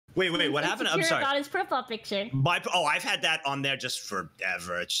Wait, what happened? I'm sorry. About his profile picture. I've had that on there just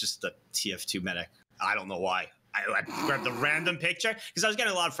forever. It's just the TF2 medic. I don't know why. I grabbed the random picture because I was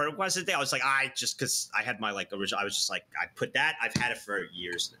getting a lot of friend requests today. I was like, because I had my original. I was just like, I put that. I've had it for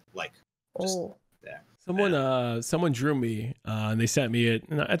years. There. Someone drew me and they sent me it,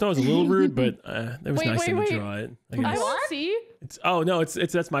 and I thought it was a little rude, but it was nice of them to draw it. I want to see.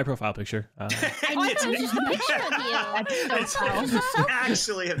 That's my profile picture. I thought it was just a picture of you.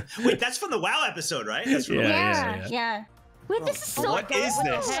 Actually, wait, that's from the WoW episode, right? That's from yeah. Wait, this is so What is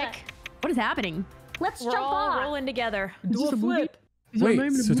this? What is happening? Let's We're jump all off. rolling together. Do a flip.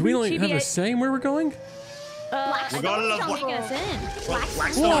 Wait, so do we only have a say where we're going? We're going to taking us in.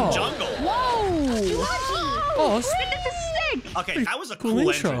 Blackstone Jungle. Whoa! Oh, sick! Okay, that was a cool cool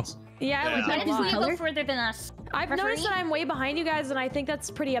intro. entrance. Yeah, Why like did you go further than us? I've noticed that I'm way behind you guys, and I think that's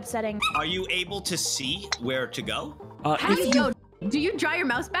pretty upsetting. Are you able to see where to go? How do you go? Do you draw your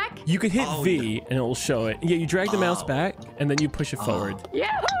mouse back? You can hit V and it will show it. Yeah, you drag the mouse back and then you push it forward.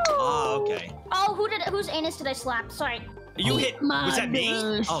 Yeah. Oh, okay. Oh, whose anus did I slap? Sorry. You hit. Was that me?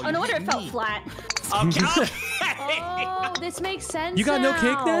 Oh, no wonder it felt flat. Okay. Oh, this makes sense. You got no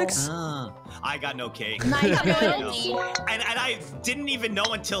cake, Nex? I got no cake. Nice. And I didn't even know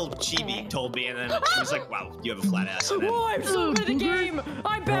until Chibi told me, and then she was like, "Wow, you have a flat ass." And then, Oh, I'm so good at the game.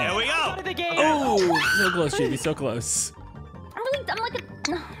 I'm better. There we go. Good at the game. Oh, so close, Chibi, so close. I'm like a.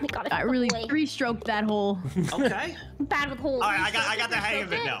 Oh my god, I really three-stroked that hole. Okay. I'm bad with holes. All right, I got the hang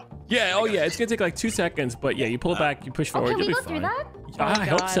of it now. Yeah, it's gonna take like 2 seconds, but yeah, you pull it back, you push forward, Can we you'll go be through fine. that? I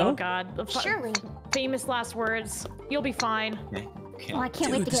hope so. Oh god. Surely. Famous last words. You'll be fine. Oh, I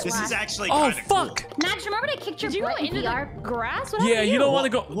can't wait to get This last. is actually Oh, kind of fuck! cool. Max, remember I kicked your Did you go butt in into VR? the grass? What Yeah, happened to you don't want to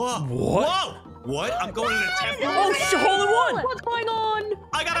go. Whoa! What? Whoa! What? I'm going to the temple. Oh, shit, hole in one! What's going on?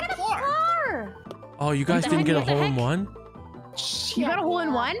 I got a par. Oh, you guys didn't get a hole in one? You got a hole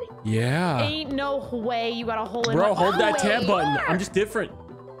in one? Yeah. Ain't no way you got a hole in Bro, one. hold that tab button. I'm just different.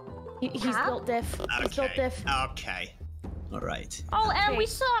 He's built diff. He's built diff. Okay. All right. Oh, and Okay. we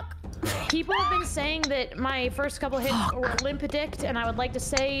suck. People have been saying that my first couple hits were limp-addict, and I would like to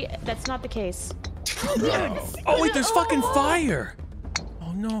say that's not the case. Oh, wait, there's fucking fire.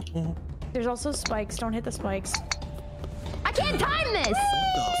 Oh, no. There's also spikes. Don't hit the spikes. I can't time this!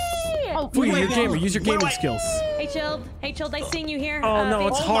 Oh, Ooh, you're a gamer. Use your gaming skills. Hey, Chilled. Hey, Chilled. Nice seeing you here. Oh, no,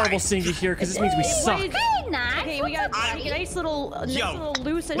 it's Oh horrible my- seeing you here because this means we suck. What is- Hey, Max. Okay, we got a nice little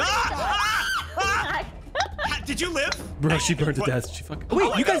loose and Did you live? Bro, she burned to death. She fucking.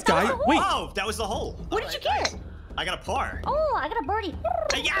 Wait, you guys died? Wait. Oh, that was the hole. What did you get? I got a par. Oh, I got a birdie.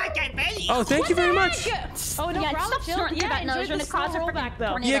 Yeah, I got Betty. Oh, thank you very much. Oh, no Yeah, problem, stop Chilled. snorting through that nose. enjoy You're the gonna cause slow a rollback, though.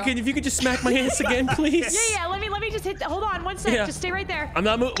 tornado. Yeah, if you could just smack my ass again, please. Yeah, let me just hit. Hold on, 1 sec. Yeah. Just stay right there. I'm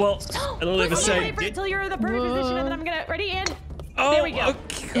not moving. Well, I don't have a say. Wait for until you're in the perfect position, and then I'm gonna ready in. Oh, There we go.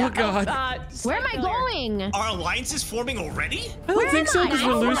 okay. Oh, God. where am I going? Our alliance is forming already? I don't think so because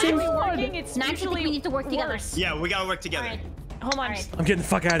we're losing. Working, it's Max, I think usually we need to work together. worse. Yeah, we gotta work together. Alright. Hold on. Alright. I'm getting the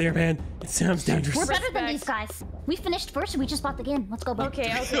fuck out of here, man. It sounds dangerous. We're better than Respect. these guys. We finished first and we just bought the game. Let's go, bud.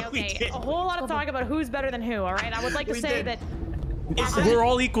 Okay. We did. A whole lot of talk about who's better than who. All right. I would like to We say did. that We're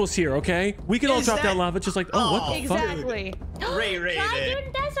all equals here, okay? We can all Is drop that- down lava just like, oh, what the fuck? exactly. Ray.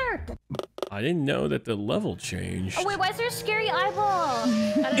 Dragon Desert. I didn't know that the level changed. Oh, wait, why is there a scary eyeball?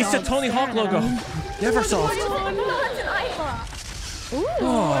 It's the Tony Hawk logo. Neversoft. No, it's an eyeball. Ooh,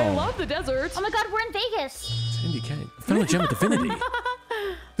 I love the desert. Oh my god, we're in Vegas. Cindy Kane. Found a gem of divinity.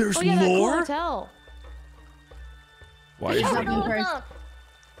 There's Oh yeah, that cool more? hotel. Why is Oh, it? no, no.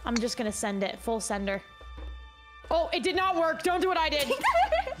 I'm just gonna send it. Full sender. Oh, it did not work. Don't do what I did.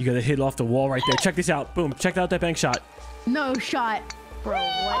 You gotta hit off the wall right there. Check this out. Boom. Check out that bank shot. No shot. Bro,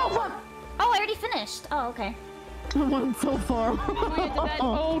 what? Oh, I already finished. Oh, okay. I went so far.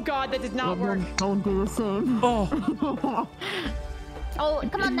 Oh god, that did not work. Don't do the same. Oh. Oh,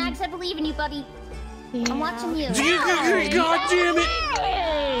 come on, Max. I believe in you, buddy. I'm watching you. God damn it.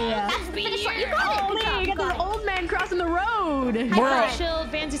 Max, finish what you got. It. Get the old man crossing the road. Bro. Chilled.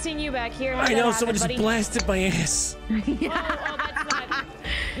 Fancy seeing you back here. How I did know that someone just happen, buddy? blasted my ass. Oh, that's not.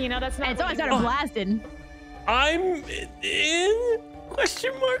 You know, that's not. It's always got what a blasted. I'm in?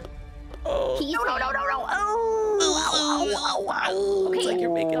 Question mark. Oh. He's no. Okay. Looks like you're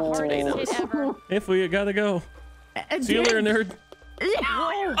making you- tornadoes. hit ever. If we gotta go. See you later, nerd.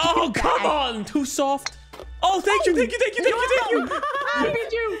 Oh, come on. Too soft. Oh, thank you. Thank you.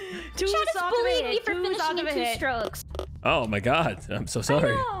 Two Shut soft up, of a bullying hit, me for two finishing soft in of a 2 hit. strokes. Oh my God. I'm so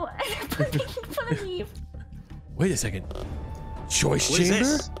sorry. No, I'm making fun of me. Wait a second. Choice What is chamber?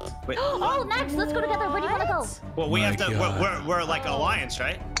 this? Wait. Oh, Max, let's go together. Where do you want to go? Well, we My have to. God. We're like an alliance,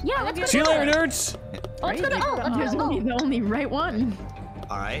 right? Yeah, let's go See you together. later, nerds. Oh, let's go to. Oh, let's There's go. only the only right one.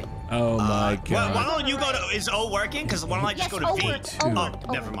 All right. Oh my god. Why don't you go to? Is O working? Because why don't I just go to O V? worked. Oh,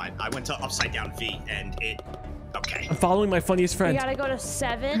 never mind. I went to upside down V, and it. Okay. I'm following my funniest We friend. gotta go to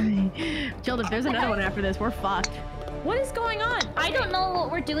 7. Chilled, if there's another one after this, we're fucked. What is going on? I don't know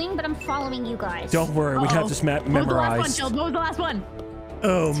what we're doing, but I'm following you guys. Don't worry, we have this map What was the last one, memorized. Chilled? What was the last one?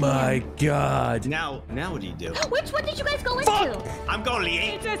 Oh my god. Now what do you do? Which one did you guys go Fuck! into? I'm going to the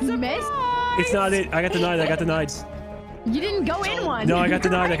 8. It's a Missed? surprise. It's not it. I got denied. I got denied. You didn't go in one. No, I got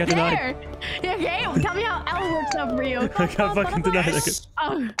denied, I got denied. There. Okay, well, tell me how L works out for you. I got fucking denied.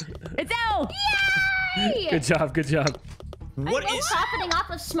 Oh, it's L. Yay! Good job. Good job. What I'm is? profiting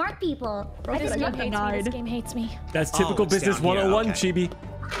off of smart people. Bro, this I game got hates me. denied. This game hates me. That's typical it's business down here, 101, okay.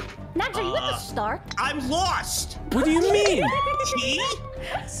 Chibi. Nags, are you at the start? I'm lost. What do you mean? T?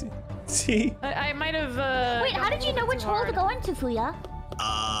 See? I might have. Wait, how did you know which hole to go into, Fuya?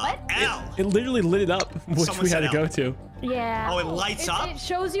 L. It literally lit it up, which Someone we had said to go L. to. Yeah. Oh, it lights up? It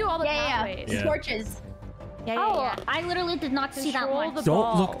shows you all the pathways. Yeah. Torches. Yeah, Oh, I literally did not see that Control one. the Don't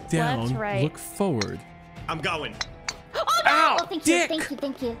ball. look down. Left, right. Look forward. I'm going. Oh, no! Ow, Oh, thank dick! you, thank you,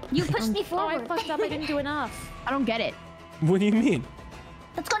 thank you. You pushed me Oh, I forward. fucked up. I didn't do enough. I don't get it. What do you mean?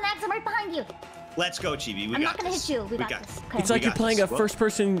 Let's go, Nags. I'm right behind you. Let's go, Chibi. We I'm got not gonna this. hit you. We got got this. this. Okay. It's like We you're got playing this. a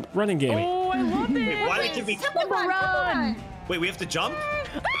first-person running game. Oh, I love it. Wait, why did it give me? Temple run. Wait, we have to jump?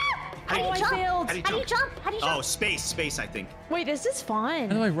 How do Oh, you I jump? failed. How do you How do you jump? jump? How do you jump? Oh, space, I think. Wait, this is fun.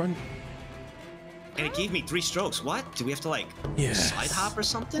 How do I run? And it gave me 3 strokes. What? Do we have to like Yes. side hop or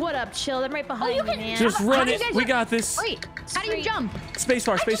something? What up, chill? I'm right behind you you, can- man. Just How run do you it. guys We run? got this. Wait, how do you jump?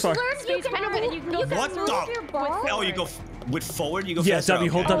 Spacebar, I just spacebar. learned you can, Spacebar, and you can go can What move the- your ball. Oh, you go with forward. You go Yeah, faster.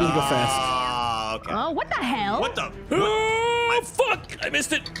 W, hold Okay. W to go fast. Ah, okay. Oh, what the hell? What the? Oh, fuck! I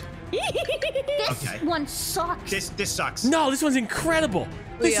missed it. This Okay. one sucks. This sucks. No, this one's incredible.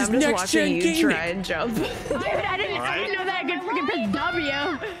 This Yeah, is I'm just next gen watching you gaming. try and jump. Dude, I didn't know that I could freaking press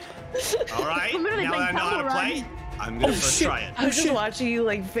W. All right. I'm literally Now that I playing know how to Temple play, Run. I'm gonna Oh, first shit. try it. I'm just shit. watching you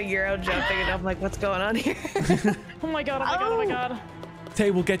like figure out jumping, and I'm like, what's going on here? Oh my god, oh my god, oh my god.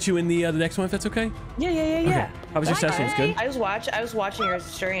 Tay, we'll get you in the next one if that's okay. yeah. Okay. How was your That's session? It's fine. good. I was watching your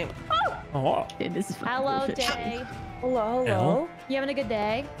stream. Oh, Dude, this is fucking Hello, bullshit. Day. Hello. L? You having a good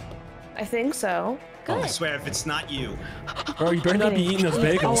day? I think so. I swear, if it's not you, bro, you better not be eating those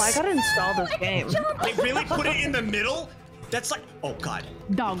bagels. Oh, I gotta install this game. they really put it in the middle. That's like, oh god.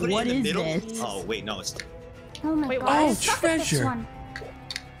 Dog, Put it what in the is middle? this? Oh wait, no, it's. Oh my Wait, god. what? I Oh, suck at this treasure. one.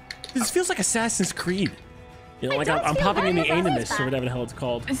 This feels like Assassin's Creed. You know, It like does I'm feel popping in the very Animus like or whatever the hell it's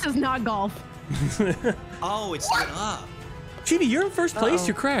called. This is not golf. Oh, it's lit up. Chibi, you're in first place. Uh-oh.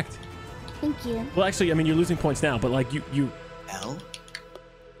 You're cracked. Thank you. Well, actually, I mean, you're losing points now, but like you. L.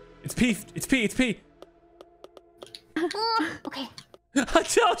 It's P. It's P. It's P. Okay.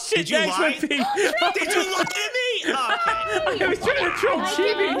 Oh shit! Did you Jax lie? went P. Did you look at me? Okay. I was trying to troll I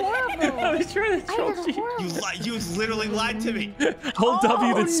did Chibi. horrible. I was trying to I troll did Chibi. horrible. You literally lied to me. Hold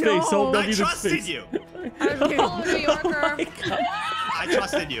W then space. Hold no. I W then trusted space. you. I was a New Yorker. I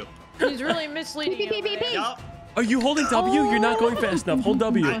trusted you. He's really misleading you. over there. Yup. Are you holding W? You're not going fast enough. Hold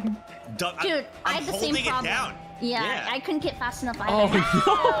W. Dude, I I'm had the holding same it problem. down. Yeah, I couldn't get fast enough Oh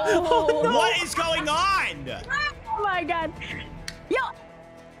either. no! What is going on? Oh my god. Yo.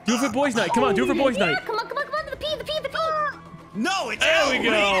 Do it for boys' night. Come on, do it for boys' Yeah, night. come on, come on, come on. The P, the P, the P. No, it's There L. we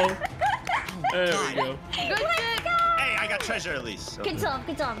go. There we go. Good shit. Hey, I got treasure at least. So Good job,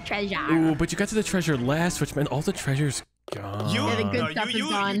 good job. Treasure. Ooh, but you got to the treasure last, which meant all the treasure's gone. You, Yeah, the good no, stuff is you,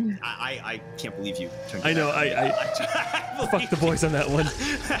 gone. I can't believe you turned I it know. down. I fuck the boys on that one.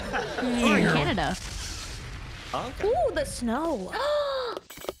 We're in Canada. Okay. Ooh, the snow.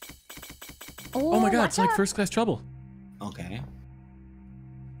 Oh my god, watch it's like out. first class trouble. Okay.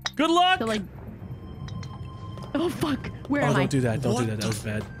 Good luck. So like. Oh fuck. Where Oh, am I? don't do that. Don't do What that. That the was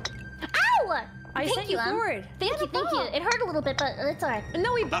bad. Ow! I Thank sent you, you Em. forward. Thank you, thank you. It hurt a little bit, but it's alright.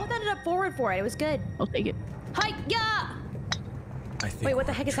 No, we both ended up forward for it. It was good. I'll take it. Hi, yeah. I think. Wait, what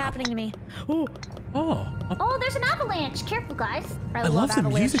the we're heck in is trouble. happening to me? Ooh. Oh, Oh, there's an avalanche. Careful, guys. I love the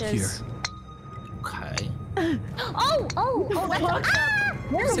music here. avalanches. Okay. Oh, that's ah!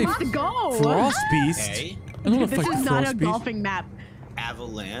 Where Say am I to go? Frost Beast. Okay. I don't want to This fight is the not a Frost Beast. golfing map.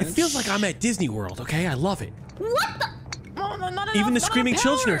 Avalanche. It feels like I'm at Disney World. Okay, I love it. What the? Oh, no, not Even the enough screaming power.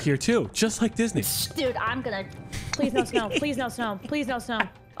 children are here too, just like Disney. Dude, I'm gonna. Please no snow. Please no snow. Please no snow.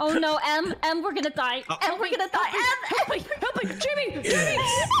 Oh no, M, we're gonna die. M, we're gonna die. Help me! Help me! Jimmy! Jimmy!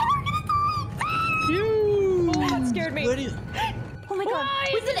 You. Oh, that scared me. What do you? Oh my god. Why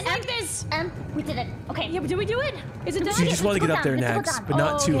We is did this it, like this? M, we did it. Okay. Yeah, but did we do it? Is it done? So you just want to let's get go up there, down, let's Nags, go but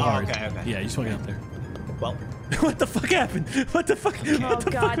down. not too Okay. hard. Okay, okay. Yeah, you just want to get up there. Well, What the fuck happened? What the fuck? Oh What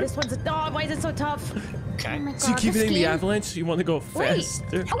the god, fuck? this one's. Oh, why is it so tough? Okay. Oh my So you God, keep this hitting the game- avalanche? You want to go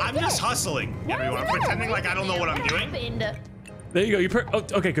faster? I'm just hustling, everyone. I'm pretending like I don't know what I'm doing. There you go.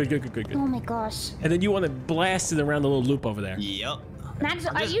 Okay, good. Oh my gosh. And then you want to blast it around the little loop over there. Yep. Max,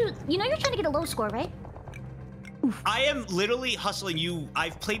 are you know you're trying to get a low score, right? I am literally hustling you.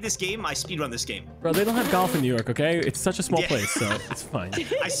 I've played this game. I speedrun this game. Bro, they don't have golf in New York, okay? It's such a small Yeah. place, so it's fine.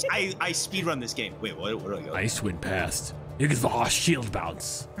 I speedrun this game. Wait, where do I go? Ice wind past. You can shield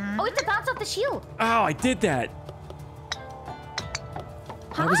bounce. Oh, it's a bounce off the shield. Oh, I did that.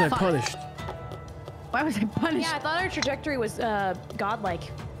 Why was I punished? Why was I punished? Yeah, I thought our trajectory was godlike.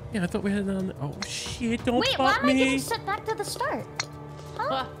 Yeah, I thought we had it on. Oh shit! Don't Wait, why fuck am I getting me. sent back to the start?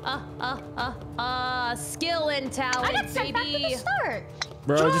 Skill and talent, I got sent back to the start.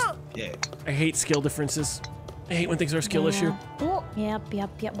 Bro, Yeah. I hate skill differences. I hate when things are a skill issue. Well, Yep.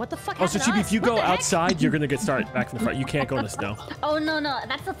 What the fuck Oh, so happened Chibi, to if you us? go the heck? outside, you're gonna get started back from the front. You can't go in the snow. oh no,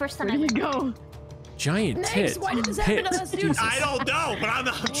 that's the first time Where I did you went. go? Giant tit. why did this happen to Pit. us, dude? Jesus. I don't know, but I'm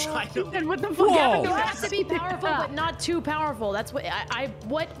trying to. And what the fuck Whoa. happened You to have us? to be powerful, but not too powerful. That's what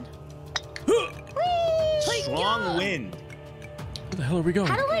what? Strong wind. Where the hell are we going?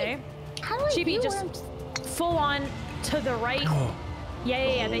 How do Okay. How do I Chibi, do just where I'm- full on to the right. Oh,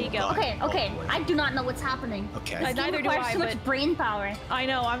 Yeah, there you go. Okay. I do not know what's happening. Okay. I- This game neither do requires I, too much but- brain power. I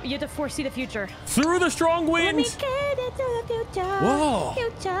know. You have to foresee the future. through the strong wind. get into the future. Whoa.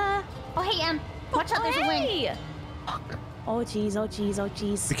 Future. Oh hey, watch out! There's a wind. Hey! Oh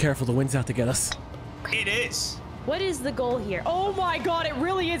jeez. Be careful, the wind's out to get us. It is. What is the goal here? Oh my God! It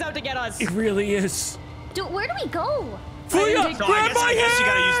really is out to get us. It really is. Dude, where do we go? Fuya, So grab my I guess you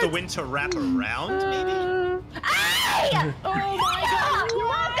gotta use the hand! wind to wrap around, maybe. Hey! Oh my God! You're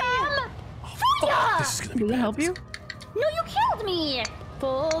welcome. Fuck, Fuya! this is gonna be Does it bad. help you? No, you killed me.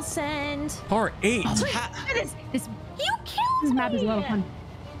 Full send. Part 8. This You killed me. map is a lot of fun.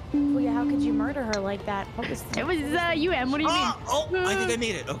 Well, yeah, how could you murder her like that? What was It was you, Em. What do you mean? Oh, I think I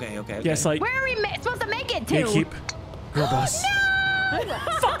made it. Okay. Yes, like, Where are we supposed to make it to? gatekeep. Girl boss.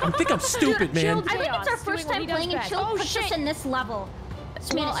 Fuck, I think I'm stupid, man. I think it's our Chaos, first doing time what he playing, and does Chill best. Oh, puts us shit. in this level.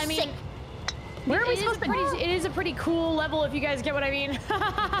 It's made Well, us I mean- sick. Where are we It is supposed to be? It is a pretty cool level if you guys get what I mean.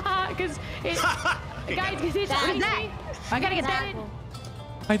 Because guys, it's What is that? I gotta get that.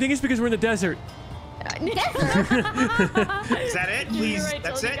 I think it's because we're in the desert. Is that it? Please. You're right,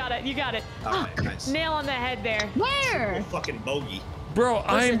 That's Jill, it. You got it. All right, nice. Nail on the head there. Where? Fucking bogey. Bro,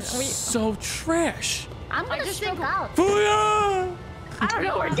 I'm Listen, so trash. I'm gonna just stroke think- out. Fuya! I don't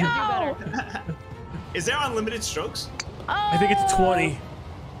know where to Do go. better. Is there unlimited strokes? I think it's 20.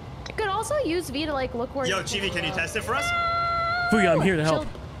 You could also use V to like look where. Yo, Chibi, can you test it for us? Fuya, I'm here to help.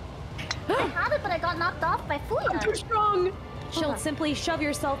 I had it, but I got knocked off by I'm too Fuya. strong. She'll simply shove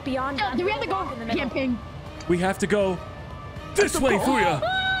yourself beyond. Yeah, that do we have to go roadblock in the middle. camping? We have to go this way, Fuya.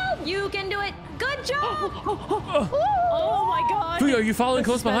 You can do it. Good job. Oh my God. Fuya, are you following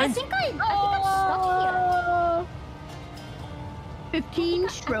close I behind? think I'm stuck here. 15 I'm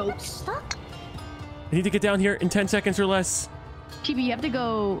strokes. stuck. I need to get down here in 10 seconds or less. Chibi, you have to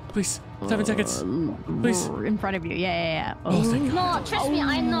go Please, 7 seconds. Please. in front of you. Yeah. Oh, thank God. No, trust me,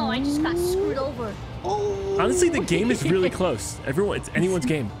 I know. I just got screwed over. Honestly, the game is really close. It's anyone's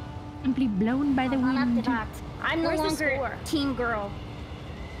game. Simply blown by the I'm wind. after that. I'm no Where's the longer score? team girl.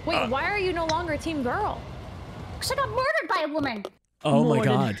 Wait, why are you no longer team girl? Because I got murdered by a woman. Oh my Lord.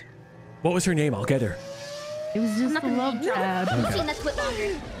 God. What was her name? I'll get her. It was just not a gonna love name tab. I've seen this with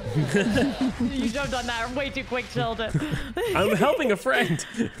longer. You jumped on that way too quick, Sheldon. I'm helping a friend.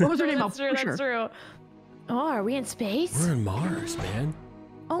 What was her name? That's true. That's true. Oh, are we in space? We're in Mars, man.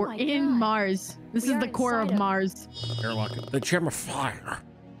 Oh We're my in God. Mars. This We is are the core of inside of- Mars. Airlock. The gem of fire.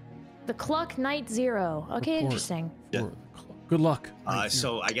 The Cluck Night Zero. Okay, Report. interesting. Yeah. Good luck.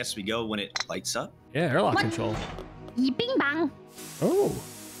 So I guess we go when it lights up. Yeah, airlock control. Bing bang. Oh.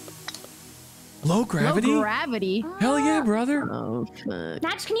 Low gravity? Low gravity. Hell yeah, brother. Oh, fuck.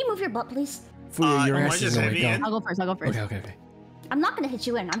 Max, can you move your butt, please? Fuya, your am I ass is just in the heavy way. in? Go. I'll go first. Okay. I'm not gonna hit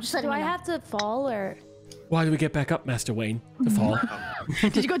you in. I'm just letting Do you I know. have to fall or? Why do we get back up, Master Wayne? To fall.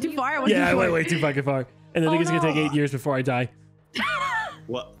 Did you go too far? Or was Yeah, I it went short? way too fucking far. And then I think it's gonna take no. 8 years before I die.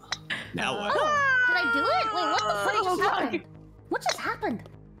 What? Now what? Did I do it? Wait, what the fuck just fuck. happened? What just happened?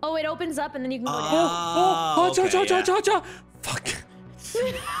 Oh, it opens up and then you can go down. Oh, okay, yeah. Fuck.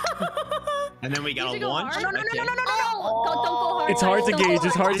 And then we got You a should go launch. hard. Okay. Oh, don't go hard. It's hard to Don't go gauge.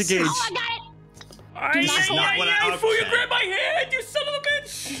 It's hard to hard. gauge. Oh, I got it. This is not what I. Fuya, Okay. grab my hand, you son of a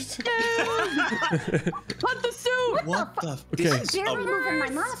bitch! Put the suit. What the? Okay. This is Barely a- moving my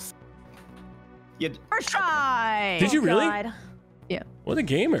mouse. Yeah, First try. Did you really? God. What a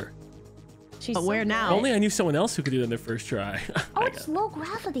gamer. She's But where so now? If only I knew someone else who could do it in their first try. Oh, it's low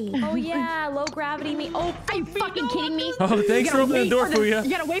gravity. good. Oh yeah, low gravity me. Oh, Are you fucking kidding me? Oh, thanks for opening the door for you. You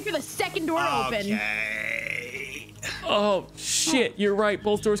gotta wait for the second door to open. Okay. Oh, shit. You're right.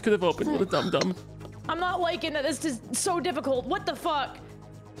 Both doors could have opened. What a dum-dum. I'm not liking that. This is so difficult. What the fuck?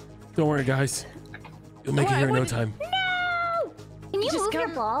 Don't worry, guys. You'll make it here in no time. No! Can you Just move your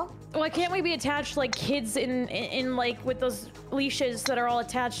come- ball? Why can't we be attached like kids in like with those leashes that are all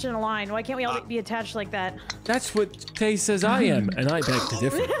attached in a line? Why can't we all be attached like that? That's what Tay says I am, and I beg to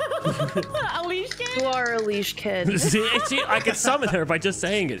differ. A leash kid? You are a leash kid. See, I could summon her by just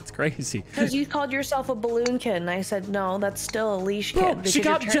saying it. It's crazy. Because you called yourself a balloon kid, and I said, no, that's still a leash Bro, kid. she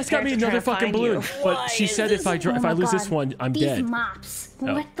because your just got me parents are another trying to fucking find you. balloon. But she said if I Oh lose my this God. one, I'm These dead. mops.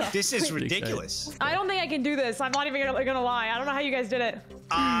 Oh. What the? This is Pretty excited. ridiculous. I don't think I can do this. I'm not even gonna lie. I don't know how you guys did it.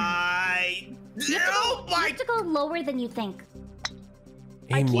 You have Oh you my. have to go lower than you think.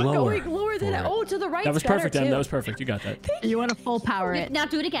 Aim Keep lower. going lower than that. for it. Oh, to the right. That was perfect, Em. too. That was perfect. You got that. You want to full power it. Now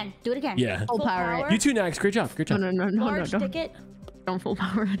do it again. Do it again. Yeah. Full power power? it. You too, Nax. Great job. Great No, job. no, Large don't. ticket. Don't full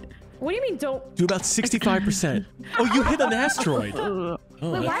power it. What do you mean don't? Do about 65%. Oh, you hit an asteroid. Oh,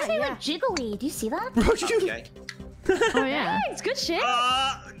 Oh, Wait, why that's- are they like jiggly? Do you see that? Bro, you... Okay. yeah. It's good shit.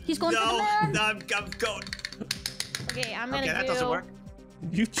 He's going for the No, man. I'm going. Okay, I'm gonna Okay, that do. doesn't work.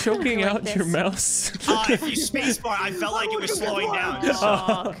 You choking Like out this. your mouse? If you spacebar, I felt like it was slowing down.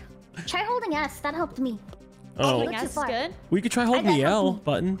 Oh. Try holding S. That helped me. Oh. Went too That's far. good. We could try holding the L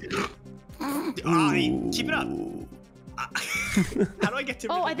button. Keep it up. How do I get to?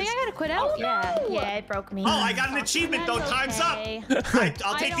 Oh, I think I gotta quit out. Yeah, it broke me. Oh, I got an achievement though. That's Time's up. okay.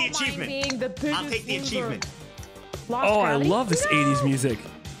 I'll take the I don't mind achievement. being the I'll biggest take the loser. achievement. Lost Oh, I gravity? love this 80s music.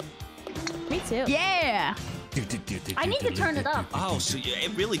 Me too. Yeah. I need to turn it up. Oh, so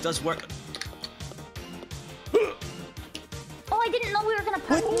it really does work. Oh, I didn't know we were gonna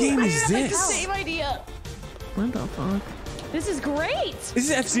play. What game is this? Same idea. What the fuck? This is great. Is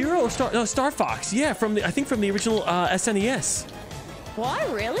it F-Zero or Star Fox? Yeah, I think from the original SNES. What?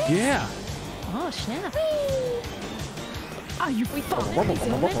 Really? Yeah. Oh snap. Oh, you We thought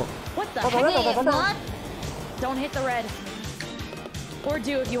What the Okay, heck? if not, Don't hit the red. Or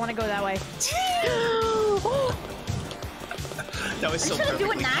do if you want to go that way. That was so I'm just gonna do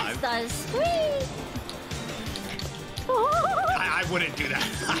what perfectly Nax timed. does. I wouldn't do that.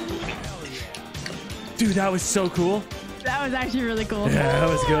 Dude, that was so cool. That was actually really cool. Yeah, that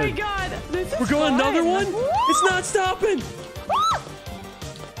was Oh my good. god. This is We're going fun. another one? It's not stopping.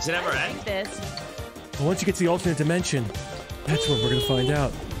 Does it ever end? Like this. Well, once you get to the alternate dimension, that's what we're gonna find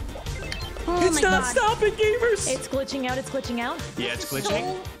out. Oh It's my not God. stopping, gamers. It's glitching out. It's glitching out. Yeah, it's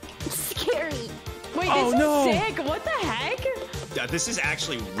glitching. So scary. Wait, Oh, this no. is sick. What the heck? Yeah, this is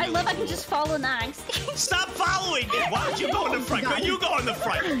actually really I love I cool. can just follow Nax. Stop following me! Why don't you go in the front? Go, you go in the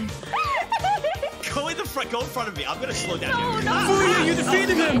front. Go in the front. Go in front of me. I'm gonna slow down. here. Fuya, you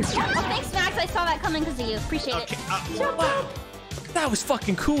defeated him. Oh, thanks, Max. I saw that coming because of you. Appreciate Okay. it. Wow. That was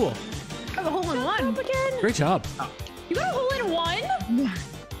fucking cool. Got a hole in one. Up again. Great job. You got a hole in one?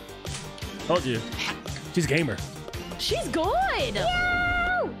 Told you. She's a gamer. She's good.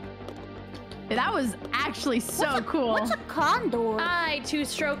 That was actually so cool. What's a condor? I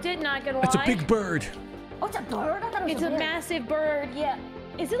two-stroked it. Not gonna lie. That's a big bird. Oh, it's a bird? I thought it was It's a bear. massive bird. Yeah.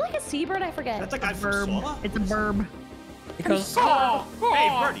 Is it like a seabird? I forget. That's a guy from Verb. Saw? It's a verb. Because Oh, hey,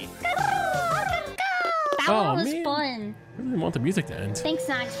 Birdie. That Oh, one was man. fun. I really want the music to end. Thanks,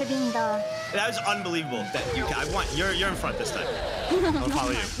 Max, for being the... That was unbelievable. That you're in front this time. I'll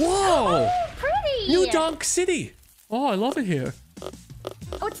follow you. Whoa! Pretty! New Donk City. Oh, I love it here.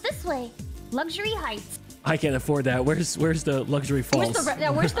 Oh, it's this way. Luxury Heights. I can't afford that. Where's the luxury Where's falls?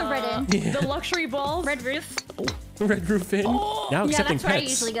 where's the red inn? The luxury balls. Red roof? Red Roof Inn. Now Yeah, accepting that's where I pets.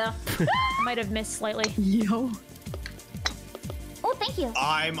 usually go. Might have missed slightly. Yo. Oh, thank you.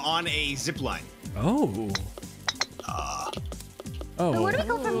 I'm on a zip line. Oh. Oh. Where do we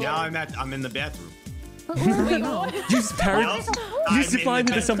go from Now here? I'm in the bathroom. You just parried. Yup. You I'm zip in lined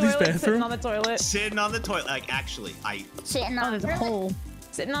the into somebody's Toilet, sitting bathroom. on the toilet. Sitting on the toilet. Like actually, Sitting Oh, on there's a the hole.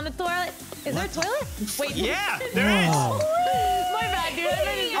 Sitting on the toilet. Is there a toilet? Wait. yeah, there is. Oh. My bad, dude.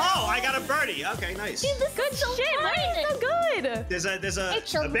 I didn't- Oh, I got a birdie. Okay, nice. Good shit. Larry's so good. There's Hey, a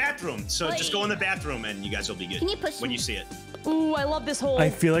children. bathroom. So just go in the bathroom and you guys will be good. Can you push when me? you see it? Ooh, I love this hole. I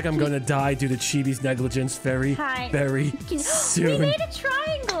feel like I'm gonna die due to Chibi's negligence very, Hi. very We soon. made a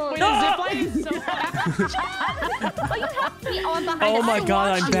triangle! Wait, the zip line is so Oh, you have to be on behind Oh us. my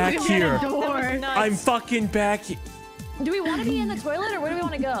god, I'm back here. Door. I'm fucking back. Do we want to be in the toilet or where do we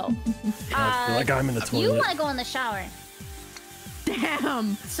want to go? I feel like I'm in the You toilet. want to go in the shower.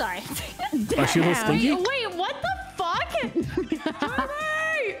 Damn. Sorry. Are she a little stinky? Wait, what the fuck?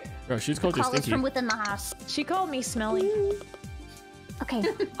 Tommy! Bro, she's called you Call us stinky. from within the house. She called me smelly. Okay.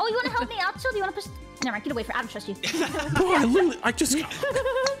 Oh, you want to help me out, Chill? Do you want to push? Never mind. Get away from. I don't trust you. Bro, I just. You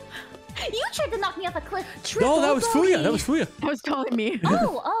tried to knock me off a cliff. No, that was Fuya. That was Fuya. That was totally me.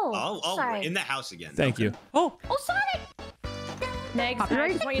 Oh, Sorry. we're in the house again. Thank you. Oh, Sonic. Negs, I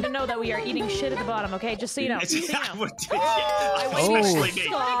just want you to know that we are eating shit at the bottom, okay? Just so you know. Especially me.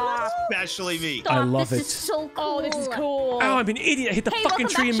 Stop. Especially me. Stop. I love this it. is so cool. Oh, this is cool. ow, I'm an idiot. I hit the Hey, fucking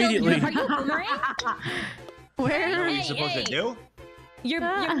welcome tree back, Chill. immediately. Are you a boomerang? Where? What are you supposed to do? Your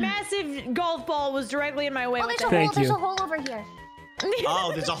massive golf ball was directly in my way. Oh, What there's the a heck? hole. Thank There's you. a hole over here.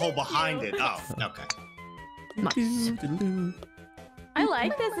 Oh, there's a hole behind it. Oh, okay. I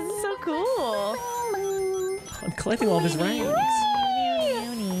like this. This is so cool. I'm collecting all of his rings.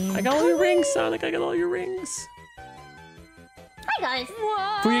 I got all your rings, Sonic. I got all your rings. Hi guys.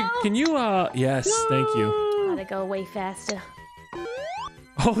 Fuya, can you, yes, thank you. Gotta go way faster.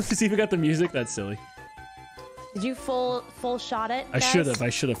 Oh, this even got the music? That's silly. Did you full shot it? I guys? should have. I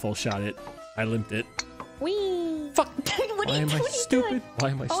should have full shot it. I limped it. Wee. Fuck. What Why are you am I doing? stupid? Why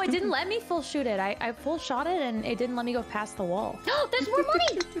am I Oh, stupid? it didn't let me full shoot it. I full shot it and it didn't let me go past the wall. There's more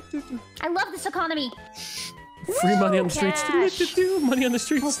money. I love this economy. Free money on the streets. Cash. Money on the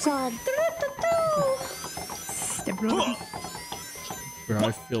streets. God. Bro,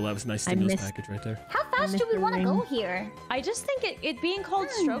 I feel that was a nice stimulus missed- package right there. How fast do we want to go here? I just think it being called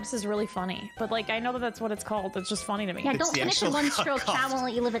strokes is really funny. But like, I know that that's what it's called. It's just funny to me. Yeah, It's don't the finish in actual one stroke. cough. Chat won't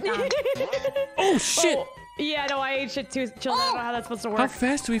let you live it down. Oh, shit. Oh, yeah, no, I ate shit too. Chill, I don't know how that's supposed to How work.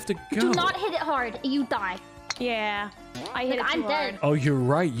 fast do we have to go? Do not hit it hard. You die. Yeah, I hit Like, it too I'm dead. hard. Oh, you're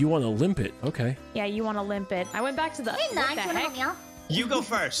right. You want to limp it. Okay. Yeah, you want to limp it. I went back to the. Hey, What Nags, the wanna help heck? me out? You go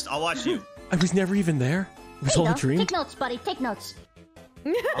first. I'll watch you. I was never even there. It was There you all a go. dream. Take notes, buddy. Take notes.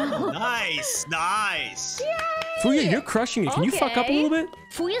 Oh, nice, nice. Fuya, you're crushing it. Can you fuck up a Okay. little bit?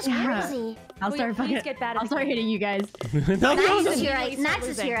 Fuya's Yeah. crazy. I'll Please- start please fucking. get bad at I'll the start game. hitting you guys. No, Nags no. is here. Please Nags stop is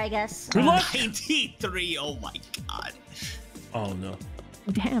losing. here, I guess. Good luck. 93. Oh my god. Oh, no.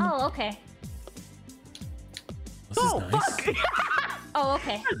 Damn. Oh, okay. This is nice. Oh,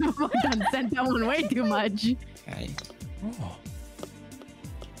 okay. Done sent that one way too much. Okay. Oh.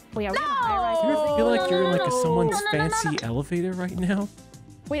 Wait, are we You ever feel like no, you're in no, like a no. someone's No, no, no, no, fancy elevator right now?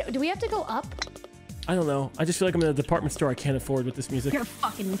 Wait, do we have to go up? I don't know. I just feel like I'm in a department store I can't afford with this music. You're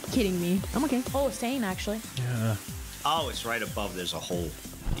fucking kidding me. I'm okay. Oh, same actually. Yeah. Oh, it's right above. There's a hole.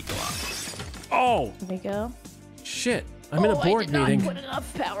 You go out. Oh, There we go. shit. I'm in a board I did meeting. not put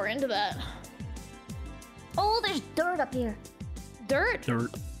enough power into that. Oh, there's dirt up here. Dirt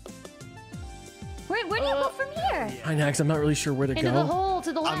Dirt. Where do you go from here? Hi, Nax. I'm not really sure where to into go. the hole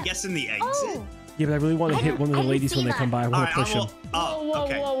to the left. I'm guessing the exit. Oh, Yeah, but I really want to hit one of the I didn't ladies when see they come that. by. I All want right, to push him. Oh, Whoa,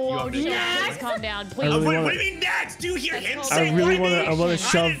 okay. whoa, You whoa, want me to- Nags, calm down, I please. really Wait, wanna- what do you mean, Nax? Do you hear him That's say I really want want to. I want to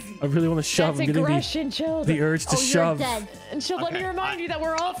shove. I really want to shove. That's I'm getting aggression, Chill. the urge to oh, shove. you're dead. And Chill, let me Okay, remind you that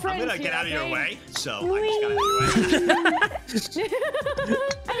we're all I'm friends gonna get here, out of your okay? way, so I just got out of your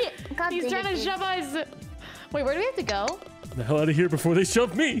way. God He's dang trying it, to dude. shove us. Wait, where do we have to go? The hell out of here before they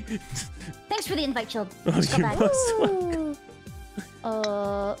shove me. Thanks for the invite, Chilled. Oh, Let's go you're back. most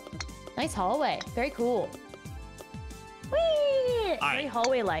welcome. Nice hallway. Very cool. Whee! All Very right.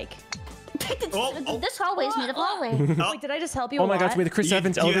 hallway-like. Oh. This hallway is made of hallway. Oh, Wait, did I just help you Oh a my God! lot? So we had the Chris you-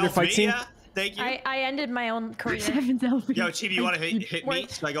 Evans you elevator helped fight me? scene. Yeah, thank you. I ended my own career. Heaven's elevator. Yo, Chibi, you want to hit me?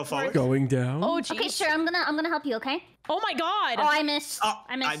 Should I go forward? Going down. Oh, jeez. Okay, sure. I'm gonna help you. Okay. Oh my God. Oh, I missed. Oh,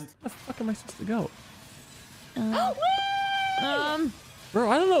 I missed. Where the fuck am I supposed to go? Bro,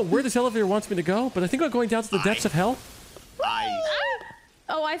 I don't know where this elevator wants me to go, but I think I'm going down to the depths of hell.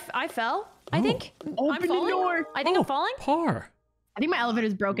 Oh, I fell. I think. I'm Open the falling. door. I think I'm falling. Par. I think my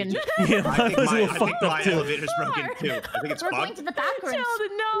elevator's broken. Yeah, I think mine was a little my fucked up too. elevator's broken too. I think it's We're going bugged. to the backwards. Chill,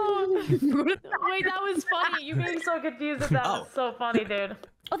 no. Wait, that was funny. You getting so confused at that. Oh. That's so funny, dude.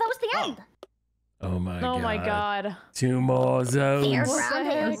 Oh, that was the end. Oh my god. Oh my God. 2 more zones. Fair Where ground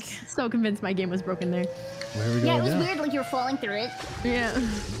I is. was so convinced my game was broken there. are we Yeah, going it was now? weird. Like you were falling through it. Yeah.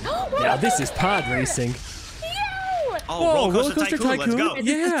 Now this is pod racing. Oh, Whoa, roller coaster tycoon. Let's go. This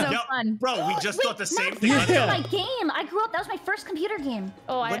is Yeah. so Yep. fun. Bro, we just thought the same thing. Yeah. Let's That's go. my game. I grew up. That was my first computer game.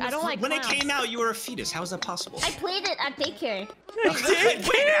 Oh, I don't like When it clowns. came out, you were a fetus. How is that possible? I played it at daycare.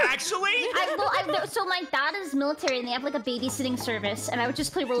 Wait, actually? So my dad is military, and they have like a babysitting service, and I would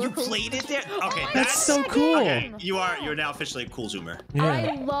just play roller You coaster. played it there? Okay, That's so cool. Okay, you're now officially a cool zoomer. Yeah.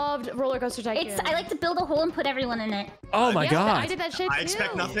 I loved Roller Coaster Tycoon. It's I like to build a hole and put everyone in it. Oh my Yeah, god. I did that shit too. I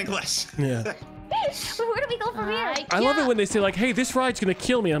expect nothing less. Yeah. But where do we go from here? I love it when they say like, "Hey, this ride's gonna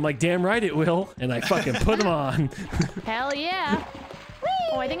kill me." I'm like, "Damn right it will," and I fucking put them on. Hell yeah.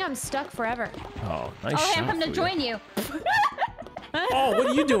 Oh, I think I'm stuck forever. Oh, nice Oh, hey, shot. I'm coming to for join you. Oh, what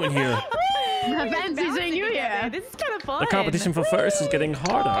are you doing here? Fancy seeing you here. This is kind of fun. The competition for first is getting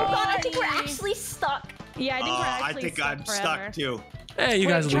harder. Oh god, I think we're actually stuck. Yeah, I think we're actually I think stuck I'm forever. stuck too. Hey, you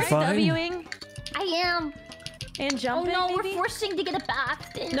guys will be Try fine. Wing I am. and Oh jumping. no, maybe? we're forcing to get it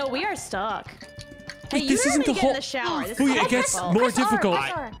back. No, we are stuck. Wait, Hey, this you isn't the get whole. in the shower. This Ooh, is it gets difficult. more Press R, difficult.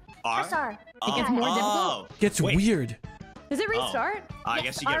 Press R. R? Press R. It gets more difficult? Gets Wait. weird. Does it restart? I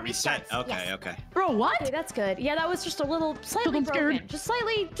guess you get R reset. restarts, Okay, yes. okay. Bro, what? Okay, that's good. Yeah, that was just a little slightly I'm broken. scared. Just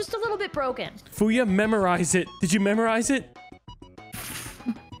slightly, just a little bit broken. Fuya, memorize it. Did you memorize it?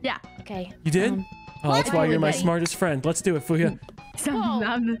 Yeah. Okay. You did? Oh, that's why you're my Buddy. smartest friend. Let's do it, Fuya. So, Whoa.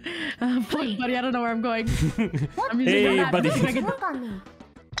 buddy, I don't know where I'm going. I'm using Hey, the map. buddy. I can- Work on me.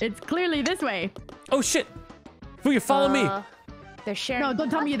 It's clearly this way. Oh shit! Fuya, follow me. They're sharing. No, don't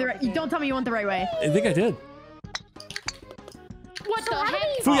tell me don't tell me you went the right way. I think I did. What So the how do heck?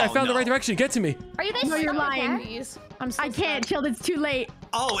 we- Fuya, I Oh, found the no. right direction. Get to me. Are you guys No, you're stuck lying. again? Please. I'm so I can't, stuck. Chilled. It's too late.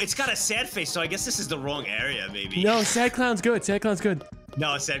 Oh, it's got a sad face, so I guess this is the wrong area, maybe. No, Sad Clown's good. Sad Clown's good.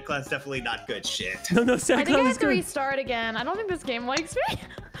 No, sad clown's definitely not good shit. No, I Sad think I Clown have is to good. restart again. I don't think this game likes me.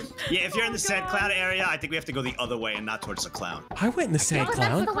 Yeah, if you're in the sad God. clown area, I think we have to go the other way and not towards the clown. I went in the Sad Oh,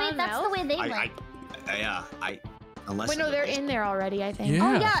 Clown. that's the way they went. Unless Wait, no, they're in there already. I think. Yeah.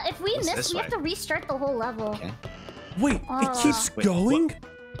 Oh yeah, if we It's miss, this we way. have to restart the whole level. Okay. Wait, it keeps Wait, going?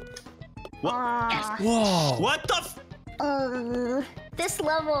 Ah, Whoa. What the f- this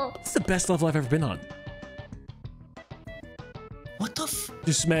level. This is the best level I've ever been on. What the f-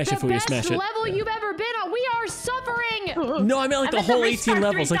 Just smash The it, Fuya, best smash it. level you've ever been on. We are suffering. No, I meant like I the meant to whole 18 restart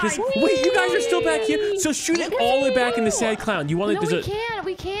levels. 3 Like this. times. Wait, you guys are still back here? So shoot it all the way back in the Sad Clown. You want No, to? we can't.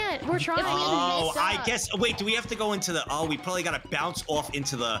 We can't. We're trying. Oh, It's I up. guess. Wait, do we have to go into the? Oh, we probably gotta bounce off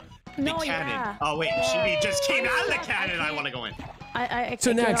into the No, cannon. yeah. Oh wait, she just came out of the cannon. I want to go in. I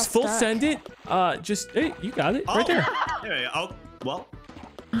So can't get Nags, all full stuck. send it. Just hey, you got it Oh, right there. There we go. Oh, well,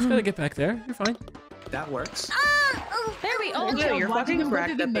 Just gotta get back there. You're fine. that works. There we go. Yeah, you're watching fucking them go correct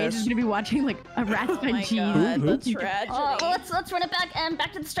through the at maze this. is gonna be watching like a rat's Oh my cheese. god, the Ooh. tragedy. Let's run it back and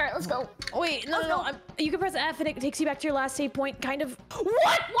back to the start. Let's go. Wait, no. You can press F and it takes you back to your last save point, kind of. What?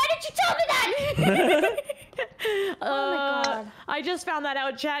 Why did you tell me that? Oh my god. I just found that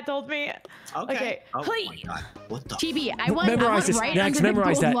out. Chat told me. Okay. Oh Hey. my god. What the? TB, I want Memorize this. right Nags, under the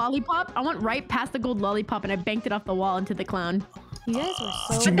memorize gold that. lollipop. I want right past the gold lollipop, and I banked it off the wall into the clown. You guys were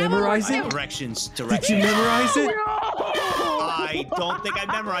so. Did you memorize it? Directions. Did you memorize it? I don't think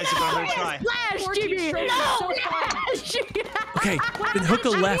I memorized it, but I'm gonna try. Flash, 14 TB! strokes is so fun. Okay, then hook a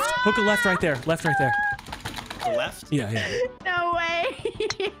left. Hook a left right there. Left right there. The left. Yeah, yeah. No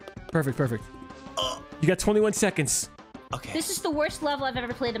way! Perfect, perfect. You got 21 seconds. Okay. This is the worst level I've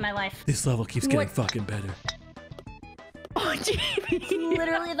ever played in my life. This level keeps getting What? fucking better. Oh, TB!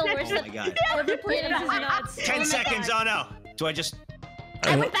 Literally the worst Oh I've my god. ever played in my life. 10 seconds. Oh no. Do I just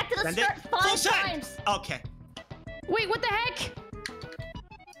I went back to the send it? start Full 5 send. times. Okay. Wait, what the heck?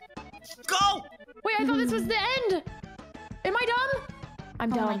 Go. Wait, I thought this was the end. Am I dumb?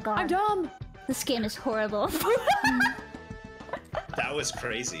 I'm Oh dumb. my God. I'm dumb. This game is horrible. That was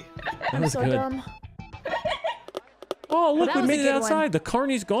crazy. That was So good. dumb. Oh, look, That we was a made it good outside. one. The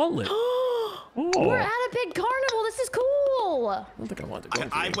Carney's Gauntlet. Oh. We're at a big carnival. This is cool. I don't think I want to go.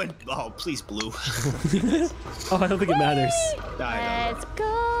 I through. went. Oh, please, blue. Oh, I don't think it matters. Let's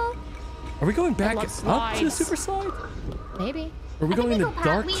go. Are we going back love up to the slides. super slide? Maybe. Or are we I think going in we the go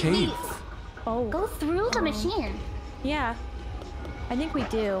dark back. cave? Oh. Go through the machine. Yeah. I think we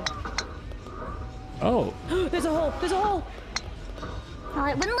do. Oh. There's a hole. There's a hole. Oh,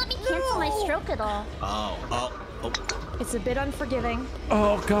 it wouldn't let me cancel my stroke at all. Oh. It's a bit unforgiving.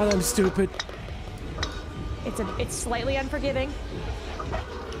 Oh, God, I'm stupid. It's slightly unforgiving.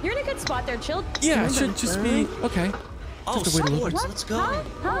 You're in a good spot there, Chilled. Yeah, it should just be... Okay. Oh, Just a way to look. sports. Let's go.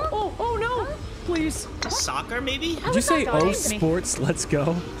 Huh? Oh no! Please. Soccer, maybe? Did you say, that oh, dying to me? sports, let's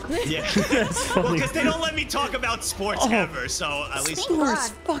go? Yeah. That's Well, funny. because they don't let me talk about sports Oh. ever, so at least.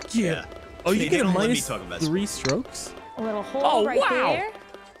 Sports, God. fuck yeah. Yeah. Oh, you They get a don't let me minus talk about 3 strokes? A little hole Oh, right wow. there.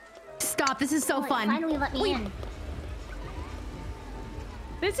 Stop, this is so Oh, it fun. finally let me in.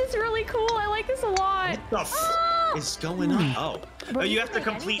 This is really cool. I like this a lot. What the f is going on? Oh. Oh, you have to like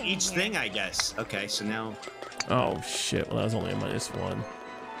complete anything each here. thing, I guess. Okay, so now. Oh, shit. Well, that was only a minus 1.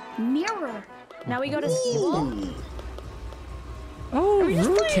 Mirror. Now we go to Seawall. Oh, Are we just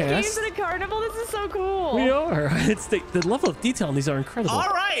playing games Rooncast. at a carnival? This is so cool. We are. It's the level of detail on these are incredible. All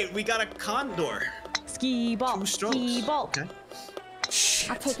right, we got a condor. Ski ball. 2 strokes. Ski ball. Okay.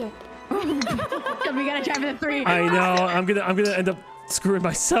 I'll take it. We gotta try for the 3. I know. I'm gonna end up screwing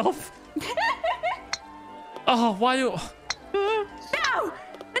myself. Oh, why do No!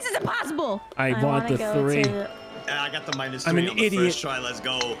 This is impossible! I want the wanna go 3? to- I got the -3 I'm an on the idiot. first try. Let's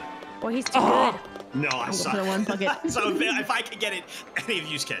go. Well, he's too good. No, I I'll suck. put a one bucket. So if I can get it, any of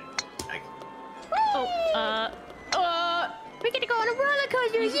you can. We're gonna go on a roller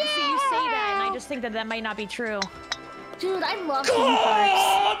coaster. You see, you say that, and I just think that that might not be true. Dude, I love theme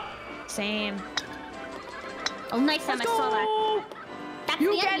parks. Same. Oh, nice time I saw that. That's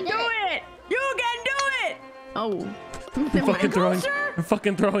You the end, can we do did it. You can do it. Oh. I'm fucking throwing. I'm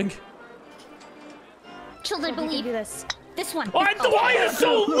fucking throwing. Children You can believe do this. this one. Why are you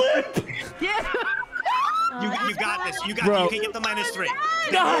so limp? Yeah. You got this. You got. Bro. You can get the -3.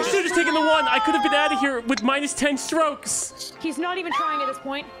 No, I should have just taken the 1. I could have been out of here with -10 strokes. He's not even trying at this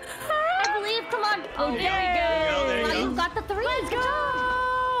point. I believe. Come on. Oh, there we There Now you you go. got the 3. Let's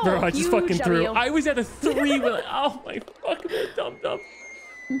go. Bro, I just fucking threw. W. I was at a 3 when I, oh my fucking dumb.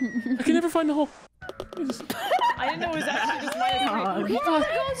 I can never find the hole. I didn't know it was actually just -3.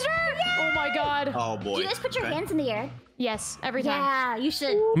 Oh my god. Oh boy. Do you guys put your hands in the air? Yes, every time. Yeah, you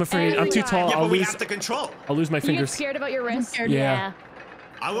should. I'm afraid I'm too Every tall. Yeah, I'll but we lose. have to control. I'll lose my You get fingers. scared about your wrist? Yeah.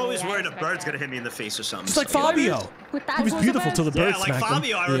 I'm always Yeah, worried a I bird's expect gonna hit me in the face or something. Just like Fabio. With that He was beautiful till the bird Yeah, like smacked him.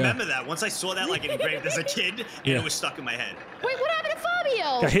 Fabio, I remember that. Once I saw that like engraved as a kid, and Yeah. it was stuck in my head. Wait, what happened to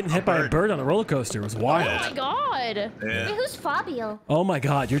Fabio? Got hit by a bird. bird on a roller coaster. It was Oh wild. my god. Wait, Yeah. who's Fabio? Oh my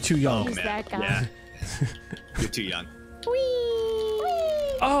god, you're too young. Who's Man, that guy? Yeah. You're too young.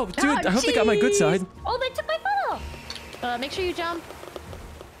 Oh, dude, I hope they got my good side. Oh, they took my photo. Make sure you jump.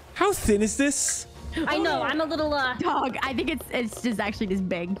 How thin is this? I know. I'm a little Dog, I think it's just actually just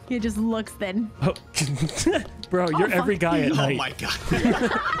big. It just looks thin. Oh. Bro, you're fuck. every guy at Oh night. my god.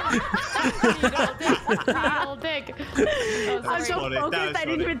 Real dick. I'm so funny. That focused, was I didn't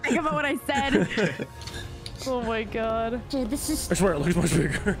funny. even think about what I said. Oh my god. Dude, this is. I swear it looks much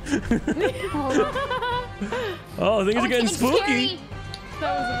bigger. Oh, Oh, things are getting it's spooky. scary.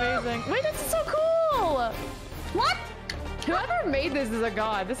 That was amazing. Wait, this is so cool. What? Whoever made this is a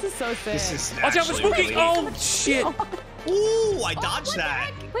god. This is so sick. This is Watch out for actually spooky. really- Oh, shit. Ooh, I dodged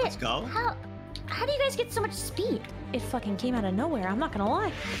that. Wait, Let's go. How do you guys get so much speed? It fucking came out of nowhere. I'm not gonna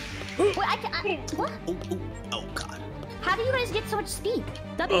lie. Wait, what? Oh god. How do you guys get so much speed?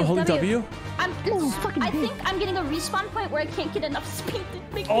 W. Holding W. I think I'm getting a respawn point where I can't get enough speed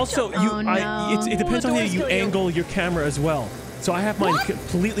to make me Also, jump. you, Oh, no. it depends on how doors you kill you. angle your camera as well. So I have mine What?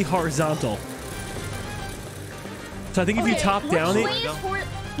 completely horizontal. So I think if you Okay, top down which it, way is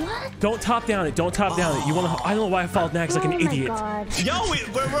for- What? don't top down it. Don't top down it. You want to? I don't know why I followed next like an Oh my idiot. God. Yo,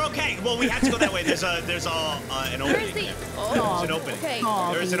 we're okay. Well, we have to go that way. There's an opening. There. There's an opening. Okay.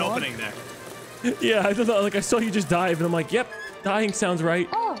 There is an opening there. Yeah, I don't know. Like I saw you just dive, and I'm like, yep, dying sounds right.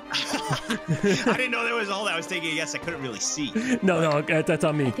 Oh, I didn't know there was a hole. I was taking a guess. I couldn't really see. No, that's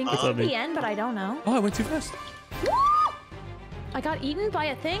on me. I think That's it's on the me. end, but I don't know. Oh, I went too fast. I got eaten by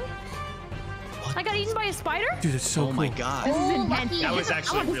a thing? I got eaten by a spider? Dude, it's so Oh cool. my god. This is Oh, intense. lucky. That was I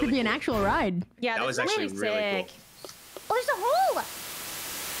actually want this to really be an cool. actual ride. Yeah, That this was is actually really sick. oh, there's a hole.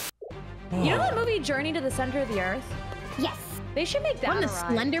 Oh. You know that movie Journey to the Center of the Earth? Yes. They should make that Wasn't a a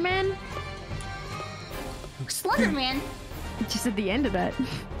ride. Slender Man? Slender Man. Just at the end of that.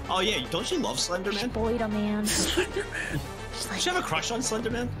 Oh yeah, don't you love Slender Man? Boyd, a man. Does she have a crush on Slender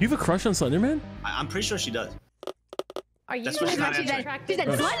Man? You have a crush on Slenderman? I'm pretty sure she does. Are you That's what she's not attracted answering. She said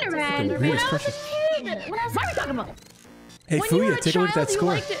to Slender Man. Fucking When weirdest I was crushes. a kid. When I was What are we talking about? Hey, When you were Fuya, a take a look at child, that you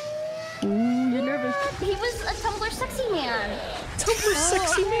score. liked it. Ooh, you're nervous. He was a Tumblr sexy man. Tumblr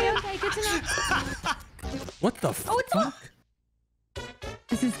sexy man. Okay, good to know. What the fuck?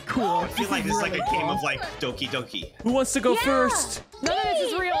 This is cool. I feel like this is like a game of like Doki Doki. Who wants to go Yeah. first? None of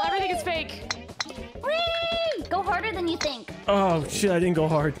this is real. Everything is fake. Whee! Go harder than you think. Oh shit, I didn't go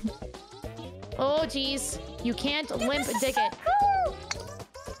hard. Oh, jeez. You can't limp This is dick so it. cool.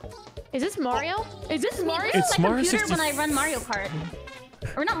 Is this Mario? Is this Mario? This It's is my Mario computer 60 when I run Mario Kart.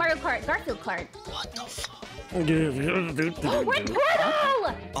 Or not Mario Kart, Garfield Kart. What the fuck? Oh, we're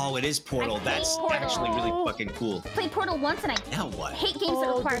Portal! Oh, it is Portal. I hate That's Portal. actually really fucking cool. Played Portal once and I Now what? hate games that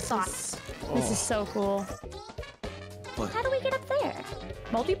require thoughts. This is so cool. How do we get up there?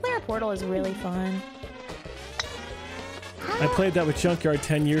 Multiplayer Portal is really fun. I played that with Junkyard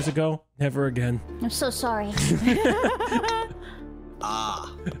 10 years ago. Never again. I'm so sorry.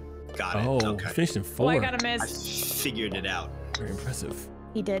 Ah, got it. Oh, Okay. finished in Oh, 4. I got a I miss. figured it out. Very impressive.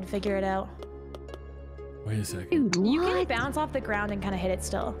 He did figure it out. Wait a second. Dude, You can what? bounce off the ground and kind of hit it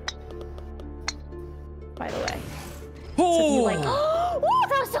still. By the way. Oh! like- Oh,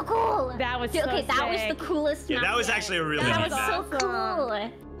 that was so cool. That was Dude, so okay, that was sick. the coolest. Yeah, that map was yet. actually a really That neat was map. so cool.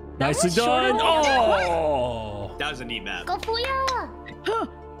 Nicely was shorter done. than Oh! That was a neat map. Go Fuya!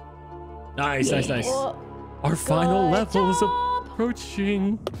 Nice, nice, nice. Our final level is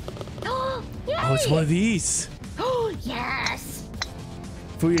approaching. Yay! Oh, it's one of these. Yes.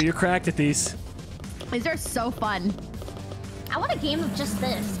 Fuya, you're cracked at these. These are so fun. I want a game of just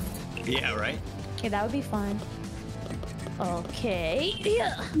this. Yeah, right? Okay, that would be fun. Okay.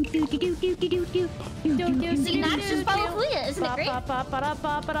 Yeah. See, Nax just follow Fuya. Isn't it great?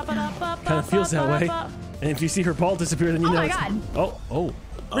 Kind of feels that way. And if you see her ball disappear, then you know. my it's- God. Oh.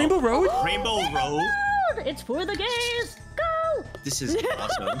 Rainbow Road? Rainbow Road? It's for the gays. Go. This is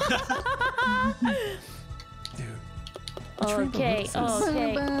awesome. Dude. Okay.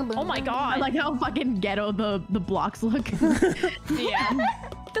 Oh my I god. like how fucking ghetto the blocks look. Yeah.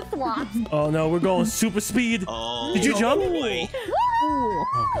 The flops. Oh no, we're going super speed. Oh. Did you jump? Boy. Woo!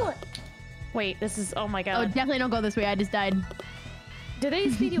 Wait, this is. Oh my Oh, god. definitely don't go this way. I just died. Do they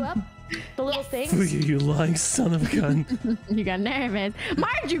speed you up? The little things? Fuya, you lying son of a gun. You got nervous.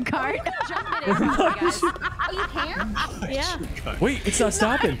 Mind you, cart. Jump it in, guys. Oh, you can? Yeah. Wait, it's not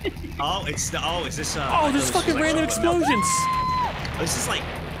stopping. Oh, it's the. Oh, is this? Oh, there's fucking random explosions. This is like.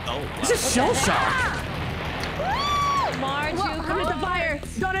 Oh, wow. This is shell shock. Marge, you Don't hit the fire.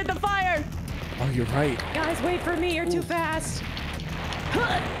 Don't hit the fire. Oh, you're right. guys, wait for me. You're too fast.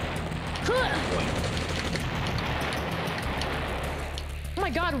 Oh my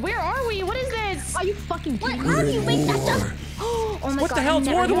god, where are we? What is this? Are you fucking What kidding me? are you? Wait, that does. Oh my What god. the hell? It's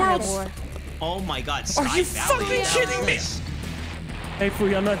War of the Worlds. Oh my God. Are you Sky Valley. fucking kidding me? Hey,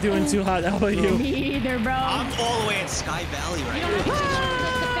 Fuya, I'm not doing too hot. How about you? Me either, bro. I'm all the way at Sky Valley right You don't have now.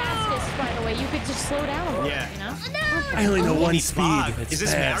 to be the fastest, by the way. You could just slow down a little, Yeah. you know? I only know one Holy speed. fog. It's Is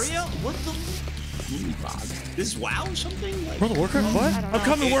this fast. Mario? What the? Holy fog. This is WoW or something? Like, World of Warcraft? What? I don't I'm know.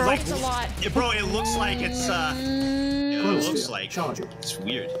 coming, It, world. like, It's a lot. Bro, it looks like it's it looks like it's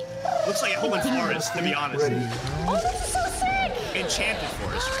weird. Looks like a whole forest, to be honest. Oh, this is so sick! Enchanted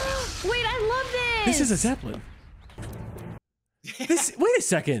forest right Wait, I love this! This is a Zeppelin. Wait a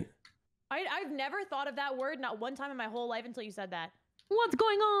second. I've never thought of that word not one time in my whole life until you said that. What's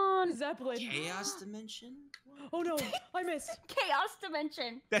going on? Zeppelin. now. Chaos dimension? Oh no, I missed. Chaos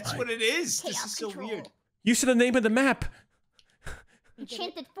dimension. That's what it is. This Chaos is so control. weird. You said the name of the map.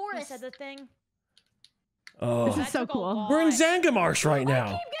 Enchanted You forest. said the thing. Oh. This is so cool. We're in Zangamarsh right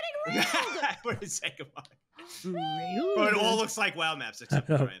now. We're in Sangamon. Bro, it all looks like WoW maps except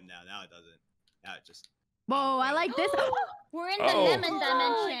for him now. Now it doesn't. Now it just. Whoa, I like this. We're in the Oh. lemon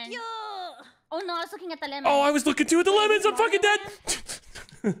dimension. Oh no, I was looking at the lemon. Oh, I was looking too at the lemons. I'm fucking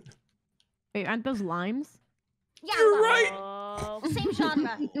dead. Wait, aren't those limes? Yeah, You're lemon. right. Oh. Same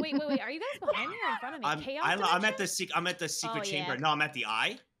genre. Wait. Are you guys behind me or in front of me? Chaos I'm at dimension? the I'm at the secret Oh, yeah. chamber. No, I'm at the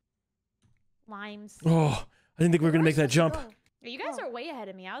eye. Limes. Oh, I didn't think we were gonna make that jump. You guys are way ahead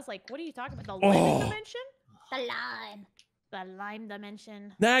of me. I was like, what are you talking about? The Oh. lemon dimension? The lime. The lime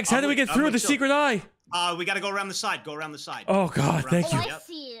dimension. Nags, how do we get through the secret eye? We gotta go around the side. Go around the side. Oh God, thank Oh, you. I Yep.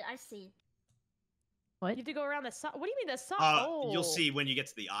 see it. I see it. You have to go around the side. What do you mean the side? You'll see when you get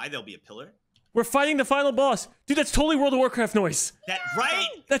to the eye. There'll be a pillar. We're fighting the final boss. Dude, that's totally World of Warcraft noise. That right?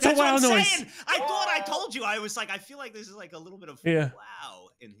 That's a what WoW I'm noise. saying. I thought I told you. I was like, I feel like this is like a little bit of Yeah. WoW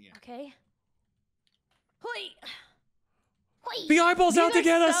in here. Okay. Hoi. Wait. The eyeball's out to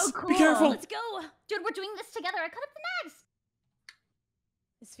get us. so Be cool. careful. Let's go. Dude, we're doing this together. I cut up the nags.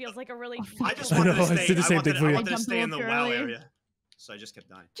 This feels like a really. I just I wanted know, to I stay. did the same thing for you. I wanted to Jumped a stay in the little WoW early. area, so I just kept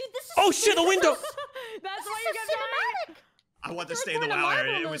dying. Dude, this is. Oh shit, a window. That's This why is you so kept dying. cinematic. I want to It's stay like in the we're in a WoW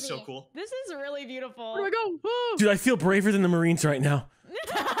Marvel area. It was so movie. cool. This is really beautiful. Where do I go? Dude, I feel braver than the Marines right now.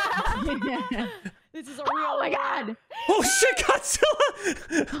 This is a real. Oh my God. Oh shit,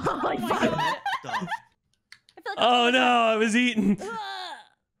 Godzilla! Oh my Oh my God. god. I feel like Oh no, I was eaten.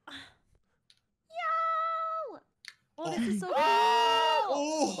 Yo! Oh, this is so cool.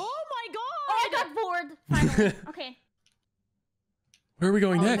 Oh. Oh my god. Oh, I got bored. Finally. Okay. Where are we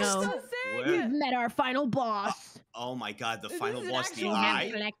going Oh, next? no. So sick. Where? We've met our final boss. Oh my God, the This final is an boss, the actual eye.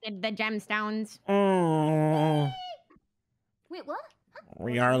 collected the gemstones. Oh, Wait, what?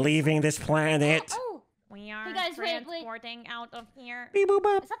 we are leaving this planet. Oh, We are Hey guys, wait. transporting out of here. Beep, boop,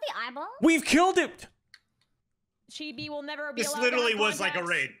 bop. is that the eyeball? We've killed it. Chibi will never be This allowed literally to have was like a contacts.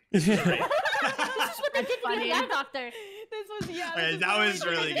 raid. This is what they did to funny. the eye doctor. This was yeah. Okay, This that was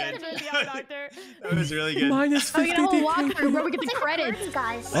literally really what they good. did to the eye doctor. That was really good. Minus Oh, we 50 get a whole DP. walkthrough where we get the It's like credits. birds,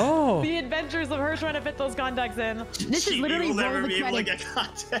 guys. Oh, The adventures of her trying to fit those contacts in. This is Chibi literally will one never of the be able to credits. get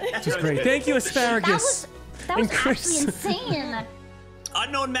contact. this is great. Thank you, Asparagus. That was And Chris. actually insane.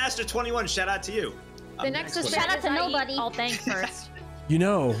 Unknown Master 21. Shout out to you. The next Shout out asparagus to I eat, nobody. I'll thank first. You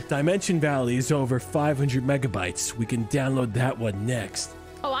know, Dimension Valley is over 500 megabytes. We can download that one next.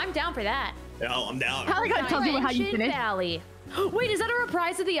 Oh, I'm down for that. Oh, I'm down. How I tell people how you Dimension finish? Valley. Wait, is that a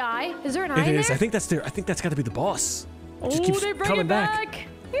reprise of the eye? Is there an eye It in is. there? I think that's there. I think that's got to be the boss. It just Oh, keeps they bring coming it back.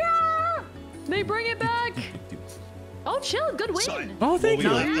 Yeah, they bring it back. Oh, chill. Good win. Sorry. Oh, thank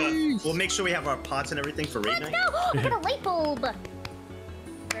Well, you. we'll make sure we have our pots and everything for raid night. No, I got a light bulb.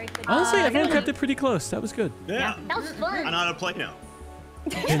 Very good. Honestly, everyone kept it pretty close. That was good. Yeah. That was fun. I know how to play now.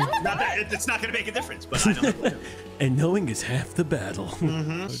 Not that it's not going to make a difference, but I know how to play. And knowing is half the battle.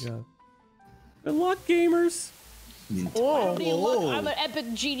 Oh, God. Good luck, gamers. Oh. Whoa. I'm an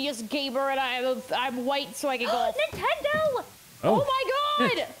epic genius gamer, and I'm white, so I can golf. Nintendo. Oh my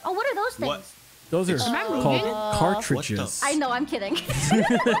god! Oh, what are those things? What? Those are Remember called moving? cartridges. I know, I'm kidding. Wait,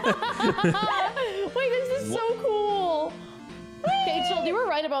 this is so cool. Okay, Chill, you were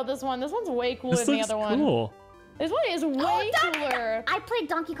right about this one. This one's way cooler This than the looks other one. cool. This one is way cooler. I played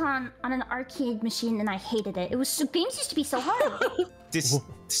Donkey Kong on an arcade machine and I hated it. It was games used to be so hard. This What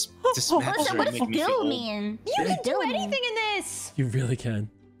map does is what really does making me feel skill old. mean? You can do Skill mean? anything in this. You really can.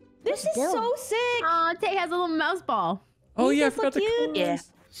 This is Dill? so sick. Aw, Tay has a little mouse ball. Oh, These yeah, I are so forgot the cute. colors. Yeah.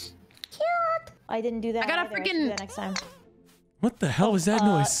 Cute. I didn't do that. I got a either. I should do freaking- that next time. What the hell was that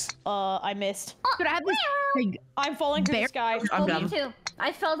noise? I missed. Dude, I have this. Like, I'm falling through Bear? the sky. I'm Oh, me dumb. too.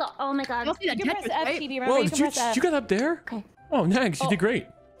 I fell the. Oh my god. you'll see that You can press Tetris, F, right? TD. Remember, Whoa, you did can you, press F. you got up there? Okay. Oh, Nags, you did great.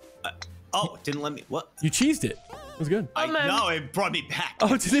 Oh, it didn't let me. What? You cheesed it. It was good. No, it brought me back.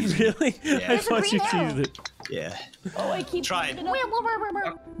 Oh, did it really? I There's a thought you green arrow. cheesed it. Yeah. Oh, I keep Try it. popping up.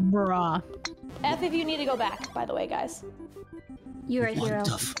 Where? Bruh. F if you need to go back, by the way, guys. You're a hero.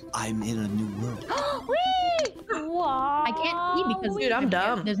 I'm in a new world. Whee! Wow. I can't see because Dude, I'm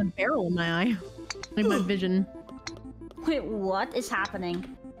dumb. there's a barrel in my eye. In my vision. Wait, what is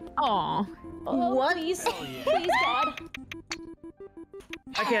happening? Aw. Oh, What? Please, please, God.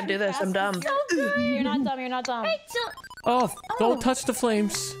 I can't do this. I'm dumb. You're not dumb. You're not dumb. Hey, so, Oh, don't touch the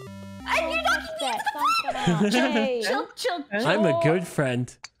flames. and you're not That. Hey. chill. I'm a good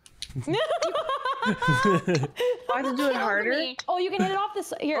friend. I have to do it harder. Oh, you can hit it off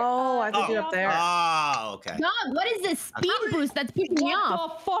this. Here. Oh, I can do it Oh. up there. Ah, okay. God, what is this speed boost that's pushing me off?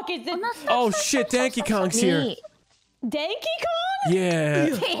 What the fuck is this? Oh, shit, Donkey Kong's here. Neat. Donkey Kong? Yeah.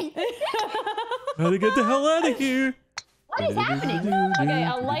 Gotta get the hell out of here. What is happening? Okay,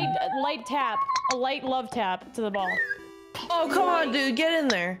 a light tap, a light love tap to the ball. Oh, come on, dude. Get in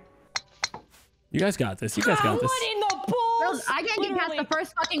there. You guys got this. You guys got this. What in the balls? Girls, I can't get past the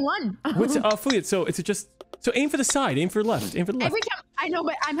first fucking one. What's Fleet? So it's just aim for the side, aim for left, aim for the left. Every time I know,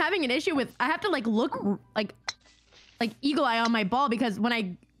 but I'm having an issue with I have to like look like eagle eye on my ball because when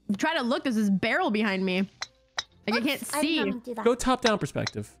I try to look, there's this barrel behind me. Like I can't I see. didn't know do that. Go top down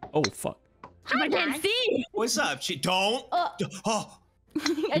perspective. Oh fuck. I can't Dad. see. What's up? She don't. Oh.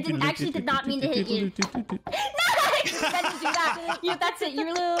 I did not mean to hit you. I didn't do that. That's it.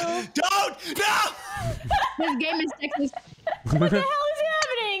 You're little. Don't! No! This game is sexist. What the hell is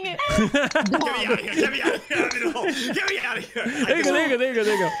happening? Get me out of here! Get me out of here! I'm in a hole. Get me out of here! There you go, there you go, there you go,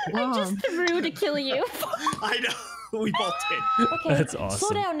 there you go. I just threw to kill you. I know. We both did. Okay, That's awesome.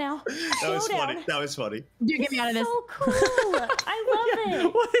 Slow down now. That was Slow down. funny. That was funny. Dude, get me out of this. So cool. I love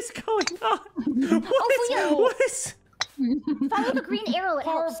it. What is going on? yeah. What is? Follow the green arrow. It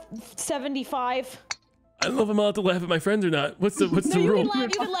Par helps. 75. I don't know if I'm allowed to laugh at my friends or not. What's the No, you rule? can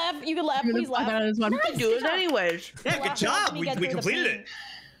laugh. You can laugh. You can laugh. Get the Please fuck out laugh. of this one. I do it anyways. Yeah, good job. We completed it.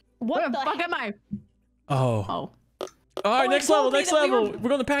 Where What the the fuck am I? Oh. Oh. All right, I next told level, me next that we level. were- We're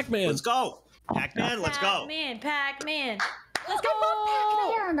going to Pac-Man. Let's go. Pac-Man, let's go. Pac-Man. Let's I go.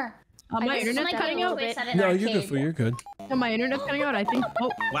 love Pac-Man. My This is internet my cutting out. favorite place at an No, you're arcade. good, fool. You're good. Oh, my internet's cutting out. I think. Oh.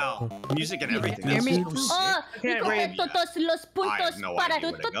 Wow, music and everything. Hear me? That's so sick. can't read. Todos los puntos I have no para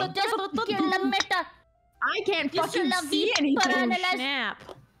idea where to go. desbloquear la meta. I can't Yo fucking la see vi anything. para Oh, las- snap.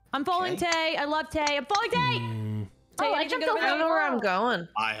 I'm falling Tay. I love Tay. I'm falling Tay. Tay, Oh, I anything jumped good over I don't know where I'm Oh. going.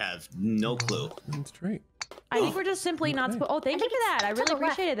 I have no clue. That's great. I think we're just simply not supposed. Oh, thank you for that. I to really the left.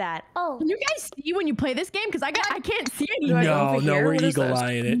 appreciated that. Oh, Can you guys see when you play this game? Because I can't see Do I anything. go No, over no, here? we're What is eagle this?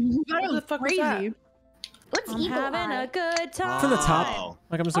 eyeing it. That What the was fuck was crazy. what's I'm eagle having eye? a good time. From the top. Oh.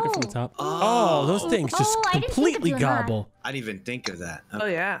 Like I'm just looking from the top. Oh. Oh, those things just Oh, I didn't think of completely doing that. gobble. I didn't even think of that. Oh,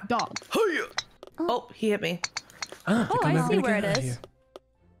 yeah. Dog. Oh, he hit me. Oh, I see where it is.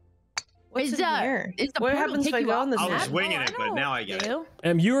 What's Is, in here? is the What portal happens if take I you go off on this the I was map? winging Oh, it, but now I get it. you.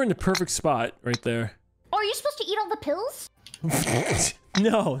 You were in the perfect spot right there. Oh, are you supposed to eat all the pills?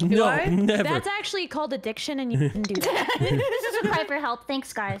 No, I? never. That's actually called addiction, and you can do that. This is a cry for help.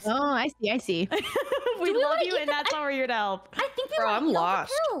 Thanks, guys. Oh, I see. we we love wanna you, eat and the- that's why we're here to help. I think we Bro, want I'm to eat all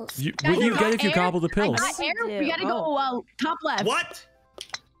lost. the pills. What do you got get if you air? gobble the I pills? got air. We gotta Oh. go top left. What?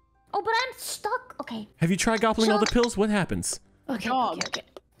 Oh, but I'm stuck. Okay. Have you tried gobbling all the pills? What happens? Okay, Dog. okay.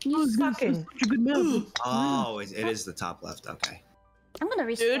 Oh, Fucking. such a good move. Oh, it is the top left. Okay. I'm gonna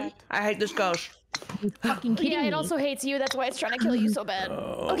restart. Dude, I hate this ghost. Fucking kidding Yeah, me. it also hates you. That's why it's trying to kill you so bad.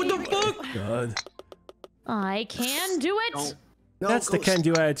 Oh, What the fuck? God. I can do it. No, That's the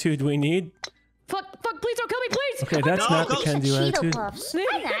can-do attitude we need. Fuck, please don't kill me, please. Okay, that's not the can-do attitude.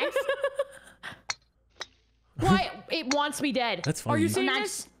 Hi, Max. Why? It wants me dead. That's Are you fine. seeing Max.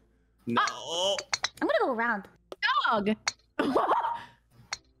 this? No. I'm gonna go around. Dog.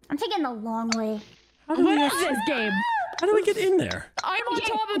 I'm taking the long way. How do we What is this game? How do we get in there? I'm on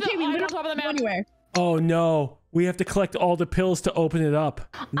top of the. I'm on top of the map. Anywhere. Oh no, we have to collect all the pills to open it up.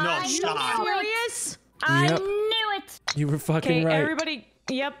 No, I stop. knew it. Serious? I Yep. knew it. You were fucking Okay, right. everybody.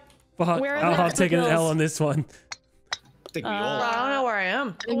 Yep. Fuck, where are I'll the take an L pills? on this one. I think we all I don't are. know where I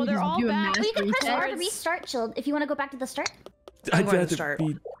am. Well, they're all Do a back. mass You can press R to reset. restart, Chilled. If you want to go back to the start. I'd going to rather start.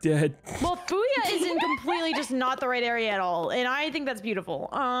 be dead. Well, Fuya is in completely just not the right area at all, and I think that's beautiful.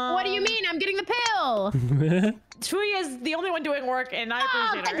 What do you mean? I'm getting the pill. Fuya is the only one doing work, and I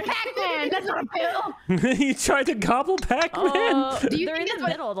Oh, appreciate that's her. Pac-Man. That's not a pill. You tried to gobble Pac-Man? Do you They're think in the that's what-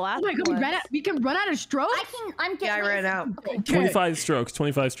 middle. The last Oh my god, one. we can run out of strokes? I'm getting. Yeah, I ran out. 25 strokes,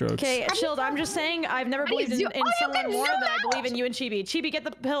 25 strokes. Okay, Chilled, I'm just saying I've never do you believed in, zoom- in Oh, you someone can more zoom than I out! believe in you and Chibi. Chibi, get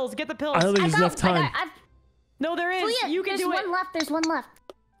the pills. Get the pills. I don't think there's enough time. No, there is. You can There's do it. one left. There's one left.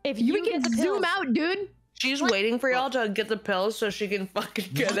 If You you can get the zoom pills. out, dude. She's waiting for y'all to get the pills so she can fucking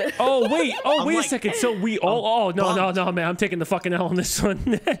get it. Oh, wait. Oh, I'm wait a like- second. So we all... Oh, no, man. I'm taking the fucking L on this one.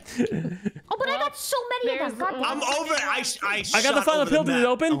 Oh, but I got so many of them. there's- God damn I'm it. over it. I I got the shot final over pill. Did it map.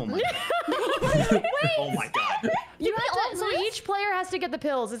 open? Oh my god. Oh my god. You have to, so each player has to get the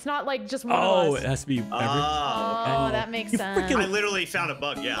pills. It's not like just one Oh, of it us. has to be... Oh. Oh, that makes You sense. freaking- I literally found a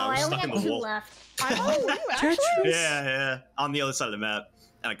bug. Yeah, Oh, I was I only stuck in have the 2 wall. left. Tetris. Yeah, on the other side of the map.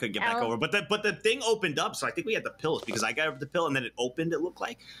 And I couldn't get back Ow. over. But the thing opened up, so I think we had the pills because I got the pill and then it opened, it looked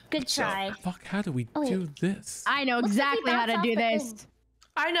like. Good So- try. Fuck, how do we Oh, wait. do this? I know Looks like we exactly how to bounce do off the this. thing.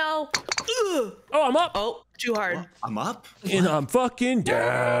 I know. Ugh. Oh, I'm up. Oh, too hard. I'm up. And I'm fucking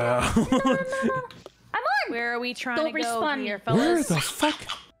down. I'm on. Where are we trying Don't to go respawn. here, Where fellas? the fuck?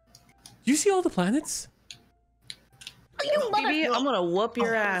 You see all the planets? You mother. Baby, I'm gonna whoop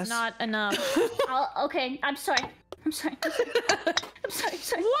your ass. Not enough. Oh, okay. I'm sorry. I'm sorry. I'm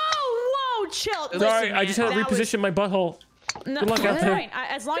sorry. Whoa, chill. Sorry, Listen, I just had to man, that was- reposition my butthole. No, Good luck out that's there. fine.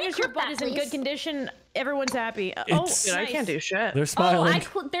 As long as your cut butt that, is in please. good condition, everyone's happy. It's- Dude, I nice. can't do shit. They're Oh, smiling.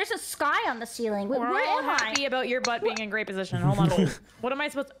 there's a sky on the ceiling. Wait, We're where all am I? happy about your butt being in great position. Hold on. What am I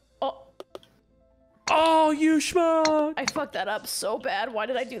supposed to... Oh, Oh, you schmuck. I fucked that up so bad. Why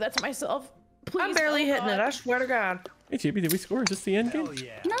did I do that to myself? Please, I'm barely hitting it. I swear to God. Hey, JB, did we score? Is this the end game?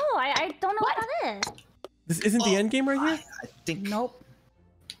 No, I don't know what that is. This isn't the end game right here? I think. Nope.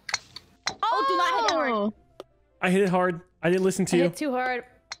 Oh, do not hit it hard. Oh. I hit it hard. I didn't listen to I you. hit too hard.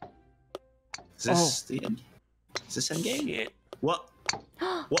 Is this the end? Is this end game? Shit. What?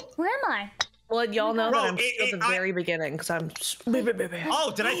 What? Where am I? Well, y'all know Bro, that I'm still at the very beginning because I'm.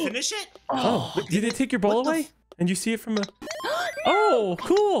 Oh, did I finish it? Oh, did it take your ball what the away? And you see it from a... Oh,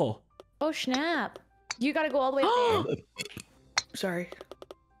 cool. Oh, snap. You gotta go all the way there. Sorry.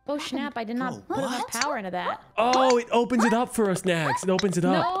 Oh, snap. I did not Bro, put enough what? power into that. Oh, it opens it up for us, Nax. It opens it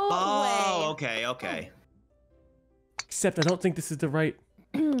up. No Oh, way. okay, okay. Except I don't think this is the right...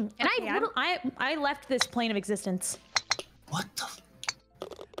 And I left this plane of existence. What the?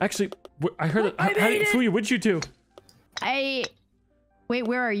 Actually, I heard it. Fuya, what'd you do? Wait,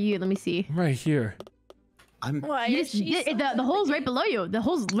 where are you? Let me see. Right here. I'm. Why You is just, she so the hole's right below you. The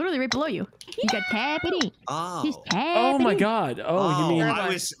hole's literally right below you. You got tap it in. Oh. Just tap Oh it my in. god. Oh, you mean... I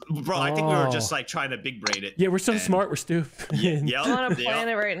was, bro. I think we were just Oh. like trying to big brain it. Yeah, we're so And- smart. We're stupid. Yep. I'm on a yep.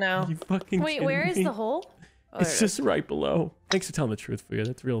 planet right now. You fucking Wait, where kidding is me? the hole? It's just right below. Thanks for telling the truth, Fuya.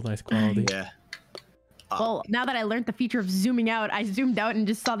 That's real nice quality. Yeah. Well, now that I learned the feature of zooming out, I zoomed out and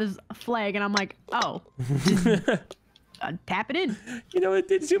just saw this flag, and I'm like, oh, tap it in. You know, it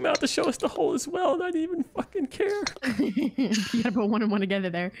did zoom out to show us the hole as well, and I didn't even fucking care. You gotta put one and one together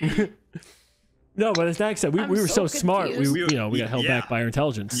there. No, but as Dax said, we were so so smart. We, confused. we got held back by our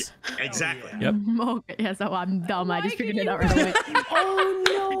intelligence. Exactly. Yep. Okay, yeah, so I'm dumb. I Why just figured can it out you- right away. Oh,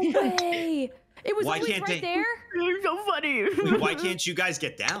 no way. It was Why always can't right they- there. It's so funny. Why can't you guys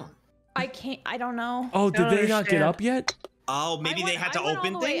get down? I don't know. Oh, did don't they not get understand. up yet? Oh, maybe they had to I went all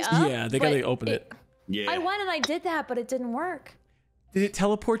open the way things. up, Yeah, they gotta but open it. Yeah. I went and I did that, but it didn't work. Did it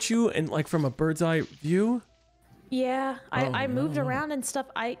teleport you and like from a bird's eye view? Yeah, I moved no. around and stuff.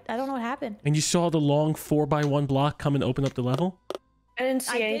 I don't know what happened. And you saw the long 4x1 block come and open up the level? I didn't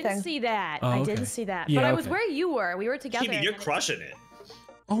see I anything. didn't see that. Oh, I okay. didn't see that. Yeah, but I was okay. where you were. We were together. Kimi, and you're then crushing it.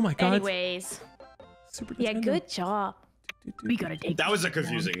 Oh my god. Anyways, Super yeah, Nintendo. good job. We gotta take That was a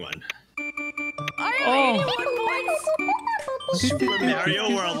confusing one. Oh. Super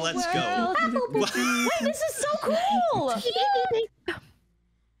Mario World, let's go. Wait, this is so cool.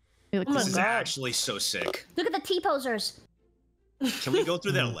 It look Oh my This is God. actually so sick. Look at the T-posers. Can we go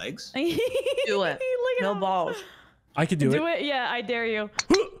through their legs? Do it. Look at No him. balls. I could do Do it. it? Yeah, I dare you.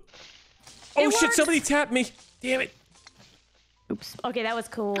 Oh It shit! works. Somebody tapped me. Damn it. Oops. Okay, that was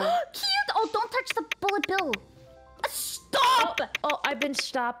cool. Cute. Oh, don't touch the bullet bill. Stop! Oh, I've been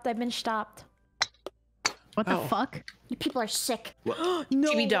stopped. I've been stopped. What the Oh. fuck? You people are sick. No,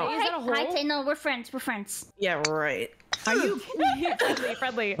 Chibi, don't. way, is that a hole? Hi, Tay. No, we're friends. We're friends. Yeah, right. Are you? friendly,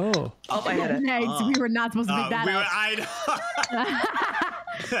 friendly. Oh. Oh, I hit it. Nice. We were not supposed to pick that up.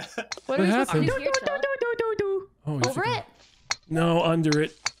 What are we supposed to happened? do here, Chad? Oh, you Over forgot. it. No, under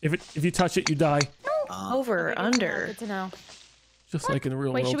it. If you touch it, you die. Over, under. Good to know. Just like in the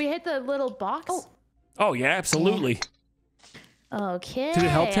real Wait, world. should we hit the little box? Oh yeah, absolutely. Okay, Did it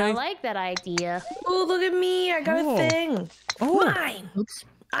help, I Tay? like that idea. Oh, look at me. I got Oh. a thing. Oh. Mine. Oops.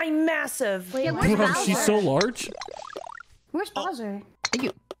 I'm massive. Yeah, where's Bro, Bowser? she's so large. Where's Bowser? Thank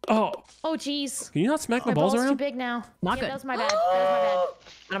you. Oh, Oh, jeez. can you not smack My my balls ball's too around? big now. Not Yeah, good. that was my bad. That was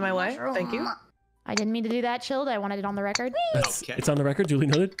Out of my way. Thank you. I didn't mean to do that, Chilled. I wanted it on the record. Okay. It's on the record, duly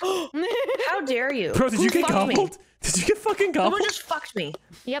noted. How dare you? Bro, did Who you get fucked me? gobbled? Did you get fucking Someone gobbled? just fucked me.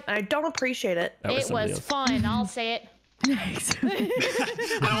 Yep. And I don't appreciate it. That It somebody was else. fun. I'll say it. Nice. I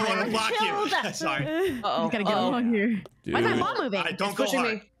don't want to block you. Killed. Sorry. Uh-oh. Gotta get along here. Dude. Why is my ball moving? Don't go Pushing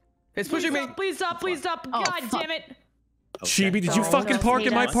hard. me. It's pushing me. Please stop. Please stop. Oh, God fuck. damn it. Chibi, did you Oh, fucking no. park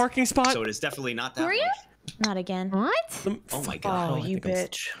in my Yes. parking spot? So it is definitely not that Were you? much. Not again. What? Oh my god. Oh, I you think I'm-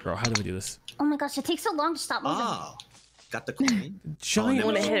 bitch. Bro, how do we do this? Oh my gosh, it takes so long to stop moving. Oh. Got the coin. Giant. I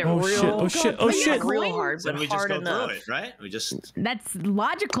wanna hit it oh real shit! Oh shit! Oh Not shit! real hard, Then but we just hard go enough. through it, right? We just That's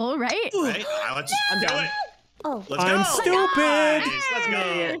logical, right? right. Let's do done. it. Oh. Let's I'm go. stupid. Nice, let's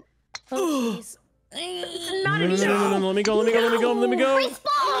go. Oh, jeez. Not No, an no, easy. no, no, no, let me go. Let me go. Let me go. Let me go.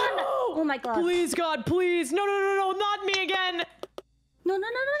 Respawn! Oh my god. Please, God, please. No, no, no, no, not me again. No, no, no, no,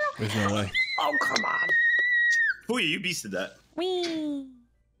 no. There's no way. Oh, come on. Who you beasted that? Wee.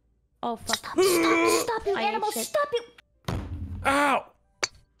 Oh, fuck. Stop, stop, you I ate animal, shit. stop you. Ow!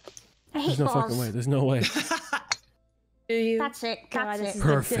 I hate There's no balls. fucking way. There's no way. Do you? That's it, God, that's this it. is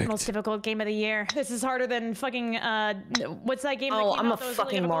Perfect. the most difficult game of the year. This is harder than fucking, what's that game that Oh, came I'm a out that was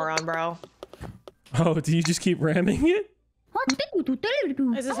fucking really moron, bro. Oh, do you just keep ramming it? What?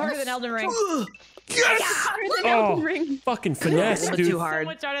 This is harder than Elden Ring. Yes! Oh, fucking finesse, A little bit dude. too So hard.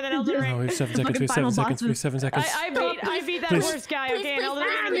 much harder than Elden Oh, Ring. we have 7 seconds. We have 7 Fucking seconds. We final have 7 seconds. I beat that Please. horse guy, Please, okay? please, And Elden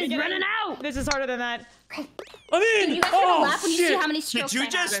Ring please, in the he's beginning. running out. This is harder than that. I'm in! You guys gonna Oh, laugh when you see shit! how many Did strokes you I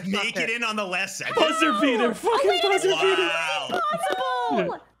just have. make it in on the last second? Buzzer beater! Fucking buzzer beater! Wow.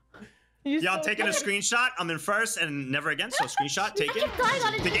 Oh, Yeah, I'm taking a screenshot. I'm in first and never again. So screenshot, take it. keep dying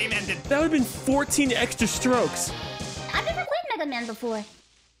on it. The game ended. That would have been 14 extra strokes. I've never played Mega Man before.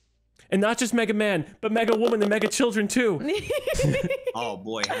 And not just Mega Man, but Mega Woman and Mega Children too. Oh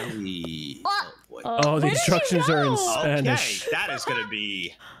boy, how do we? Oh. Boy. Oh, the instructions are in Spanish. Okay, that is gonna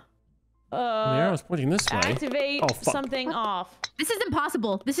be. The arrow's pointing this way. Activate Oh, fuck. something off. This is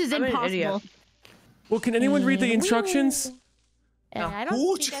impossible. This is I'm an impossible. idiot. Well, can anyone read the instructions? And I don't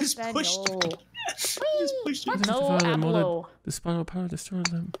Who speak just pushed Espanol. Just pushed me. No hablo. The spinal power destroys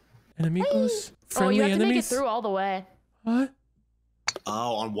them. Enemigos? Oh, Friendly you have to make it enemies? through all the way. What?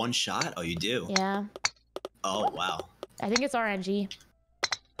 Oh, on one shot? Oh, you do? Yeah. Oh, wow. I think it's RNG.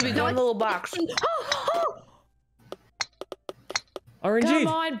 We go in the little box. RNG'd. Come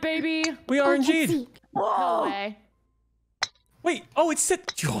on, baby. We Oh, I can't RNG'd. see. No way. Wait, oh, it's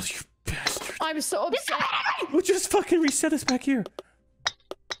set. Oh, you bastard. I'm so upset. We'll just fucking reset us back here.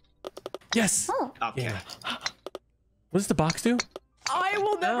 Yes. Oh. Okay. Yeah. What does the box do? I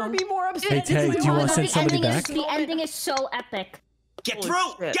will never be more upset. Hey, Tay, do you want to send somebody back? The ending is so epic. Get Holy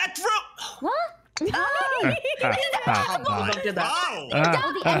through! shit. Get through! What? Who the fuck did that? Wow!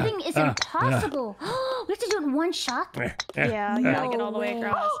 Oh, the ending is impossible. We have to do it in one shot. Yeah, you gotta get all the way No way.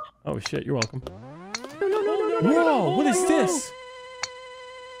 across. Oh shit, you're welcome. No. Whoa, what is this?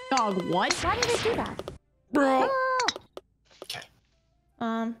 Dog, what? Why did they do that? Bro. Oh.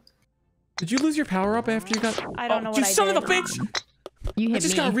 Okay. Did you lose your power up after you got? I don't know You what I son did. of a bitch! You I hit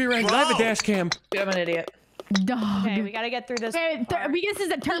just me. got rear-ended. I have a Bro. dash cam. I'm an idiot. Dog. Okay, we gotta get through this. Okay, this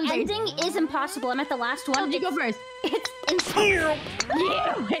is a turn The based. ending is impossible. I'm at the last one. You go first. It's impossible.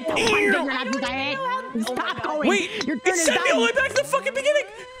 You hit the one you're not gonna hit. Stop going. Wait, Your turn it is sent me all the way done. back to the fucking beginning.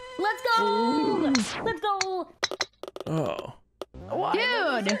 Let's go. Let's go. Oh.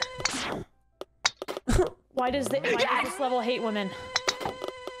 Dude. Why does this level hate women?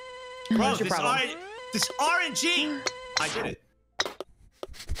 Bro, your problem? this RNG! I did it.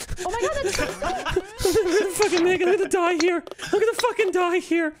 Oh my god, that's I'm gonna fucking make it. I'm gonna die here. I'm gonna fucking die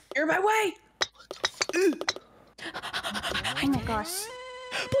here. You're in my way. Oh my gosh.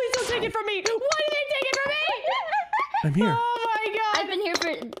 Please don't take it from me. Why did they take it from me? I'm here. Oh my god. I've been here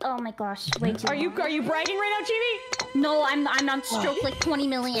for. Oh my gosh, way too. Are you bragging right now, Chibi? No, I'm on stroke like 20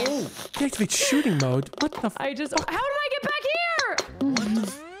 million. Deactivate shooting mode. What the? How did I get back here?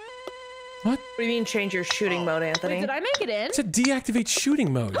 What? What do you mean change your shooting mode, Anthony? Wait, did I make it in? It's a deactivate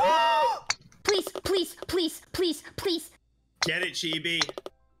shooting mode. Please, please, please, please, please. Get it, Chibi.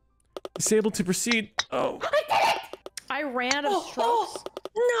 Disable to proceed. Oh. I ran out of strokes.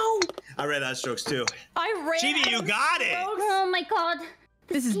 No. I ran out of strokes too. I ran. Chibi, you got it. Oh my god.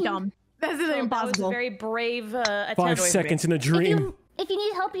 This is dumb. This is That was a impossible. very brave attempt. 5 seconds in a dream. If you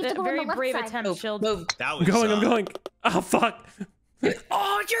need help, you have to go on Very the left brave side. attempt, Shield. Move. That I'm was. going. I'm going. Oh fuck.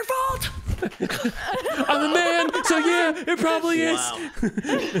 Oh, it's your fault. I'm a man, so yeah, it probably is.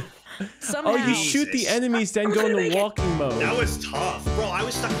 Wow. Somehow. Oh, you shoot the Jesus. enemies, then go into walking mode. That was tough, bro. I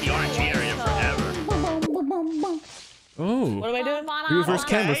was stuck in the RNG area forever. Boom, boom, boom, boom, boom. Oh. What am I doing? You versus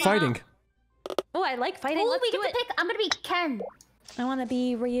Ken, we're fighting. Oh, I like fighting. Oh, Let's we do get it. to pick. I'm gonna be Ken. I want to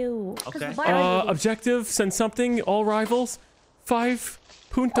be Ryu. Okay. Objective, send something, all rivals. 5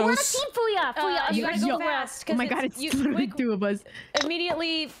 We're on a puntos. team, Fuya. Fuya, you gotta go Yo. fast. Oh my god, it's literally 2 of us.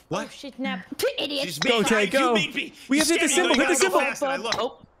 Immediately. What? Oh shit, nap. Idiot. Just Go, me. Jay, go. You beat me. We You have to hit the scared me. symbol, hit You the gotta go symbol. fast, and I look.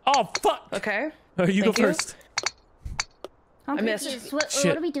 Oh, Oh, fuck. okay. You go Thank you. first. I'm missed. confused. What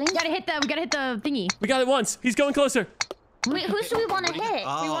Shit. are we doing? We gotta hit the thingy. We got it once. He's going closer. Wait, who should we want to hit?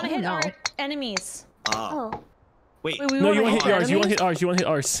 Oh. We want to hit no. our enemies. Oh. Oh. Wait. Wait, we No, you wanna want to hit ours. You want to enemies? hit ours. You want to hit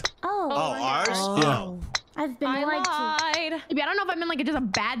ours. Oh. Oh, ours? Yeah. I've been I lied to. lied. Maybe I don't know if I'm in like just a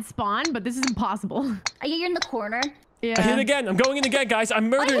bad spawn, but this is impossible. You're in the corner. Yeah. I hit again. I'm going in again, guys. I'm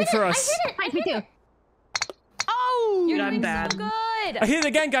murdering for us. I hit it. Me too. Oh, you're I'm doing bad. so good. I hit it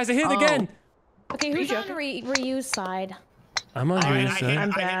again, guys. I hit it again. Okay, who's on Ryu's side? I'm on All right, Ryu's I side. I'm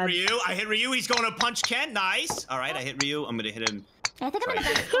hit bad. Ryu. I hit Ryu. He's going to punch Ken. Nice. All right, I hit Ryu. I'm gonna hit him. I think I'm in the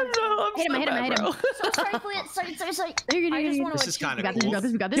best. Hit him, hit him, hit him. So sorry, Fuya. Sorry. I just want This to is achieve. kind We of got this, we cool. got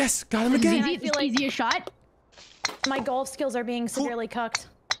this, we got this. Yes, got him This is again. easy, I feel this like- is easy a shot. My golf skills are being severely cucked.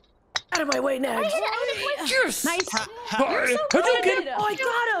 Out of my way, next. Yes. Nice. Hadouken. Oh, I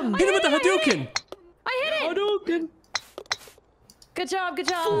got him. Hit him with the Hadouken. I hit it. Hadouken. Good job. Good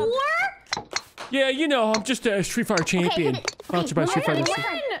job. Yeah, you know, I'm just a Street Fighter champion. hit it. Sponsored by Okay, Street Fighter. one more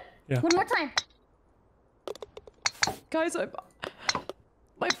time. Yeah. One more time. Guys,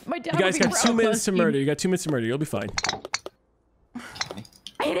 my dad. You guys would be got proud. 2 minutes to murder. You got 2 minutes to murder. You'll be fine.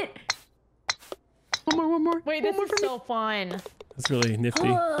 I hit it. One more. Wait, this is so fun. That's really nifty.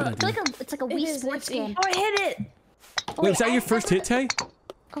 Good It's idea. like a Wii Sports game. Oh, I hit it. Wait, was that your first hit, Tay?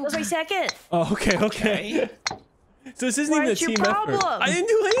 That was my second. Oh, okay. Okay. So this isn't even a What's your team effort. problem? I didn't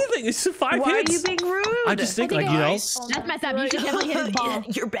do anything. It's just 5 Why are hits. you being rude? I just think, like, you know, Nice. That's messed up. You should definitely hit his ball.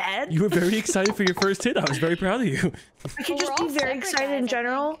 You're bad. you were very excited for your first hit. I was very proud of you. I can just We're be all very separate excited guys, in I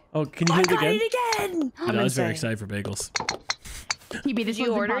general. Oh, can you I hit it got again? it again. And I was very insane. excited for bagels. TB, this Did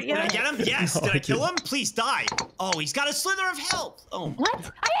you one's order it impossible. Did I get him? Yes. No, Did I I kill didn't. him? Please die. Oh, he's got a slither of health. Oh. What? I hit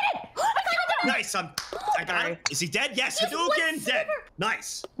it. I got it. Nice. I got him. Is he dead? Yes. Hadouken. Dead.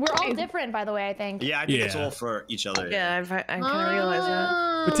 Nice. We're all different, by the way. I think. Yeah, I think it's Yeah. all for each other. Yeah, I kind of realize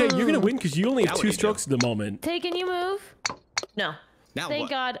that. But Tay, you're gonna win because you only have Now what 2 do you do? strokes at the moment. Tay, can you move? No. Now Thank what?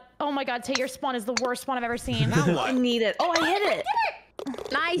 God. Oh my God, Tay, your spawn is the worst spawn I've ever seen. Now I what? need it. Oh, I hit it.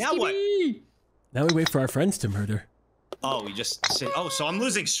 Nice, Now what? TB. Now we wait for our friends to murder. Oh, we just say. Oh, so I'm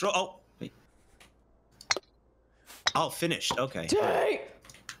losing stroke. Oh, wait. Oh, finished. Okay.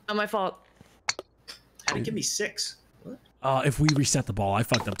 Not my fault. How did it give me 6? If we reset the ball, I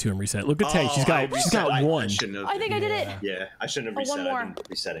fucked up too and reset. Look at Tay. Oh, She's I got reset. I 1. shouldn't have. I think I did it. Yeah, I shouldn't have Oh, reset. one more. I've been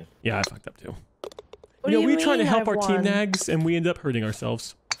resetting. Yeah, I fucked up too. What You know, do we you were trying to mean help our I've team won? nags, and we end up hurting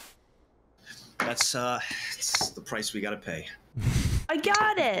ourselves. That's it's the price we gotta pay. I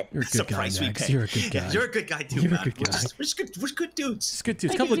got it. You're a It's the good guy, price we Nags. pay. You're a good guy. You're a good guy too, You're a man. good guy. We're just good. We're good dudes. Just good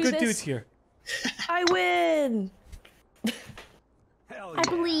dudes. I Couple of can do good this. dudes here. I win. I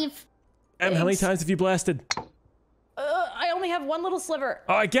believe. Em, how many times have you blasted? I only have one little sliver.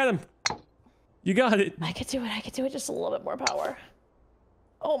 Oh, I get him. You got it. I could do it. I could do it. Just a little bit more power.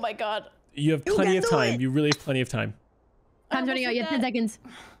 Oh my God. You have plenty of can do time. it. You really have plenty of time. Time's running out. You have 10 seconds.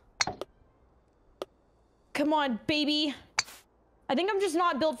 Come on, baby. I think I'm just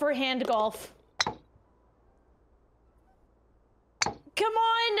not built for hand golf. Come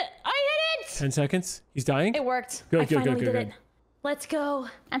on! I hit it! 10 seconds. He's dying. It worked. Good, I good, finally good, did good, it. Let's go.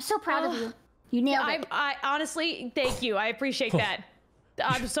 I'm so proud of you. You nailed it. I honestly, thank you. I appreciate that.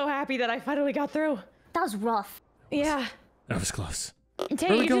 I'm so happy that I finally got through. That was rough. Yeah. That was close. Tay,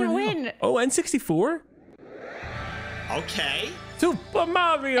 Where are we you going didn't now? win. Oh, N64? Okay. Super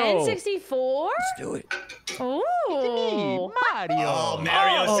Mario. N64? Let's do it. Ooh. Oh,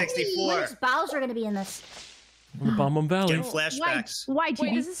 Mario 64. Where's Bowser gonna be in this? The Bomb Bomb Valley. Getting flashbacks. Why, Wait,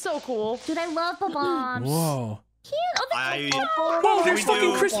 Chibi? this is so cool. Dude, I love the bombs. Whoa. Cute. Oh, Whoa, Can there's we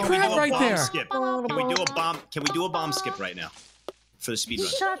fucking do- Chris can we Pratt do a right bomb there. Skip? Can we do a bomb? Can we do a bomb skip right now for the speed run?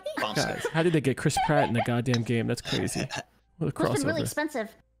 Shut Bomb Guys, skip. how did they get Chris Pratt in the goddamn game? That's crazy. What a Must have been really crossover. expensive.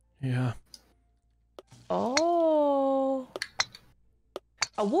 Yeah. Oh.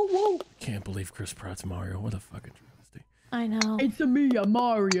 Oh, whoa, whoa. Can't believe Chris Pratt's Mario. What a fucking travesty. I know. It's me,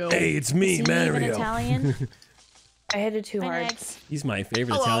 Mario. Hey, it's me, Is he even Mario. Italian? I hit it too Hi, hard. Nex. He's my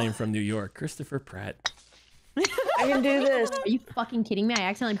favorite Italian from New York, Christopher Pratt. I can do this. Are you fucking kidding me? I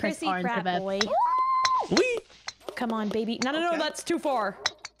accidentally pressed Chrissy R instead of Pratt F. boy. Wee. Come on, baby. No, Okay. that's too far.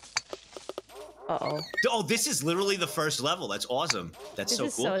 Uh-oh. Oh, this is literally the first level. That's awesome. That's This so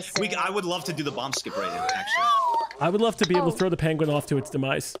is cool. so sick. I would love to do the bomb skip right now, actually. I would love to be able Oh. to throw the penguin off to its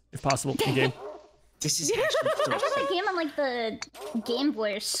demise, if possible, in game. This is actually so I got sick. that game on like the Game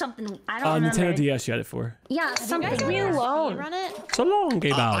Boy or something. I don't remember. Nintendo DS you had it for. Yeah, something. Leave me alone. Run it? So long,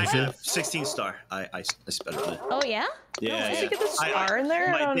 Game I Bowser. have 16 star. I sped on it. Oh, yeah? Yeah, Did yeah. you get the star in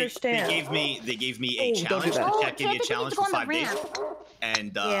there? I don't understand. They gave me a Oh, don't do challenge. that. The Oh, chat gave me a I think we challenge need to for go 5 on the days, ramp.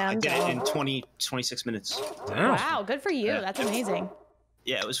 and Yeah, I I'm did it in down. 26 minutes. Wow. Wow, good for you. Yeah. That's amazing.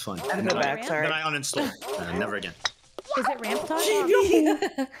 Yeah, it was fun. I have to And go then back, sorry. Then I uninstalled. Never again. Is it ramp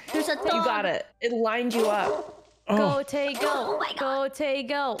time? There's a dog. You got it. It lined you up. Oh, Go, Tay, go. Oh my Go, Tay,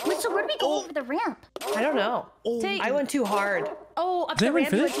 go. Wait, so where do we go over the ramp? I don't know. Take- I went too hard. Oh, up Did the we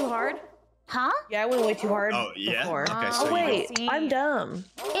ramp you went finish? too hard? Huh? Yeah, I went way too hard. Oh, yeah? Before. Okay, so Oh, you wait. See. I'm dumb.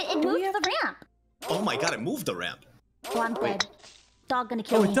 It moved the ramp. Oh my god, it moved the ramp. Oh, I'm dead. Dog gonna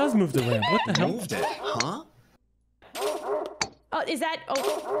kill oh, me. it does move the ramp. What the It hell? moved it. Huh? Oh, is that...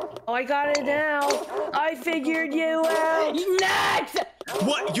 Oh, Oh, I got it now. I figured you out. next!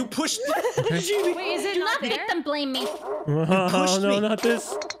 What? You pushed? Wait, is it Do not not there? victim blame me. Oh, pushed no, me. not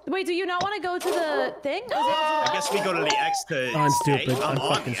this. Wait, do you not want to go to the thing? I guess we go to the X to. I'm stay. stupid. I'm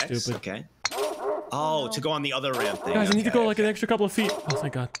on fucking the X. stupid. Okay. Oh, to go on the other ramp thing. Guys, I need to okay, go like an okay. extra couple of feet. Oh,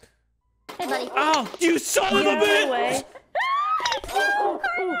 thank God. Hey, buddy. Oh, you son of a Get out of the bitch! way.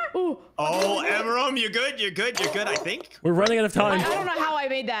 Oh, Emerum, you good? You're good. You're good. I think. We're running out of I time. don't know how I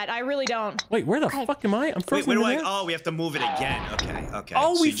made that. I really don't. Wait, where the Okay. fuck am I? I'm Wait, frozen wait, in wait. there. Oh, we have to move it again. Okay, okay.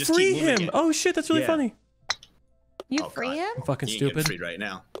 Oh, So we you just keep free moving him. it. Oh shit, that's really Yeah. funny. You Oh, free God. him? I'm fucking He ain't getting stupid. freed right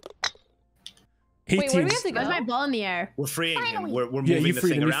now. Wait, where do we 18's. have to Where's go? my ball in the air? We're freeing him. Finally. We're Yeah, moving you the freed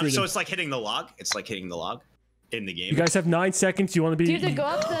thing him, you around. freed So him. it's like hitting the log. It's like hitting the log in the game. You guys have 9 seconds. You want to be? Do you have to go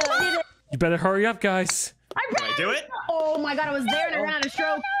up the... You better hurry up, guys. Can I do it? Oh my God, I was there and I ran out of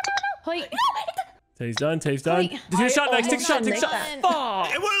stroke. Wait, Tay's done. Tay's done. Wait. Take a shot next. Take a shot. almost Take a shot. made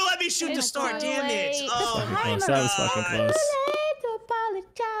Fuck. It wouldn't let me shoot the star. too Damn it! late. Oh, Close. That was fucking close.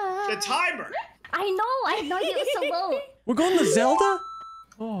 the timer. I know. I had no idea it was so low. We're going to Zelda.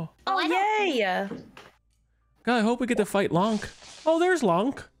 Oh. Oh, yay. God, I hope we get to fight Lonk. Oh, there's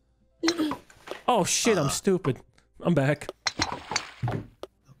Lonk. Oh shit, I'm stupid. I'm back.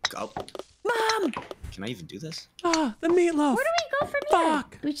 Go. Mom. Can I even do this? Ah, the meatloaf. Where do we go from here?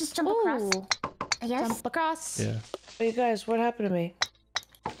 Fuck. Do we just jump across? Ooh. I guess. Jump across. Yeah. Hey, you guys, what happened to me?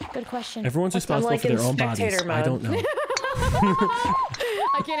 Good question. Everyone's responsible like for their in own bodies. spectator I don't mode. know.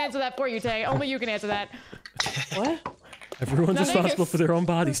 I can't answer that for you, Tay. Only you can answer that. What? Everyone's No, responsible Vegas. for their own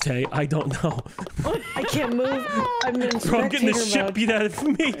bodies, Tay. I don't know. I can't move. I'm in Bro, I'm getting the spectator shit mode. beat out of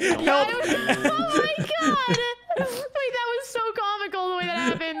me. Help. Oh my god! Wait, that was so comical the way that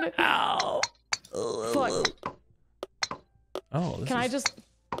happened. Ow. Fuck. Oh, this Can I is just...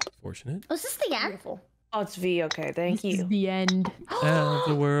 fortunate. Was this the end? Beautiful. Oh, it's V. Okay, thank This is you. the end. Of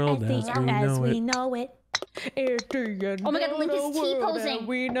the world as we know it. know it. Oh my God, Link is T-posing.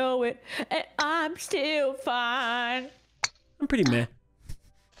 We know it. And I'm still fine. I'm pretty meh.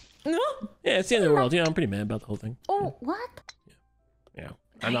 No. Yeah, it's the end of the world. Yeah, I'm pretty mad about the whole thing. Oh, what? Yeah.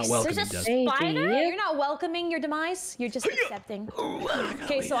 I'm not Nice. welcoming There's a death. Thank Spider? you. You're not welcoming your demise. You're just accepting.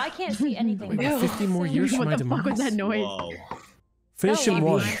 Okay, so I can't see anything. Wait, 50 more years for What my the fuck was demise. that noise? Whoa. Finish in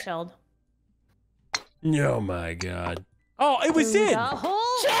one. Shield. Oh my god. Oh, it was The in. whole...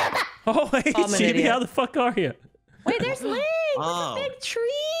 Oh, hey, I'm an Chibi, idiot. how the fuck are you? Wait, there's Link. Oh. There's a big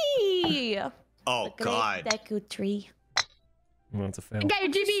tree. Oh Look at God. that good tree. Well, it's a fail. Got your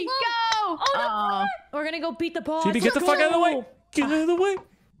GB, go! Oh, We're gonna go beat the boss. Chibi, get the fuck out of the way. Get out of the way.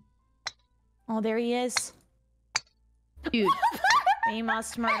 Oh, there he is. dude. We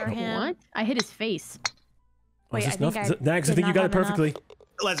must murder him. What? I hit his face. Wait, is this I think enough? I Nags, I did think you not got it have enough. perfectly.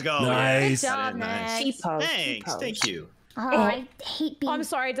 Let's go. Nice. Good job, Nice. She posed. Thanks. Thank you. Oh, I hate being Oh, I'm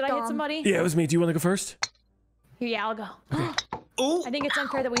sorry. Did I hit dumb. somebody? Yeah, it was me. Do you want to go first? Yeah, I'll go. Oh, I think it's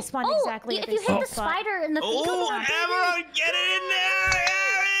unfair that we spawned Oh, exactly if at you the hit same the spot. spider in the oh, everyone, get it in there!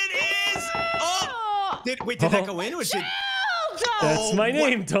 There it is! Oh, wait, did that go in or did? That's my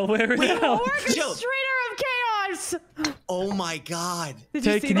name. Don't wear it out. Chill. Orchestrator of chaos. Oh my God!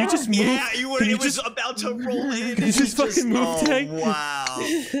 Tay, can you just move? Yeah, you were. Can you It was just- about to roll in. Can you just fucking move, Oh Tay?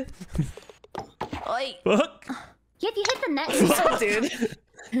 wow! Fuck. Yeah, if you hit the net. Dude.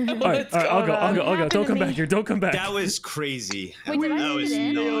 All right, I'll go. Don't come back here. Don't come back. That was crazy. Wait, did I that hit was it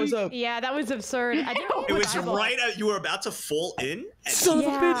in? nuts. Yeah, that was absurd. I didn't It was right as you were about to fall in, and Son of a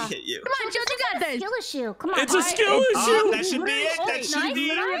Yeah. bitch. hit you. Come on, Jill, you got this. Skill issue. Come on. It's a skill Oh, issue. that should be it. That Nice, should be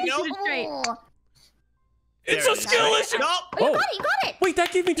nice. it. Nope. Straight. Oh, It's There a it is. skill issue. Nope. you got it. You got it. Wait,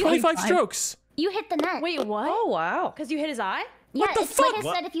 that gave me 25 strokes. You hit the net. Wait, what? Oh, wow. Because you hit his eye? Yeah, What the it's like I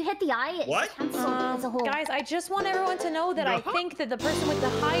fuck? said, if you hit the eye, it What? cancels as a whole. Guys, I just want everyone to know that I Uh-huh. think that the person with the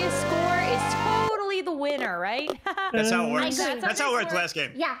highest score is totally the winner, right? That's how it works. I agree. That's how it worked last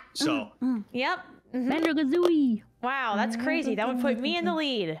game. Yeah. So Yep. Banjo-Kazooie. Wow, that's crazy. That would put me in the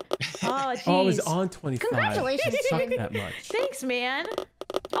lead. Oh, jeez. Oh, I was on 25. Congratulations. It sucked that much. Thanks, man.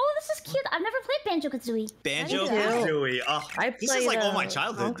 Oh, this is cute. I've never played Banjo-Kazooie. Banjo too. Kazooie. Oh, I this is like played, all my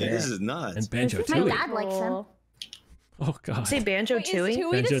childhood. Dude. This is nuts. And Banjo My Tooie. dad likes them. Oh god. Say Banjo Wait, is Tooie?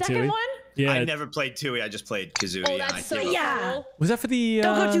 Tooie Banjo the second Tooie. one? Yeah. I never played Tooie. I just played Kazooie. Oh, and I that's so gave up. Yeah. cool. Was that for the?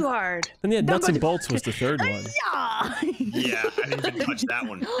 Don't go too hard. Then yeah, Don't Nuts go and too- Bolts was the third one. Yeah, I didn't even touch that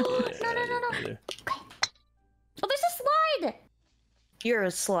one. No. Oh, there's a slide. You're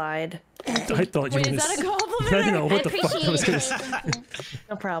a slide. I thought you Wait, were is gonna. that a compliment? I don't know I what the fuck I appreciate was it. gonna say. Thank you.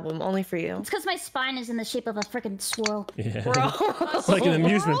 No problem. Only for you. It's because my spine is in the shape of a freaking swirl. Yeah. It's like an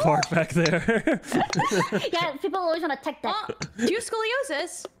amusement park back there. Yeah, people always want to tech that. Oh, do you have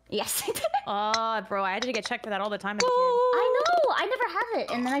scoliosis? Yes. Oh, bro, I had to get checked for that all the time as a kid. I know. I never have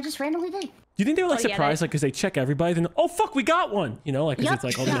it, and then I just randomly did. Do you think they were like Oh, yeah, surprised, that- like, because they check everybody? Then, oh fuck, we got one. You know, like, 'cause Yep. it's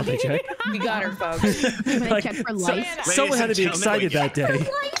like all the other they check. We got her, folks. When I Like, check for so- lice. someone had to be Ladies and excited that day.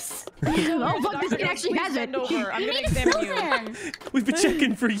 Lice. Oh, fuck, this kid actually has it. Bend over. I'm You gonna need a examine you. Sylvan. We've been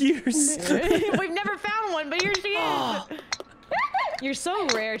checking for years. We've never found one, but here she is. You're so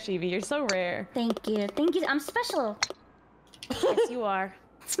rare, Chibi. You're so rare. Thank you. Thank you. I'm special. Yes, you are.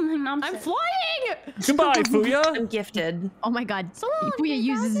 It's my mom I'm said. flying! Goodbye, Fuya. I'm gifted. Oh my god. long, Fuya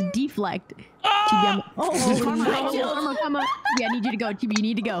uses 10,000. deflect. Ah! Karma. Yeah, I need you to go. Chibi, you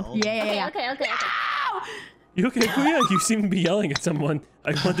need to go. Yeah. Okay. You okay, Fuya? You seem to be yelling at someone.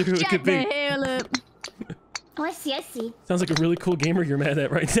 I wonder who it Jack could the be. hell up. Oh, I see. Sounds like a really cool gamer you're mad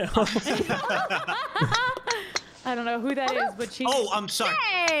at right now. I don't know who that is, but she. Oh, I'm sorry.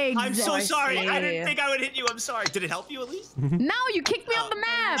 Eggs. I'm so sorry. I see. didn't think I would hit you. I'm sorry. Did it help you at least? No, you kicked me off the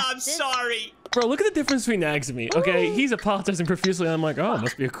map. I'm sorry. Bro, look at the difference between Nags and me. Okay, he's apologizing profusely, and I'm like, oh,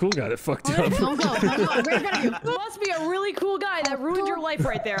 must be a cool guy that fucked up. Don't go. We're gonna do. Must be a really cool guy that ruined your life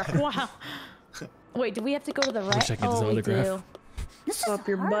right there. Wow. Wait, do we have to go to the right? wish I could get his we autograph. do. This is Up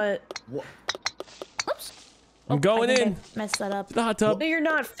your hard. butt. Oops. I'm going I think in. I messed that up. The hot tub. No, you're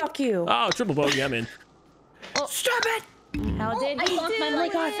not. Fuck you. Oh, triple bogey, I'm in. Stop it! How did I he lost my do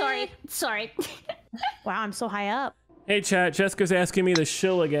mic. it? Sorry. Wow, I'm so high up. Hey chat, Jessica's asking me to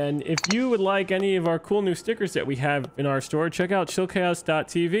shill again. If you would like any of our cool new stickers that we have in our store, check out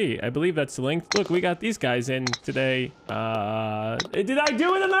ChilledChaos.tv. I believe that's the link. Look, we got these guys in today. Did I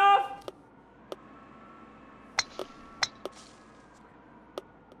do it enough?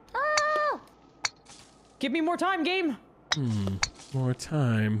 Oh. Give me more time, game. More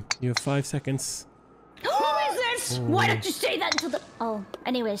time. You have 5 seconds. Who is this? Why don't you say that until the... Oh,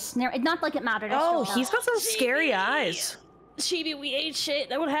 anyways, not like it mattered. I Oh, scrolled he's down. got some scary eyes. Chibi, we ate shit.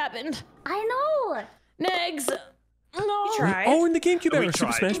 That what happened. I know. Negs. No. Tried. Oh, in the GameCube We era,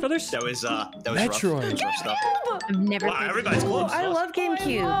 Super tried. Smash Brothers? That was rough. Metroid. That was rough stuff. I've never Wow, played everybody's Oh, close. I love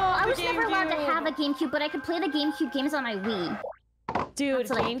GameCube. Oh, I was never allowed to GameCube. have a GameCube, but I could play the GameCube games on my Wii. Dude, That's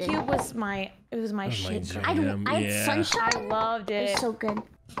what I did. GameCube was my shit. jam. I had Yeah. Sunshine. I loved It it. was so good.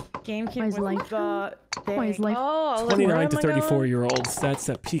 GameCube Why's was life- the Why is thing. life- Oh, look, 29 where to am I going? 34-year-olds. That's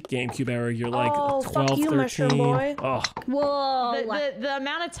that peak GameCube era. You're like Oh, 12, fuck you, 13. Mushroom Boy. Oh, Whoa. The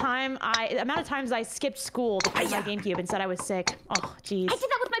amount of times I skipped school to play my GameCube and said I was sick. Oh, jeez. I did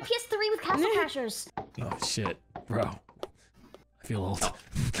that with my PS3 with Castle Crashers. oh shit, bro. I feel old.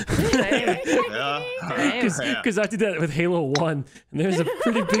 Yeah. Because I did that with Halo 1, and there's a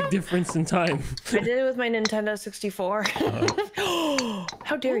pretty big difference in time. I did it with my Nintendo 64.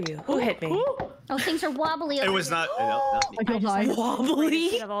 How dare you? Who hit me? Oh, things are wobbly. It over was here. not. Not me. I feel high.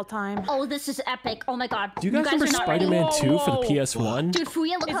 Wobbly of all time. Oh, this is epic. Oh my god. Do you guys remember are not ready. Spider-Man 2 for the Whoa. PS1? Dude,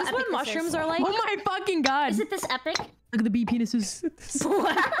 Fuya, look Is how this epic what mushrooms is. are like? Oh my fucking god. Is it this epic? Look at the bee penises.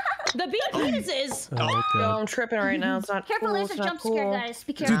 The bee penises. Oh, Yo, God. I'm tripping right now. It's not Careful, cool. there's It's a not jump cool. scare, guys.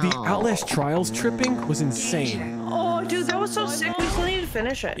 Be careful. Dude, the Outlast Trials tripping was insane. Oh, dude, that was so sick. We still need to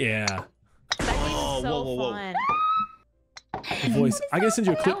finish it. Yeah. That game Oh, is so whoa, whoa, whoa. fun. The voice. I gotta send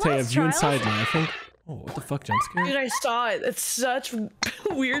you a clip, Tay, of Outlast you Trials? inside laughing. Oh, what the fuck, jump scare? Dude, I saw it. It's such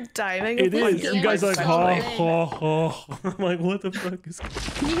weird timing. It Like, is. you're You guys are like, smiling. ha, ha, ha. I'm like, what the fuck is...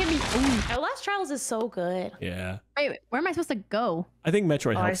 Can you hit me? Ooh. Outlast Trials is so good. Yeah. Wait, where am I supposed to go? I think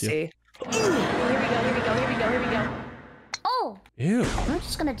Metroid Oh, I helps you. see. Here we go, here we go, here we go, here we go. Oh, Ew. we're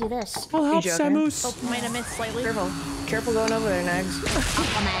just gonna do this. I'll help, joking? Samus. Oh, might have missed slightly. Careful. Careful going over there, Nags.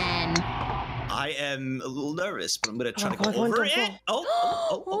 Come on. I am a little nervous, but I'm gonna try to Oh, go come on, over don't it.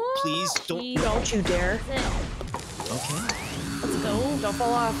 Oh, please don't. Don't you dare. That's it. Okay. Let's go. Don't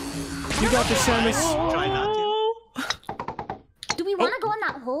fall off. You got this, Samus. Try not to. Do we want to go in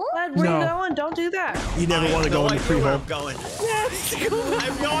that hole? Lad, where No. you going? Don't do that. You never want to go in the I have no idea where pre-hole. I'm going. I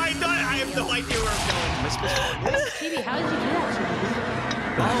have no idea. I have no idea where I'm going. Am I supposed to go this? Chibi, how did you do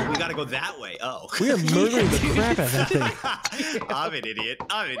that, Oh, we gotta go that way. Oh. We are murdering the crap out of that thing. I'm an idiot.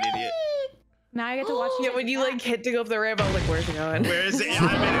 I'm an idiot. Chibi? Now I get to watch you. Yeah, when you like hit to go up the ramp, I was like, where's he going? Where is it?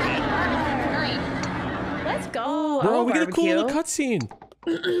 I'm an idiot. Let's go. Bro, we get a cool little barbecue.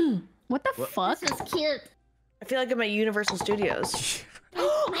 cutscene. What the fuck? This is cute. I feel like I'm at Universal Studios.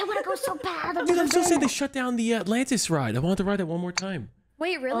 I want to go so bad. I've Dude, never I'm so been. sad they shut down the Atlantis ride. I want to ride it one more time.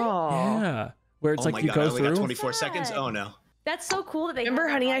 Wait, really? Oh. Yeah. Where it's Oh like my you god, I go only got through. 24 seconds. Oh no. That's so cool that they Remember have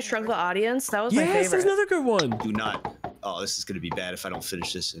that Honey, I on Shrunk there. the Audience? That was my Yes, favorite. there's another good one. Do not. Oh, this is gonna be bad if I don't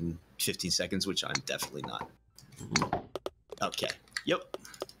finish this in 15 seconds, which I'm definitely not. Okay. Yep. Did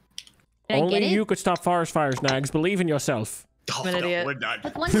I get Only it? you could stop forest fires, Nags. Believe in yourself. Oh, I'm an no, idiot. we're done.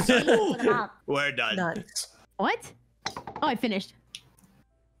 With one speed, put them up. We're done. Nuts. What? Oh, I finished.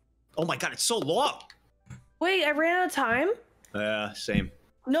 Oh my god, it's so long. Wait, I ran out of time? Yeah, same.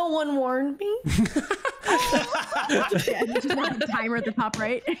 No one warned me? Yeah, there's just one timer at the top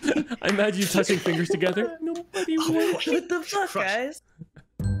right. I imagine you touching fingers together. Nobody wants. What the fuck, Crush. guys?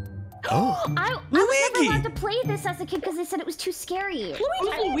 Oh. I was never Luigi! allowed to play this as a kid because they said it was too scary.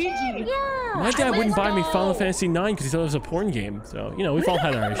 Luigi. Yeah. My dad I wouldn't buy me know. Final Fantasy 9 because he thought it was a porn game. So, you know, we've all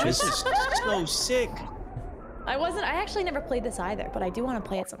had our This issues. is so sick. I actually never played this either, but I do want to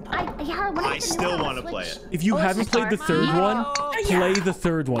play it sometime. I want I still want to play it. If you Oh, this haven't is played the dark. third one, Oh, play the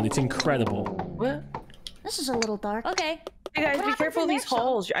third one. It's incredible. What? This is a little dark. Okay. Hey guys, What be happens careful of in these there, Shel?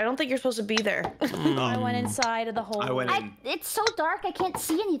 holes. I don't think you're supposed to be there. I went inside of the hole. I went in. It's so dark I can't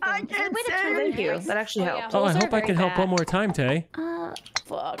see anything. Is there a way to turn Thank you. this? That actually Oh, yeah. helped. Oh, I Holes are hope I very can help bad. one more time, Tay.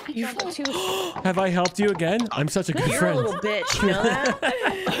 Fuck. You jumped too. Have I helped you again? I'm such a good You're a friend. little bitch, you know that?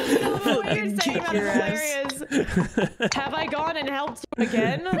 What you're saying Kick about your is ass. hilarious. Have I gone and helped you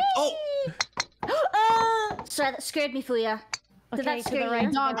again? Oh, Sorry, that scared me, Fuya. Did Okay, that to scare the right.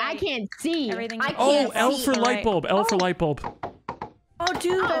 you? Dog, I can't see. Everything. I Oh, can't L see. for All light right. bulb. L for light bulb. Oh,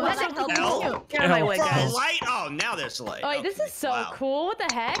 dude, Oh, that's that helped L. me too. Get out of my L. way, for a guys. light? Oh, now there's a light. Oh, wait, this Okay, is so wow. cool. What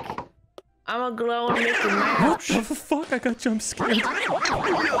the heck? I'm a glowing Mickey What Mouse. the fuck? I got jump scared. Right,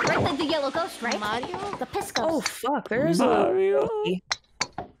 like the yellow ghost, right? Mario? The piss ghost. Oh, fuck, there's a Mario.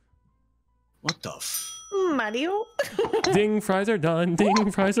 What the f? Mario. Ding, fries are done. Ding,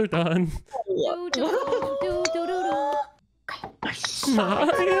 fries are done. Do, do, do, do, do, do.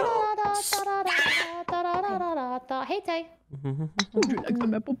 Mario. Hey, Tay. I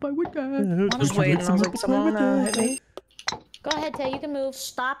was waiting. I was like, someone hit me. Go ahead, Tay. You can move.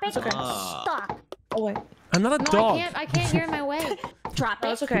 Stop it. okay. Stop. Oh, wait. I'm not a No, dog. I can't. You're in my way. Drop it.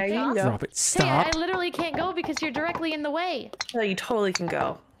 Oh, it's okay. You can go. Drop it. Tay, Stop. I literally can't go because you're directly in the way. No, you totally can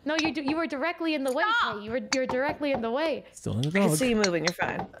go. No, you were directly in the way, Tay. You're directly in the way. Still in the I can dog. see you moving. You're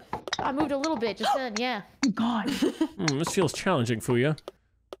fine. I moved a little bit just then, yeah. God. This feels challenging, Fuya.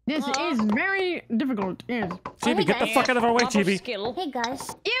 This is very difficult. Yes. Chibi, get the guys. fuck out of our way, Lot of Chibi. skill. Hey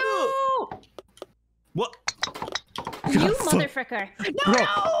guys. Ew! What? You God, fuck. motherfucker. Bro.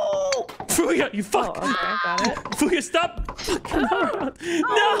 Fuya, you Oh, fuck. okay, got it. Fuya, stop. Fucking around. No.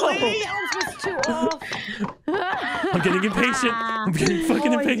 That was too off. I'm getting impatient. I'm getting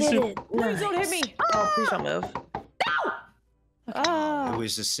fucking Oh, I did impatient. it. Please don't hit me. Oh, please don't move. It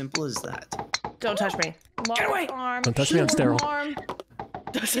was as simple as that. Don't touch me. Get away. Arm. Don't touch me, I'm sterile. Arm.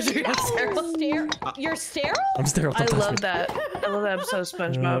 Don't touch me. I'm sterile. You're sterile? I'm sterile. I Don't touch me. love that. I love that episode of Oh,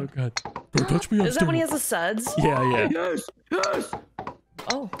 SpongeBob. God. Don't touch me, I'm Is that when he sterile. has the suds? Yeah. Yes. Yes.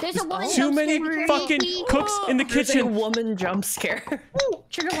 Oh. There's a woman Too jump many scare. Be fucking careful. cooks in the There's a kitchen. woman jump scare.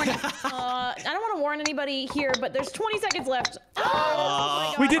 Trigger warning. I don't want to warn anybody here, but there's 20 seconds left.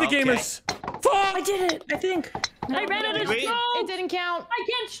 Oh, We did it, Okay. gamers. Fuck. I did it. I think. I ran out of Wait. stroke. It didn't count. I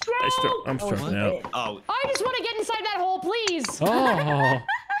can't stroke. I'm stroking out. Oh, I just want to get inside that hole, please. Oh.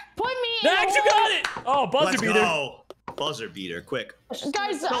 Put me Max, you got it! Oh, buzzer Let's beater. go. Buzzer beater, quick.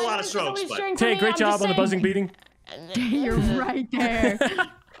 Guys, Still a lot of I strokes, but- Tay, great job on the buzzing beating. You're right there.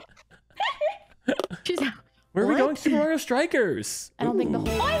 She's Where are we going? Super Mario Strikers. I don't think the whole.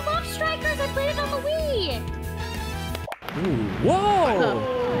 Oh, I love Strikers. I played it on the Wii. Ooh, whoa!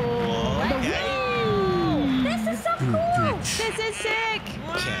 Okay. This is so cool. This is sick.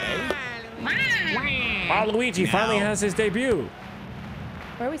 Okay. Waluigi finally Now. has his debut.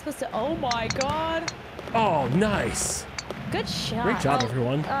 Where are we supposed to? Oh my god. Oh, nice. Good shot. Great job,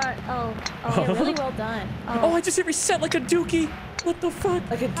 everyone. Oh. Yeah, really well done. Oh, I just hit reset like a dookie. What the fuck?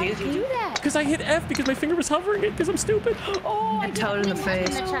 Like a How did you do that? Because I hit F because my finger was hovering it because I'm stupid. Oh, I And toad in the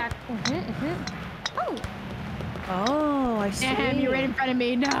face. In the chat. Oh. Oh, I see. damn, you're right in front of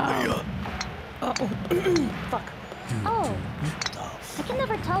me. No. Fuck. Oh. I can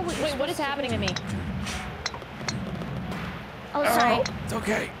never tell what. Wait, what is happening to me? Oh, sorry. It's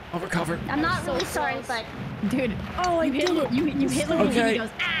okay. I'll recover. I'm not So really sorry, close. but Dude. Oh, I did it. You hit Luigi and Okay. he goes,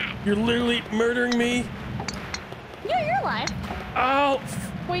 ah. You're literally murdering me. you're alive. Oh.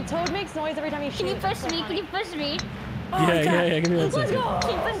 Wait, Toad makes noise every time you shoot. Can you That's push so me? funny. Can you push me? Yeah. Give me 1 second.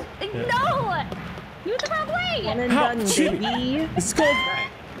 Can you push? No! You went the wrong way. One and How? done, Cheating. baby. This is called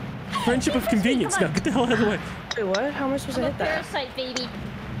friendship of convenience. Come Now on. get the hell out of the way. Wait, what? How am I supposed to I'm a hit that? parasite, baby.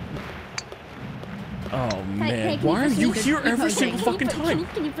 Oh Hey, man, can why are push you me? here Can you every push me? single Can you fucking pu- time?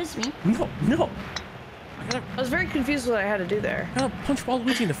 Can you push me? No. I was very confused with what I had to do there. I gotta punch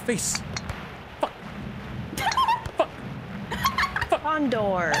Waluigi in the face.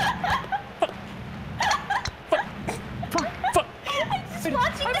 Condor. Fuck. Just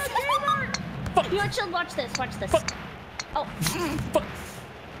watching this. You know what? Chill. Watch this. Watch this. Fuck. Oh. Fuck.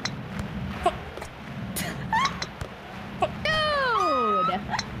 Dude.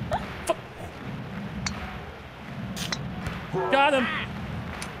 Got him.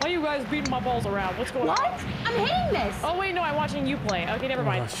 Why are you guys beating my balls around? What's going What? on? I'm hitting this. Oh wait, no, I'm watching you play. Okay, never Oh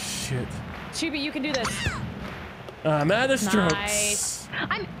mind. shit. Chibi, you can do this. I'm out of strokes. Nice.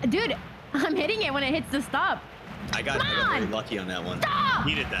 Dude, I'm hitting it when it hits the stop. I got very lucky on that one. Stop!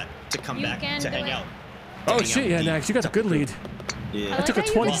 Needed that to come You back can to do hang it. out. Oh Hang shit, out yeah, deep. Nax, you got a good lead. Yeah. I took a like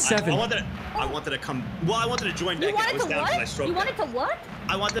how you- 27. I wanted to come. Well, I wanted to join back You in. I wanted was to down because I what? stroked You wanted out. to what?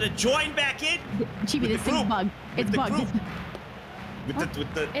 I wanted to join back in Chibi, With this the thing's group. bugged. It's the bugged. group.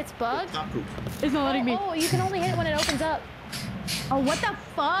 with the It's bugged? top group. It's not letting me. Oh, you can only hit it when it opens up. Oh, what the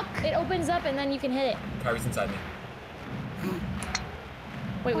fuck? It opens up and then you can hit it. Kyrie's inside me.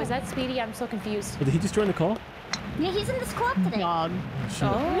 Wait, was that Speedy? I'm so confused. Oh, did he just join the call? Yeah, he's in this club today. Dog.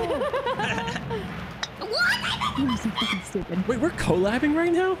 What? You're so fucking stupid. Wait, we're collabing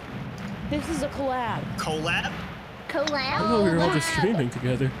right now? This is a collab. Collab? Collab. I thought we were all just streaming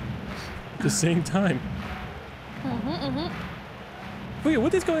together at the same time. Wait,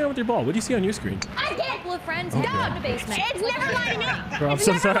 what is going on with your ball? What do you see on your screen? I A did. couple of friends Okay. hit the basement. It's never lining up. Bro, I'm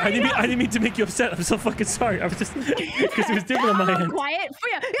so sorry. I didn't mean to make you upset. I'm so fucking sorry. I was just because it was different on my end. Quiet.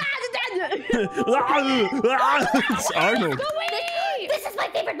 It's Arnold. This is my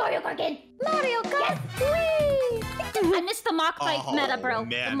favorite Mario Kart game. Mario Kart. I missed the mock fight meta, bro.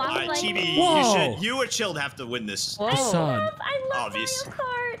 Man, The mock fight. Chibi, Whoa. you or Chilled have to win this. Hassan. I love Obvious. Mario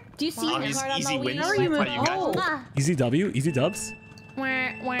Kart. Do you see Mario this? Obvious, Kart on easy the wins. Wii. How are you That's why you guys. Oh. Ah. Easy W, easy dubs. Wah,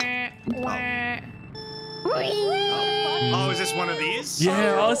 wah, wah. Oh, is this one of these?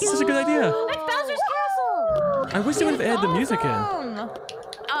 Yeah, oh, this is such a good idea. It's Bowser's Castle. I wish they would have added the music in.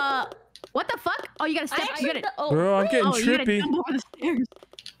 What the fuck? Oh, you gotta step. You gotta. Bro, I'm getting Oh, you gotta trippy. jump over the stairs.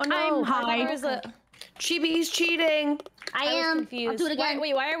 Oh no. I'm high. There's a. Chibi's cheating. I I was am. confused. I'll do it again.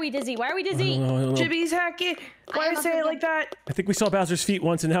 Wait, why are we dizzy? Why are we dizzy? No. Chibi's hacking. Why am I say it like that? I think we saw Bowser's feet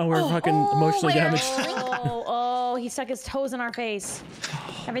once and now we're fucking emotionally wait, damaged. Oh, he stuck his toes in our face.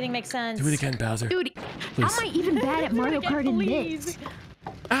 Everything makes sense. Do it again, Bowser. Dude, Please. how am I even bad at Mario Kart in this?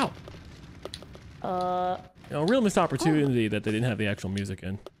 Ow. A real missed opportunity that they didn't have the actual music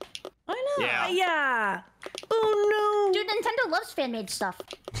in. I know. Yeah. Yeah. Oh Dude, Nintendo loves fan-made stuff.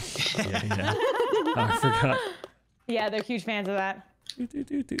 Yeah. Oh, I forgot. Yeah, they're huge fans of that.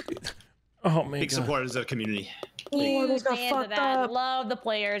 Oh my Big god. supporters of the community. no. Huge got fans of fucked that. up. Love the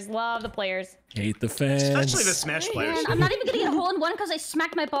players. Love the players. Hate the fans. Especially the Smash players. And I'm not even gonna get a hole in one because I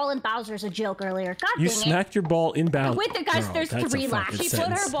smacked my ball in Bowser as a joke earlier. God You dang it. smacked your ball inbound. Wait there, guys, there's that's a 3 laps. fucking She put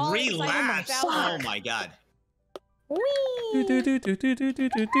her sentence. ball Three inside of my laps. Bowser. Oh my god. Whee!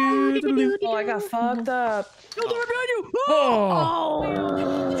 Oh, I got fucked up.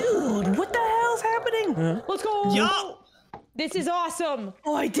 Oh. Dude, what the hell's happening? Let's go. Yo! This is awesome.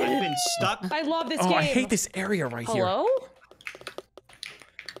 Oh, I did I've it. been stuck. I love this Oh, game. I hate this area right here. Hello?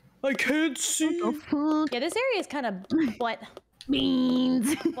 I can't see. Yeah, this area is kind of what?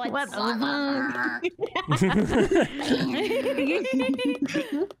 beans. What's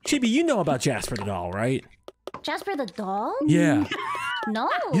Chibi, you know about Jasper the doll, right? Jasper the doll? Yeah. No.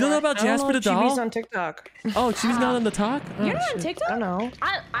 You don't know about I don't Jasper know the if Chibi's doll? on TikTok. Oh, Chibi's not on the talk? Oh, You're not on shit. TikTok? I don't know.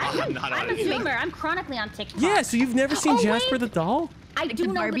 I'm not a on it. zoomer. I'm chronically on TikTok. Yeah, so you've never seen Oh, Jasper wait. the doll? I Like do the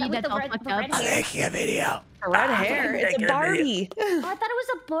know Barbie that with that's the all red, fucked the red up. hair. Make a video. Red hair. It's a Barbie. Oh, I thought it was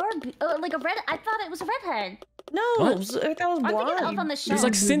a Barbie. Like a red. I thought it was a redhead. No, What? that was I'm thinking of blonde. on the It show. was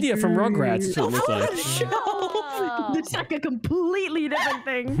like Cynthia from Rugrats. That's what it looked like. Oh. It's like a completely different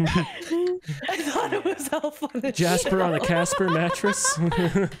thing. I thought it was Elf on the Jasper on a Casper mattress. What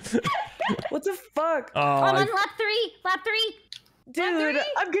the fuck? Oh, I'm on lap 3. Lap 3. Dude,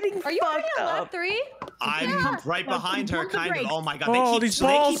 I'm getting Are you already fucked on lap up. 3? I'm right behind her, Pump the kind of. brakes. Oh my god, Oh, they these keep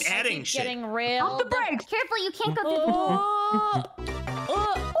balls. adding shit. Getting railed. Pump the brakes. Careful, you can't go through the hole.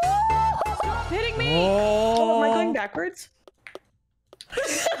 Stop hitting me! Oh, am I going oh. backwards? You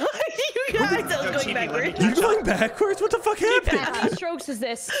guys, I was Chibi, going let me backwards. You're going backwards? What the fuck happened? How many strokes is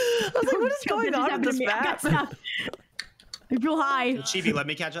this? I was like, what is going on with this map? I feel high. Chibi, let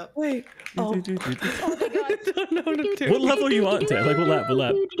me catch up. Wait. Oh. Oh my god. I don't know what to do. What level are you on, Ted? Like, what lap? What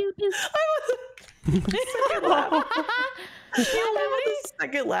lap? Second lap.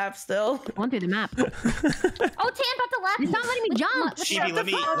 Second lap still. Going through the map. Oh, Tan about the lap. It's not letting me jump. Chibi, let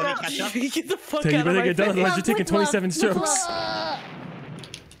me catch up. Get the fuck Ted, you out of better my get done, face. otherwise you're taking 27 strokes.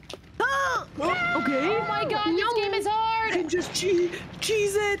 Okay. Oh my god, this game is hard! And just cheese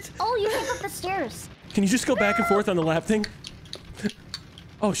it. Oh, you can't go up the stairs. Can you just go back and forth on the lap thing?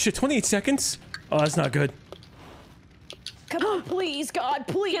 Oh shit, 28 seconds? Oh, that's not good. Come on, please, God,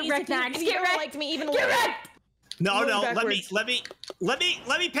 please. Get wrecked, Max. If you Get ever wrecked. liked me even Get less. wrecked. No, Going let backwards.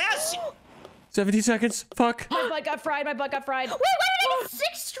 me pass. 70 seconds? Fuck. My butt got fried, my butt got fried. Wait, why did I get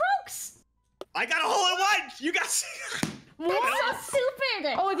 6 strokes? I got a hole in one. You got. That's so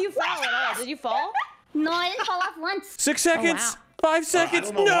stupid. Oh, if you fell at all, did you fall? No, I didn't fall off once. 6 seconds? 5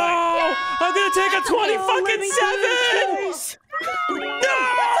 seconds? don't know No! why. I'm gonna take a 20 fucking 7! No!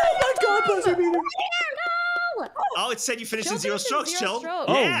 Oh my god, buzzer beater! No. Oh, it said you finished in Chill 0 finished in strokes, 0 Chill. strokes.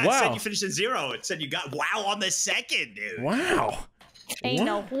 Oh, Yeah, it said wow. you finished in 0. It said you got wow on the second, dude. Wow. Ain't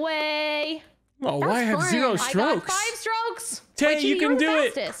no way. Oh, why I have fun. 0 I got strokes? 5 strokes. Tay, Wait, you can were do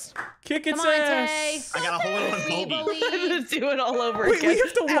it. fastest. Kick its Come on, Tay. ass. I got a hole in one We bogey. I'm believe. gonna do it all over Wait, again. we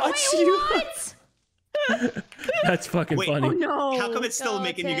have to watch you. What? That's fucking Wait. funny. Oh no. How come it's still Go,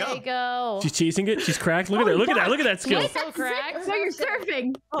 making you Tay, go? go. She's cheesing it. She's cracked. Look at her. Look at that. Look at that. Skill. Wait, So that's cracked. it? So you're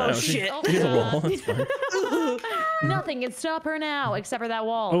surfing. Oh, she- shit. Oh, She's a God. wall. That's fine. Nothing can stop her now except for that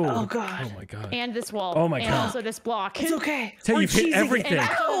wall. Oh, God. Oh my god. And this wall. Oh my and God. also this block. It's okay. Tay, We're you've hit cheesing everything. it.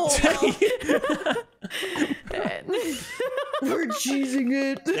 Ow! We're cheesing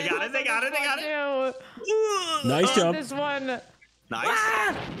it. They got it. They got it. They got it. Nice job. This one.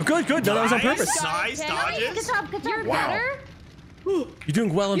 Nice. Good, good. No, that was on purpose. Nice Tay. Good dodges. job, good job. Wow. Better? You're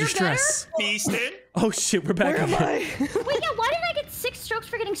doing well under You're stress. Feasting. Oh shit, we're back Where am again. I? Wait, yeah, why did I get 6 strokes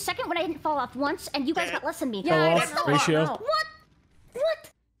for getting second when I didn't fall off once and you guys got less than me? Fell I off don't know. ratio. No.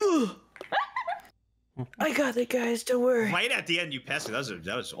 What? What? I got it, guys. Don't worry. Right at the end, you passed it.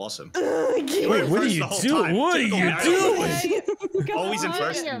 That was awesome. Wait, what are First you the whole doing? time. What are Typical you Mario doing? Kart. Always in on.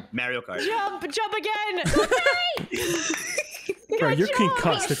 first in Mario Kart. Jump again. Bro, you're Wait,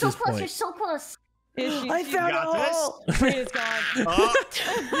 concussed you're at so this close, you're point. so close. I found got a this? hole. It's gone. Oh.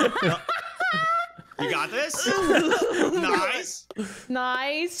 You got this? Nice.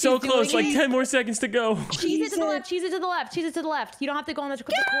 Nice. So She's close, doing like it. 10 more seconds to go. Cheese it to the left. Cheese it to the left. Cheese it to the left. You don't have to go on the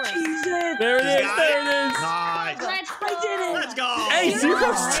course. Cheese it. There it is, Got there it is. Nice. Let's go. I did it. Let's go. Hey,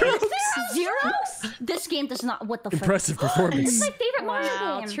 0 strokes. Zeros? This game does not. What the frick? Impressive This is performance. my favorite Mario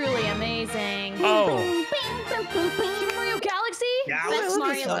Wow, game. truly amazing. Oh, Super Mario Galaxy? Galaxy.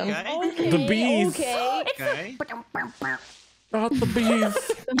 Mario Okay. Okay. The bees. Okay. Okay. not the bees.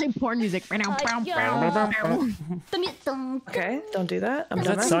 Like porn music. Okay, don't do that. I'm Is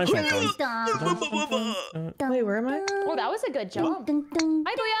done. that Seinfeld? Wait, where am I? Oh, that was a good jump. Hi,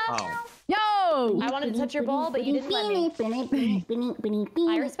 Booyah. Oh. Yo! I wanted to touch your ball, but you didn't let me.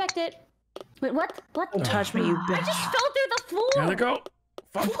 I respect it. Wait, what? What? Don't touch me, you I bitch. just fell through the floor. Gotta go.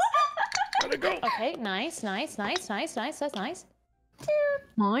 Fuck. Gotta go. Okay, nice, nice, nice, nice, nice. That's nice.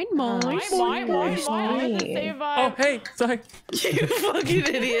 Mine. Mine. Save Oh, hey, sorry. You fucking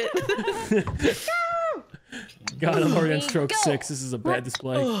idiot. God, I'm already on Here we stroke go. 6. This is a bad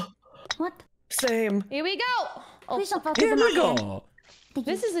display. What? Same. Here we go. Oh, Please don't fall through Here the we mountain. go.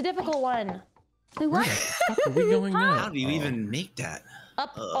 this is a difficult one. Wait, what? Fuck are we going How now? do you even make that?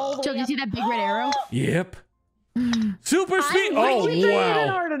 Up all the Joe, way do you up. see that big red arrow? Yep. Super speed. I'm Oh, waiting. Not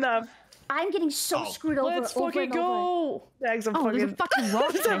wow. hard enough. I'm getting so screwed over. Let's over fucking and over. go. Jags, I'm Oh, there's a fucking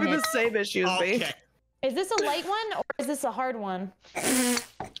rock It's having in the it. same issue as me. Okay. Is this a light one or is this a hard one?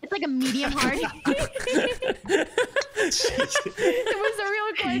 It's like a medium hard. It was a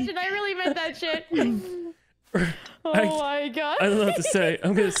real question. I really meant that shit. Oh my god. I don't know what to say.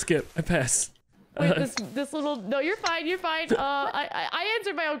 I'm gonna skip. I pass. Wait, this little. No, you're fine. You're fine. I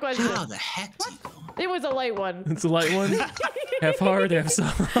answered my own question. How the heck do you go? It was a light one. It's a light one. Half hard, half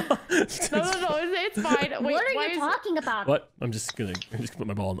soft. No, it's fine. Wait, What are why you is- talking about? What? I'm just gonna put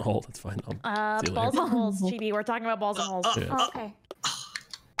my ball in the hole. That's fine. See you Balls later. and holes, Chibi. We're talking about balls and holes. Yeah. Oh, okay.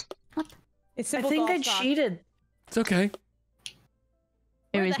 It's I simple think I golf talk. cheated. It's okay.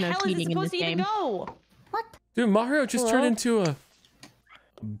 There Where is the no hell is it cheating in this supposed to even game. go? What? Dude, Mario just turned into a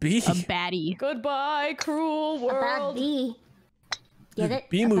bee. A baddie. Goodbye, cruel A bad world. bee. Get it?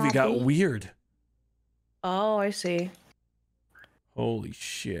 Bee A movie bad got bee? weird. Oh, I see. Holy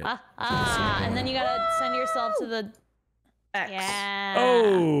shit. And then you gotta send yourself to the. X. Yeah.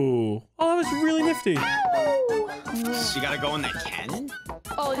 Oh, that was really nifty. So you gotta go in that cannon?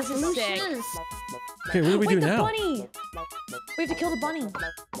 Oh, this is sick. Shoes. Okay, what do we do Wait, the now? bunny. We have to kill the bunny.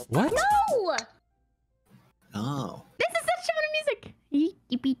 What? No! Oh. This is such fun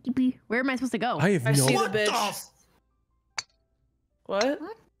music. Where am I supposed to go? I have I no. see What the the bitch. f- What?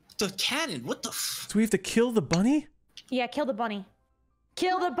 The cannon? What the f- Do we have to kill the bunny? Yeah, kill the bunny.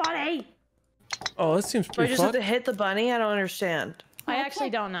 Kill the bunny. Oh, that seems Do I pretty just have fun. to hit the bunny? I don't understand. I actually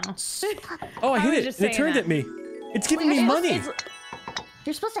don't know. Oh, I I hit was it. just And it saying turned that. at me. It's giving Wait, me you're money.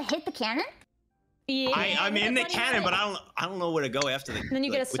 You're supposed to hit the cannon? Yeah, I'm with in the bunny cannon, head. but I don't know where to go after the. Then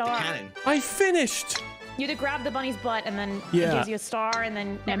you get a with star. the cannon. I finished. You have to grab the bunny's butt, and then Yeah. it gives you a star, and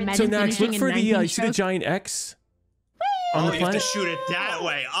then everything. So Imagine now finishing look in for the 19 you see the strokes. giant X on Oh, the you have to planet. shoot it that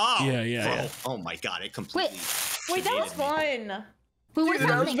way. Oh. Yeah, yeah. Oh my god, it completely. Wait, that was evaded me. fun. Wait, what's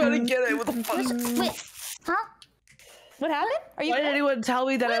Dude, I was happening? about to get it. What the fuck? Wait, huh? What happened? Are you? Why didn't anyone tell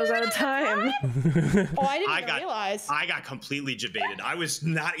me that I was out of time? Oh, I didn't I even got- realize. I got completely debated. I was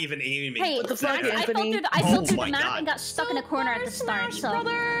not even aiming. Hey, What the fuck, I fell Anthony? through the, I fell Oh through my the map God. and got stuck in a corner at the start, so...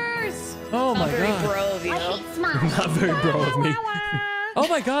 Brothers. Oh my Very god. bro of you. I hate Smash. Not very bro of me. Oh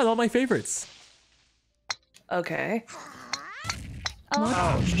my god, all my favorites. Okay.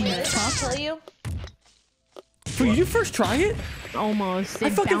 Oh, Wait, did I kill you? Wait, you first try it? Almost. I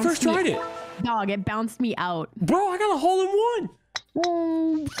It fucking bounced first me- tried it. Dog, it bounced me out. Bro, I got a hole in one.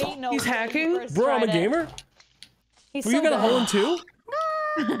 Ain't no He's way you hacking? first Bro, I'm a tried it. gamer. He's Well, you so got a good. hole in two?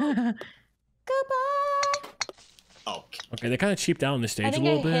 Goodbye. Oh, Okay, they kind of cheaped out on the stage I a think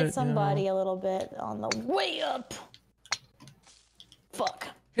little I bit. hit somebody a little bit on the way up. Fuck.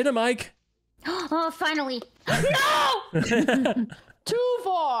 Hit him, Mike. oh, finally. Too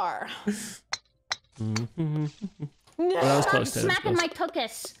far. Well, that was Stop close. That was smacking close. my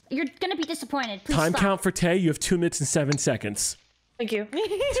tuchus. You're gonna be disappointed. Please Time stop. count for Tay. You have 2 minutes and 7 seconds. Thank you.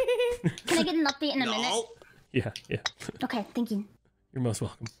 Can I get an update in a minute? no. Yeah, yeah. Okay, thank you. You're most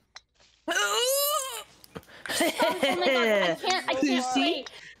welcome. Oh my god, I can't wait.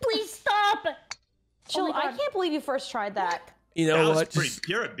 Please stop. Chill, Oh my I God. can't believe you first tried that. You That know was what? pretty. Just-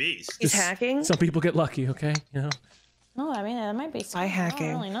 You're a beast. He's hacking? some people get lucky, okay? You know. No, I mean, that might be By hacking.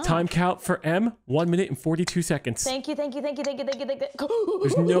 I don't really know. Time count for M, 1 minute and 42 seconds. Thank you.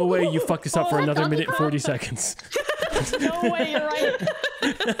 There's no way you fuck this up for Oh, another Donkey minute and Kong? 40 seconds. No way, you're right.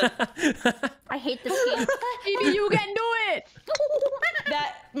 I hate this game. Maybe you can do it.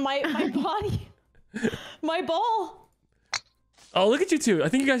 That my body, my ball. Oh, look at you two. I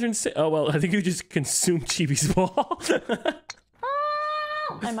think you guys are insane. Oh, well, I think you just consumed Chibi's ball.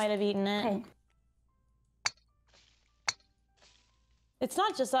 I might have eaten it. Okay. It's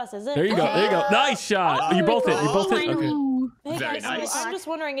not just us, is it? There you go. There you go. Nice shot. You both hit. You both hit. Okay. Hey Very guys, nice. I'm just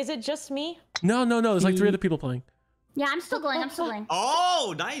wondering, is it just me? No, no, no. There's like 3 other people playing. Yeah, I'm still going. I'm still going.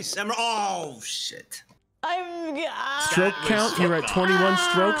 Oh, nice. Oh shit. I'm. Stroke was count. so You're at 21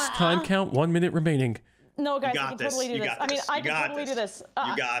 strokes. Time count. 1 minute remaining. No, guys, got I can this. totally do You this. got I mean, this. I You can got totally this. do this.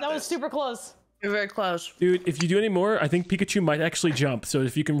 You got that was this. super close. You're very close. Dude, if you do any more, I think Pikachu might actually jump. So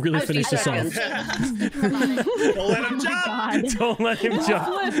if you can really finish this off. Don't let him jump. Don't let him jump.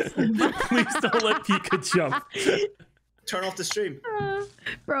 Please don't let Pika jump. Turn off the stream.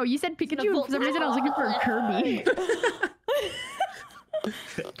 Bro, you said Pikachu. For some reason, I was looking for a Kirby.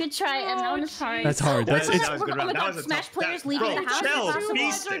 Good try, Em. That was hard. That's hard. That's That it's. was a good Oh round. my That God, was a Smash tough- players that- leaving bro, the house. Chell, Impossible.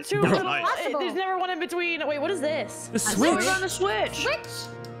 beast it. Two Bro. little, Impossible. there's never one in between. Wait, what is this? The Switch. We're on the Switch. Switch.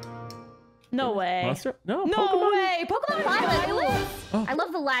 No way. Monster? No, No Pokemon. way. Pokemon Violet. Oh. I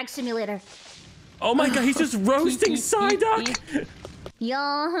love the lag simulator. Oh my god, he's just roasting Psyduck. Yo.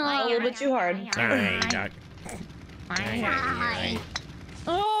 A little bit too hard. Alright, Doc. Hi.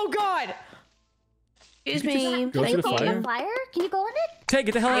 Oh God. Excuse me. Go Thank to the you. fire. Fire? Can you go in it? Tay,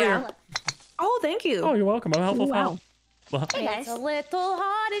 get the hell out of here. Oh, thank you. Oh, you're welcome. I'm helpful. Wow. Well, Hey It's guys. a little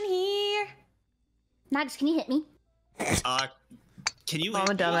hot in here. Nags, can you hit me? Can you? I'm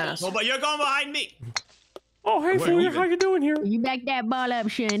a dumbass. Oh, but you're going behind me. oh, hey, Where are fool, we how you doing here? You back that ball up,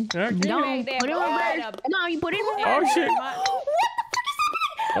 Shin. Okay. Go on, Back that put it ball on first. up. Come on, you put it on Oh, first. shit. What the fuck is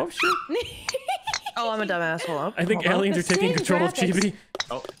that? Oh, shit. Oh, I'm a dumbass. Hold up. I think Hold up. aliens are The taking same control of graphics. Chibi.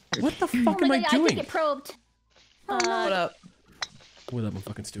 Oh, What the Oh fuck am my I god, I think doing? it probed. Hold up. Well, I'm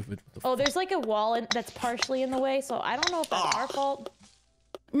fucking stupid. What the Oh, there's like a wall that's partially in the way, so I don't know if that's our fault.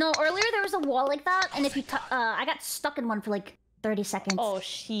 No, earlier there was a wall like that, and if you I got stuck in one for like 30 seconds. Oh,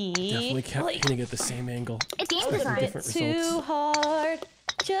 she Definitely kept hitting at the same angle. It's game a design. bit Different too results. hard.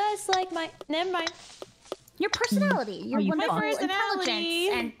 Just like my. Never mind. Your personality, your you wonderful fuck. Personality.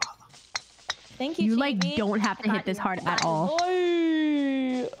 intelligence, and Thank you. You like Chibi. don't have to hit this hard at all.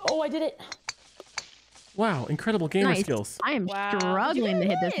 Oh, I did it. Wow, incredible gamer Nice. skills. I am Wow. struggling to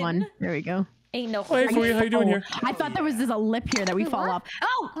hit this Win. one. There we go. Ain't no. Oh, hey, fool, how you doing here? I thought there was just a lip here that we fall off.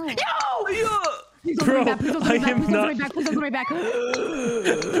 Oh! Oh. No! Please don't Bro, come back, please don't I come back, am please don't not- come back, please don't come back.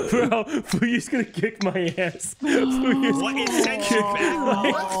 Bro, Fuyi's gonna kick my ass. Fuyi's what is sent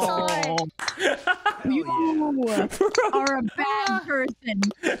back? what's You are a bad person.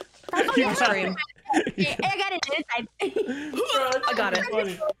 Keep scream. I got it this time. I got it.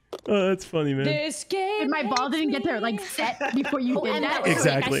 funny. Oh, that's funny, man. This game. My ball didn't get there like makes set before you Oh, did and that. that was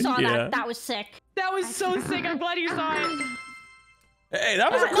Exactly, sick. I saw yeah. that. That was sick. That was so sick. I'm glad you saw it. Hey,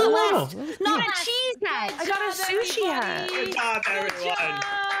 that was a cool level. No, a cheese hat. I got a sushi hat. Good job, everyone.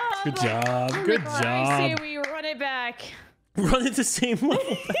 Good job. Good I say job. we run it back. Run at the same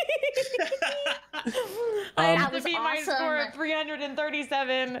level. I have That to was beat my score awesome. of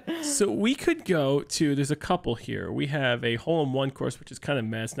 337. So we could go to, there's a couple here. We have a hole-in-one course, which is kind of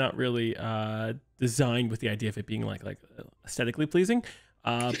mess, not really designed with the idea of it being like aesthetically pleasing.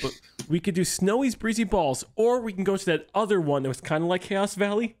 But we could do Snowy's Breezy Balls, or we can go to that other one that was kind of like Chaos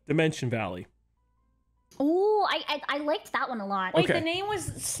Valley, Dimension Valley. Ooh, I liked that one a lot. Wait, Okay. the name was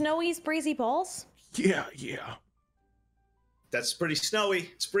Snowy's Breezy Balls? Yeah. That's pretty snowy.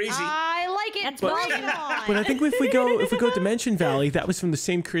 It's breezy. I like it. That's Bring right. it on. But I think if we go Dimension Valley, that was from the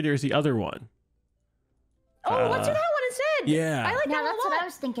same creator as the other one. Oh, let's do that one instead. Yeah. I like Yeah, that that's one a what I lot.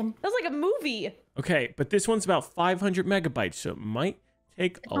 was thinking. That was like a movie. Okay, but this one's about 500 megabytes, so it might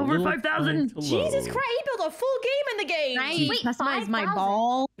take a Over little 5,000. time to Jesus load. Christ, he built a full game in the game. Nice. Wait, Customize my 5,000?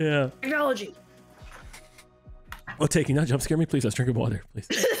 ball. Yeah. Technology. Oh, take you not jump scare me, please. Let's drink a water, please.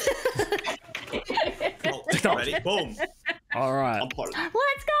 Oh, ready? Boom. All right. I'm part of it.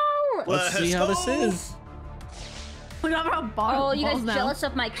 Let's go! Let's see how this is. Look at how ball. Oh, you guys balls now. jealous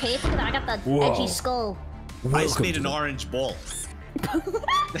of my cape? Look at that, I got the Whoa. edgy skull. I just Welcome made to an the- orange ball.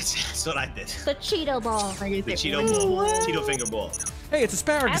 That's what I did. The Cheeto ball. The Cheeto ball. Cheeto finger ball. Hey, it's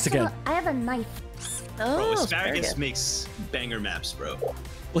asparagus again. I have a knife. Bro, Oh, asparagus makes banger maps, bro.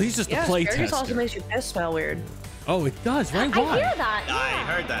 Well, he's just Yeah, a play asparagus also tester. makes your piss smell weird. Oh, it does, right? I Why? hear that.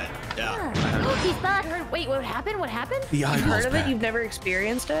 I heard that. Yeah. Oh, he's back. Wait, what happened? What happened? The You've eyeballs heard of it? back. You've never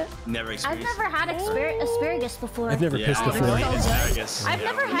experienced it? Never I've experienced. never had asparagus before. I've never Yeah, pissed I before. like asparagus. I've Yeah,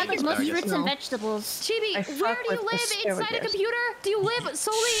 never I had like most asparagus. fruits and vegetables. Chibi, I where fuck do you with live? Inside a asparagus. computer? Do you live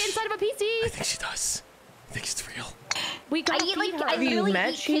solely inside of a I PC? think she does. I think it's real. We I gotta eat feed like her. I Have you literally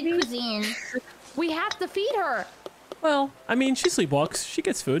met eat kid Chibi? cuisine. We have to feed her. Well, I mean, she sleepwalks. She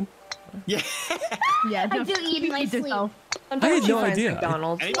gets food. Yeah. Yeah, I do eat in my sleep. yourself. Sometimes no she finds idea.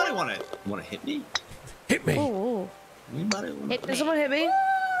 McDonald's. Anybody wanna hit me? Hit me. Ooh. Anybody wanna Did someone hit me?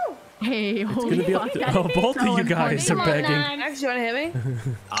 Hey, It's holy gonna be up fuck, to, that oh, is both so of you guys important. are Come on, begging. Nine. Max, you wanna hit me?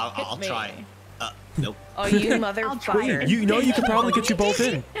 I'll me. try. Nope. Oh, you motherfucker. You know you could probably get you both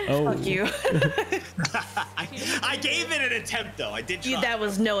in. Oh, Fuck you. I gave it an attempt though. I did try. That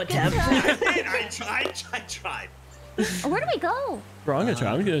was no attempt. I did. I tried. Where do we go? bro, I'm gonna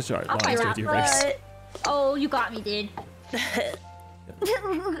try. I'm gonna start. I'll Lions find with you, out, Rex. but- Oh, you got me, dude.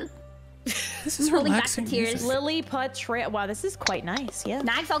 This is rolling back relaxing to tears. music. Lily Patra. Wow, this is quite nice. Yeah.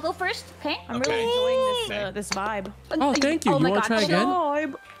 Nags, I'll go first. Okay. I'm Okay. really enjoying Okay. this vibe. Oh, thank you. Oh You my wanna God, try so- again?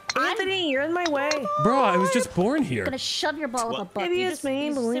 No, Anthony, you're in my way. Bro, I was just born I'm here. gonna shove your ball up a What? butt. Maybe dude. it's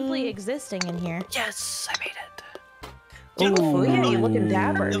He's simply Maybelline. existing in here. Yes, I made it. Oh, Oh, yeah, you looking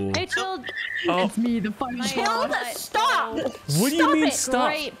dapper. Hey, Chilled. Oh, It's me, the fucking Chill the stop! what do you mean it. stop?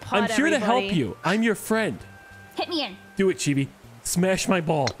 Great I'm putt, here to help everybody. you. I'm your friend. Hit me in. Do it, Chibi. Smash my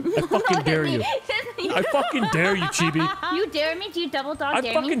ball. I fucking dare you. Hit me. I fucking dare you, Chibi. You dare me? Do you double dog I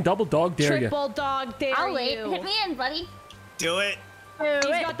dare fucking me? double dog dare you. Triple dog dare I'll wait. you. Hit me in, buddy. Do it. He's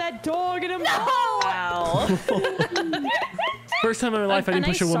got that dog in him. No! Wow. First time in my life I didn't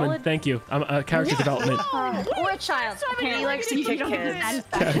nice push a woman. solid- Thank you. I'm character development. Or a child. He likes to kick kids.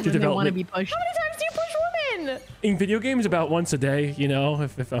 Satisfaction when they want to be pushed. How many times do you push women? In video games, about once a day. You know,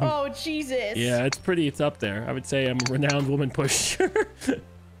 if I'm. Oh Jesus. Yeah, it's up there. I would say I'm a renowned woman pusher.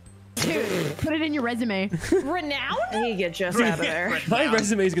 Dude, put it in your resume. Renowned? I need to get Jess out of there. My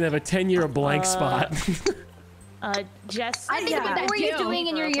resume is gonna have a 10-year blank spot. Jess. I think Yeah. about what were you That doing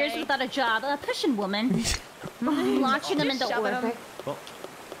in your years okay. without a job? Pushing women. Launching them into shove orbit. them.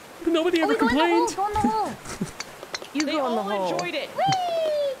 Nobody Oh, ever we go in the hole, complained. go in the hole. You They go in the all hole. enjoyed it.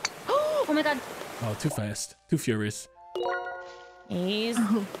 Whee! Oh my god. Oh, too fast. Too furious. He's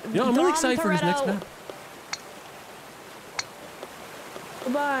Yeah, I'm really excited for his next Toretto. map.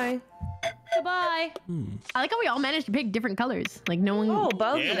 Goodbye. Goodbye. I like how we all managed to pick different colors. Like no one. Oh,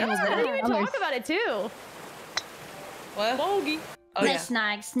 bogey. Yeah. I didn't even Colors. talk about it too. What? Bogey. Oh, yeah. Nice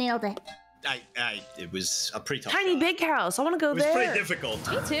snags. Nailed it. It was a pretty tough Tiny shot. big house. I want to go It was there. pretty difficult.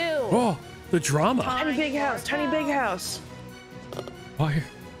 Me too. Oh, the drama. Tiny big house. Tiny big house. Fire.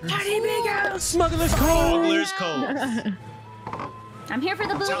 Tiny big house. Smuggler's Cove. Smuggler's Cove. I'm here for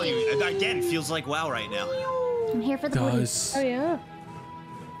the I'm telling booty. you, again, feels like WoW right now. I'm here for the booty. Does. yeah.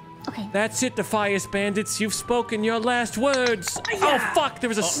 Okay. That's it, Defias Bandits. You've spoken your last words. Oh, fuck. There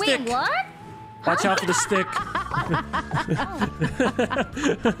was a stick. Wait, what? Watch out for the stick.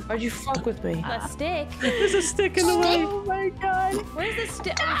 Why'd you fuck with me? The stick. There's a stick in the way. Oh my god. Where's the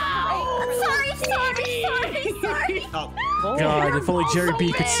stick? Sorry. Oh, God, if only Jerry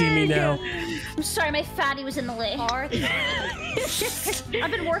B could see me now. I'm sorry, my fatty was in the way. I've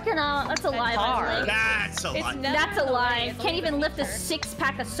been working out. That's a lie, by the way. that's a lot. That's a lie. Can't even lift a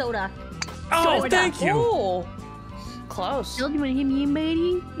 6-pack of soda. Oh, thank you. Oh. Close. Jill, you wanna hit me in, buddy?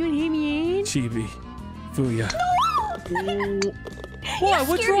 You wanna hit me in? Chibi. Fuya. You What?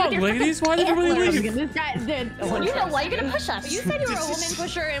 What's scared me wrong, with your ladies? Why did everybody antlers. leave? This guy did. You know what? You're gonna push us. You said you were a woman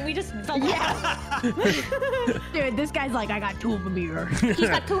pusher, and we just fell off. Dude, this guy's like, I got 2 of them here. He's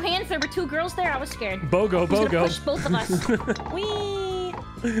got 2 hands. There were 2 girls there. I was scared. Bogo, He's gonna Bogo. push both of us. Wee.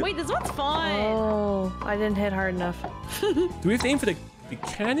 Wait, this one's fun. Oh, I didn't hit hard enough. Do we have to aim for the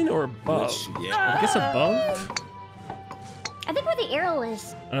cannon or above? Yeah. I guess above? I think where the arrow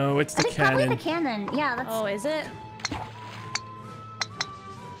is. Oh, it's I the think probably the cannon. cannon. Yeah, that's. Oh, is it?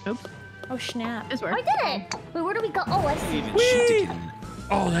 Oops. Oh, snap. This Oh, I worked. did it. Wait, where do we go? Oh, I see. Even shoot again.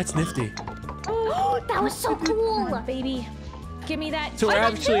 Oh, that's nifty. Oh, that was so cool. Baby. Give me that. So we're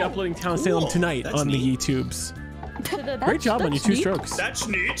actually uploading Town Salem Cool. tonight That's on the neat. YouTubes. to the Great job on your 2 strokes. That's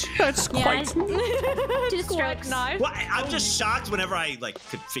neat. That's quite. 2 strokes. knife. Well, I'm just shocked whenever I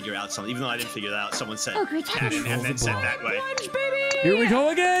could figure out something. Even though I didn't figure it out, someone said Oh, great job. cannon and then said that way. Here we go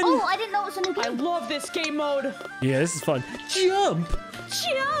again. Oh, I didn't know it was a new I game. love this game mode. Yeah, this is fun. Jump.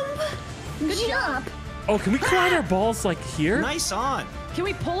 Jump. Good job. Oh, can we collide our balls like here? Nice on. Can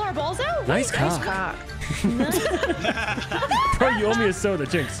we pull our balls out? Nice cock. Cock. Bro, you owe me a soda,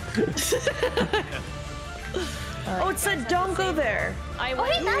 Jinx. Oh, it said don't go there. I Oh,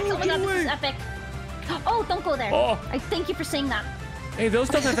 hey, Max. Oh my god, this is epic. Oh, don't go there. Oh. I thank you for saying that. Hey, those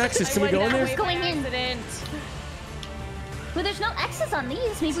don't have X's. Can we go in there? Going in. Accident. Well, there's no X's on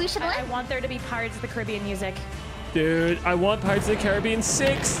these. Maybe we should I let. want there to be Pirates of the Caribbean music. Dude, I want Pirates of the Caribbean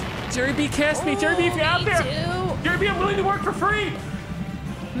 6. Jerry B, cast me. Jerry B, if you're out there. Jerry B, I'm willing to work for free.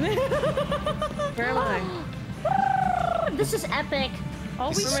 Where am I? This is epic. Oh,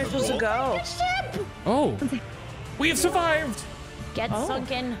 we Where am I supposed to go? Oh, we have survived. get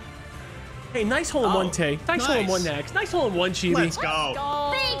sunken. Hey, nice hole in one, Oh, Tay. Nice hole in one, Nax. Nice hole in one, Chibi. Let's go.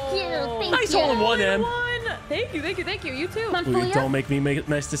 Oh. Thank you. Thank Nice you. hole in one, M. Thank you. You too. Come on, Fuya, Fuya. don't make me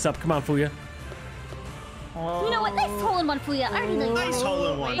mess this up. Come on, Fuya. You know what? Nice hole in one, Fuya. I already know. Nice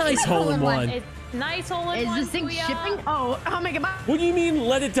hole in one. Nice hole in one. It's nice hole in Is one. this thing Fuya. shipping? Oh my god. What do you mean,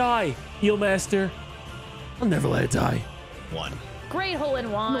 let it die, Eelmaster? I'll never let it die. One. Great hole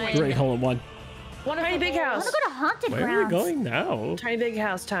in one. Great hole in one. Wonderful Tiny big hole. I house. want to go to haunted Where are we grounds. going now? Tiny big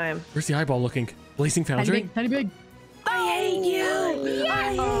house time. Where's the eyeball looking? Blazing Tiny Foundry? big, tiny big. I hate you.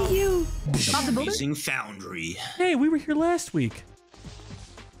 I hate you. Blazing Foundry. Hey, we were here last week.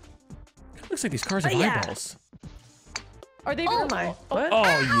 Looks like these cars have Yeah. eyeballs. Are they? Where am I? What?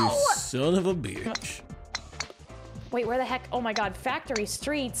 Oh, you son of a bitch. Wait, where the heck? Oh my God! Factory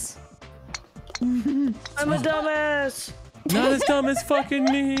streets. I'm a dumbass. Not as dumb as fucking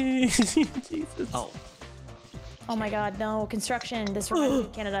me. Jesus. Oh. Oh my God! No construction. This reminds me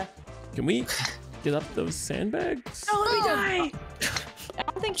of Canada. Can we get up those sandbags? Oh, let me die. I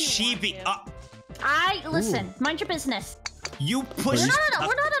don't think you Chibi. Listen. Mind your business. You pushed. We're not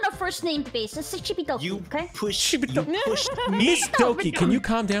on a first name basis. It's Chibi Doki, You okay? pushed. You pushed me. Miss Doki, can you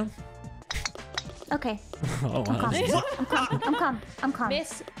calm down? Okay. Oh, wow. I'm calm.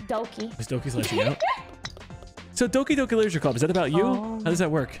 Miss Doki. Miss Doki's lashing out. So Doki Doki Literature Club, is that about you? Oh. How does that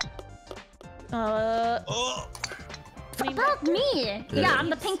work? Oh. About me. Yeah, I'm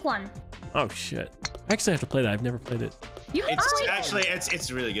the pink one. Oh, shit. I actually have to play that. I've never played it. It's actually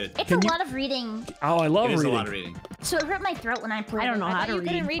it's really good. It's a lot of reading. Oh, I love It is reading. a lot of reading. So it hurt my throat when I played. I don't know how to You read.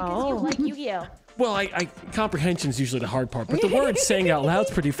 couldn't read because you like Yu-Gi-Oh. Well, I comprehension's usually the hard part, but the words saying out loud's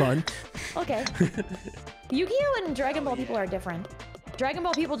pretty fun. Okay. Yu-Gi-Oh and Dragon Ball people are different. Dragon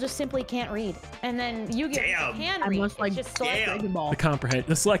Ball people just simply can't read, and then Yu-Gi-Oh Damn. can I read. must like It's just select. Dragon Ball.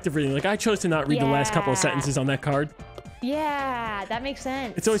 The selective reading. Like, I chose to not read the last couple of Yeah. sentences on that card. Yeah, that makes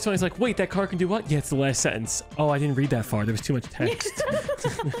sense. It's always funny. It's like, wait, that card can do what? Yeah, it's the last sentence. Oh, I didn't read that far. There was too much text.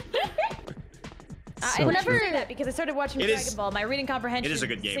 I Whenever- never say that because I started watching It Dragon is- Ball. My reading comprehension it is a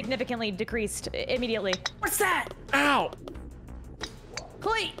good game. significantly decreased immediately. What's that? Ow!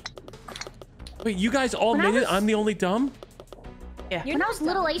 Clay! Wait, you guys all When I made it? was- I'm the only dumb? When I was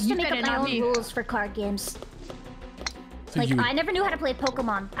little, I used to You make said up it, my not own me. rules for card games. So Like, you... I never knew how to play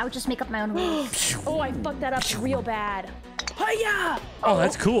Pokemon. I would just make up my own rules. Oh, I fucked that up real bad. Hiya! Oh,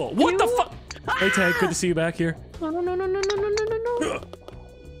 that's cool. What the fuck? Hey, Tag, good to see you back here. No.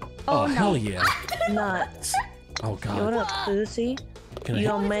 Oh, hell yeah. Nuts. Oh, What God. up, pussy? Can I You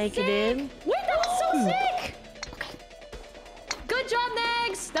hit? don't make it in? Wait, that was so sick! Good job,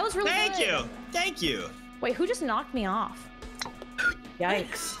 Nags! That was really Thank good. you. Thank you. Wait, who just knocked me off?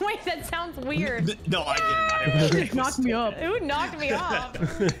 Yikes. Wait, that sounds weird. No, I didn't. Knocked me up. Who knocked me off?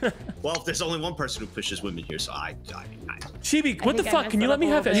 Well, if there's only one person who pushes women here, so I Chibi, what the think I fuck? messed Can you it let up me a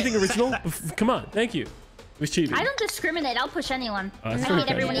have little bit. anything original? Come on, thank you. It was Chibi. I don't discriminate. I'll push anyone. Oh, I that's hate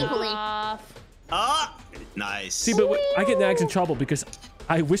okay. everyone equally. nice. See, but I get Nags in trouble because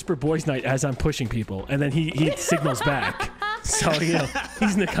I whisper boys' night as I'm pushing people, and then he signals back. So, you know,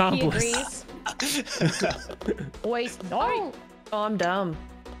 he's an He accomplice. agrees. Boys, night. Oh, I'm dumb.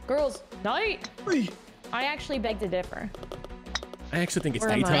 Girls, night. I actually beg to differ. I actually think it's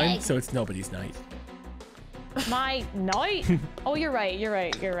Where am I? nighttime, so it's nobody's night. My night? Oh, you're right.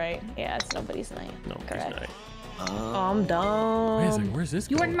 Yeah, it's nobody's night. Nobody's Correct. night. Oh, I'm Wait a dumb. second, where's this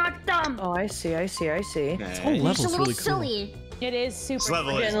You are going? not dumb. Oh, I see. Whole You're just a level's little really cool. silly. It is super. This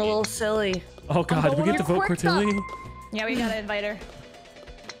level is Getting a little silly. Oh god, did we get to vote quirked up. Cortilli? Yeah, we gotta invite her.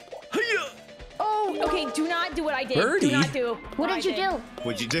 Oh, okay. Do not do what I did. Birdie? Do not do. What did you do?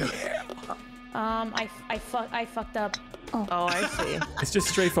 What'd you do? I fucked up Oh, I see. It's just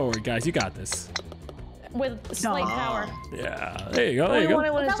straightforward, guys. You got this. with slight power. Yeah, there you go. There Only you go.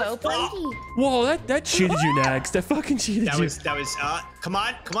 one when That it's was open. Brady. Whoa, that cheated you, Nags. That fucking cheated That you. was come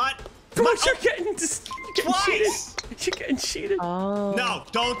on. Come on, you're getting Twice! cheated. You're getting cheated. Oh. No,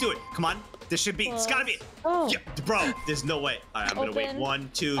 don't do it. Come on. This should be. It's gotta be. Oh. Yeah, bro, there's no way. All right, I'm gonna wait. Open. 1,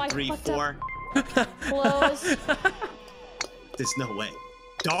 2, I 3, fucked 4. Close. There's no way.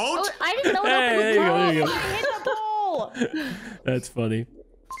 Don't. Oh, I didn't know Hey, there you go. There you go. I hit the ball. That's funny.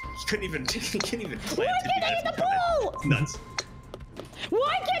 You couldn't even. You can't even play. Why can't I hit the ball? It's nuts.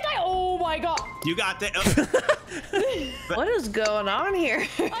 Why can't I? Oh my god. You got that. What is going on here?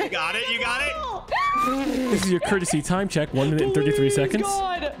 You got it. You got it. This is your courtesy time check. 1 minute and 33 seconds.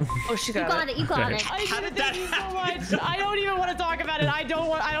 God. Oh, she You got got it. it. You got Okay. it. I How did did that thank you so much. I don't even want to talk about it. I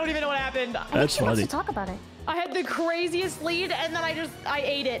don't even know what happened. That's She wants funny. to talk about it. I had the craziest lead, and then I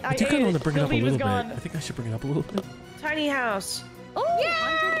ate it. I do kind of want to bring it the up a lead was little bit. gone. I think I should bring it up a little bit. Tiny house. Oh,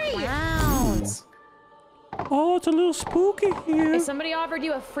 yay! Clowns. Oh, it's a little spooky here. If somebody offered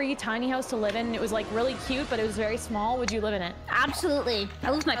you a free tiny house to live in, and it was like really cute, but it was very small, would you live in it? Absolutely.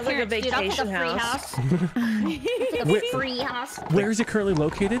 I lose my Sounds like a parents, dude. I'll take a vacation free house. house. Where, Free house. where is it currently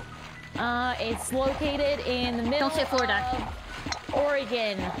located? It's located in the middle Don't say Florida. of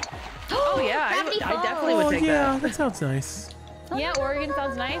Oregon. Oh, yeah. Gravity I definitely Oh, would take yeah, that. that sounds nice. Yeah, Oregon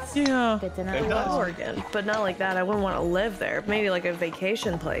sounds nice. Yeah. Good to know. It does. Oregon, but not like that. I wouldn't want to live there. Maybe like a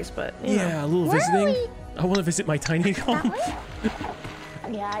vacation place, but you know. Yeah, a little Where are visiting. I want to visit my tiny That home. way?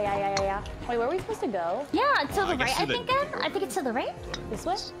 Yeah. Wait, where are we supposed to go? Yeah, it's to the I guess right, I to the- think, Em. I think it's to the right. This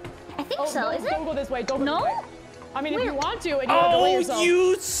way? I think Oh, so, don't, is it? don't go this way. Don't go No? this way. I mean, if you Where? want to, and you want to delay Oh, yourself.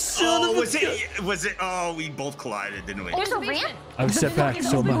 you son Oh, of a... was it? Was it? Oh, we both collided, didn't we? There's a the basement. ramp I was set back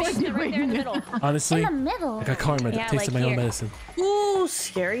so much. Basement right there in the middle. Honestly, in the middle. I got karma that Yeah, tasted like my own here. medicine. Ooh,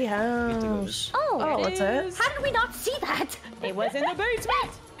 scary house. Oh, Oh, what's that? is. how did we not see that? It was in the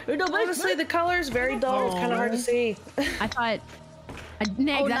basement. Honestly, the color's very dull. It's kind of hard to see. I thought.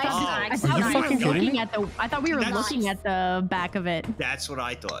 Nags, Oh, I nice, thought, nice. I thought Are you we were fucking kidding looking me? at the. I thought we were That's- looking at the back of it. That's what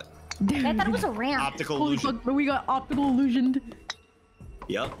I thought. I thought it was a ramp. Optical Holy illusion. fuck! But we got optical illusioned.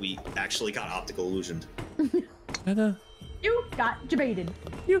 Yep, we actually got optical illusioned. You got debated.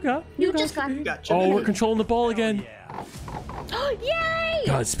 You got. You just got. Gotcha. Oh, we're controlling the ball again. Yay!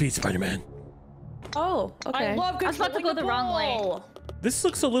 Godspeed, Spider-Man. Oh, okay. I love I was about to go the wrong way. ball. This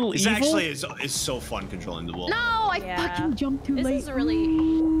looks a little This evil. actually is so fun controlling the ball. No, I Yeah. fucking jumped too This late. is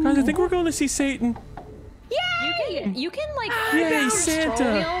really. Guys, I think we're going to see Satan. You can like. Yay, use your Santa.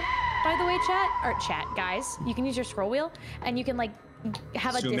 Scroll wheel, by the way, chat guys. You can use your scroll wheel, and you can like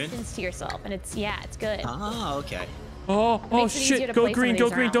have a Zoom in? distance to yourself, and it's good. Ah, okay. Oh makes it easier shit! to Go play some green, of go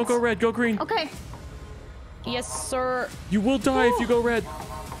these green, don't go rounds. red, go green. Okay. Yes, sir. You will die if you go red.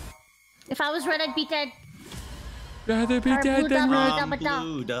 If I was red, I'd be dead. Rather be Or dead blue than double. red.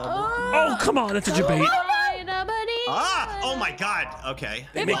 Blue double. Oh, come on, that's a debate. Ah! Oh my God. Okay.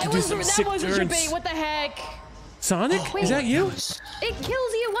 They make you do some sick that was a turns. debate. What the heck? Sonic, is that you? It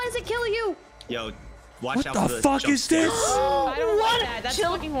kills you. Why does it kill you? Yo, watch What out the for the fuck jump is this? I don't like that. That's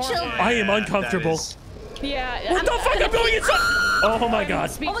Chill, fucking chill. horrible. I am Yeah, uncomfortable. that is- Yeah. What the fuck? I'm going inside. Oh my god.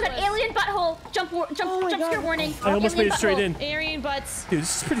 Oh my god, alien butthole! Jump scare warning. I almost Alien made it straight butthole. in. Aryan butts. Dude,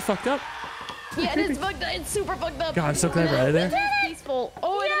 this is pretty fucked up. Yeah, it's fucked up. It's super fucked up. God, I'm so glad we're out of there. It's peaceful.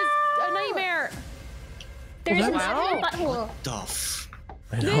 Oh, it is a nightmare. There's an that alien butthole. Duff.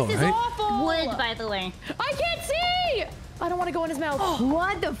 I know, This is right? awful. Wood, by the way. I can't see. I don't want to go in his mouth.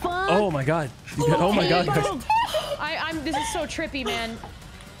 What the fuck? Oh my god. Oh my god, guys. This is so trippy, man.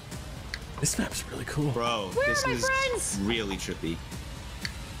 This map's really cool. Bro, Where this are my is friends? really trippy.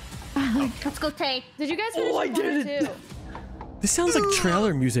 Let's go, Tay. Did you guys finish it too? This sounds like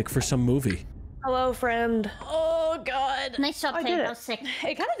trailer music for some movie. Hello, friend. Oh god. Nice job, I Tay. did it. That was sick.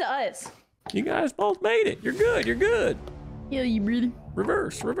 It kind of does. You guys both made it. You're good. You're good. Yeah, you breathing.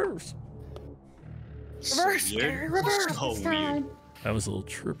 Reverse, reverse. Reverse. Reverse. So This weird. time. That was a little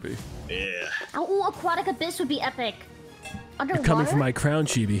trippy. Yeah. Oh, aquatic abyss would be epic. You're Underwater? coming for my crown,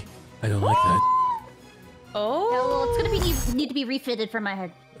 Chibi. I don't like that. Oh, it's gonna need to be refitted for my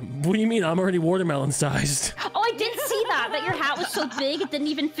head. What do you mean? I'm already watermelon sized. Oh, I did see that your hat was so big it didn't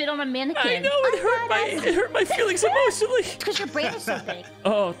even fit on a mannequin. I know it hurt my feelings emotionally. Because your brain is so big.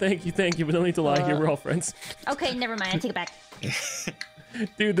 Oh, thank you. We don't need to lie here. We're all friends. Okay, never mind. I take it back.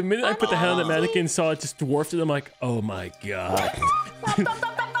 Dude, the minute I put the hat on that mannequin, saw it just dwarfed it, I'm like, oh my god.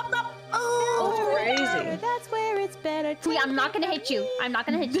 Oh, Crazy. That's where it's better. Sweet, I'm not gonna hit you. I'm not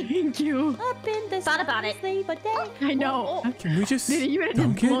gonna hit you. Thank you. Up in the Thought about it. I know. Can we just Dude, you had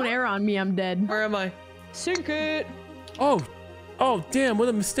dunk just blown it? air on me. I'm dead. Where am I? Sink it. Oh, damn, what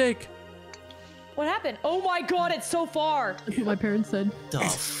a mistake. What happened? Oh my god, it's so far. That's what my parents said.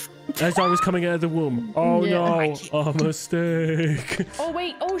 Duff. As I was coming out of the womb. Oh Yeah. no, a mistake. Oh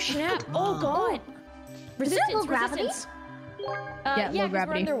wait, oh snap. Oh god. Resistance, low gravity? resistance. Yeah, low 'cause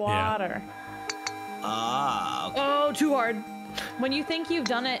gravity. We're underwater. Ah. Okay. Oh, too hard. When you think you've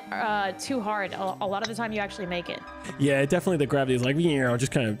done it too hard, a lot of the time you actually make it. Yeah, definitely the gravity is like,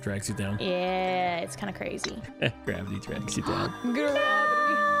 just kind of drags you down. Yeah, it's kind of crazy. Gravity drags you down. Gravity.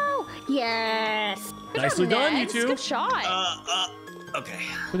 Oh, yes. Nicely done, you Next, two. Good shot. Okay.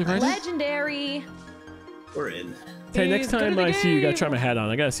 Put it right in. Legendary. We're in. Hey, next He's good time at the I see you, you gotta game. try my hat on.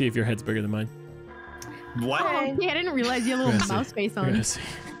 I gotta see if your head's bigger than mine. What? Yeah, I didn't realize you had a little Gotta mouse see. face I on. gotta see.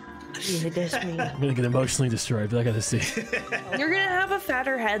 You diss me. I'm gonna get emotionally destroyed, but I gotta see. You're gonna have a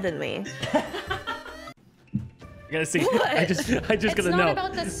fatter head than me. I gotta see. I just It's gotta not know.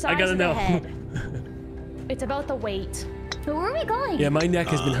 about the size I gotta of the know. head. It's about the weight. So where are we going? Yeah, my neck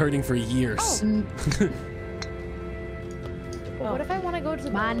has been hurting for years. What if I want to go to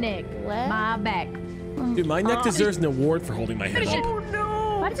the My neck, left? my back. Dude, my neck deserves an award for holding my head up.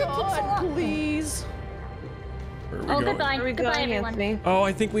 Why does it take so long? Please. Where are we Oh, going? goodbye. Where are we Goodbye, going, everyone. Anthony? Oh,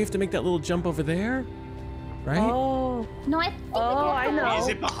 I think we have to make that little jump over there, right? Oh. No, I think we go Oh, up I the know. wall. Is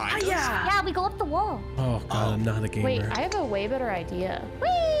it behind us? Yeah. Yeah, we go up the wall. Oh god, I'm not a gamer. Wait, I have a way better idea.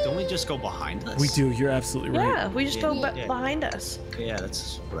 Don't we just go behind us? We do. You're absolutely right. Yeah, we just go Yeah. behind us. Yeah,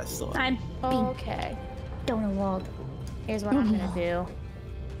 that's what I thought. I'm being Okay. donut walled. Here's what I'm gonna do.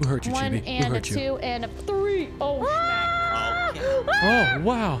 Who hurt you, One Chibi? Who and a hurt you? 2 and a 3. Oh, smack. Okay. Oh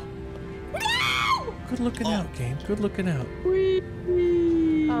wow. Good looking out, game. Good looking out.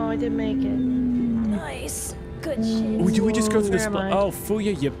 Oh, I did make it. Nice. Good shit. Oh, did we just go through this? Where am I? Oh,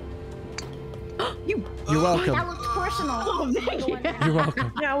 Fuya, you. You're welcome. That looks personal. You're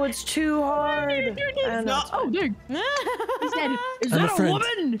welcome. Now it's too hard. I know. Oh, dude. He said, "Is I'm that a a friend.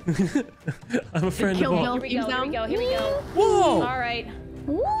 woman?" I'm a friend of Kill all. Bill. Here we go, here we go, here we go. Whoa! All right.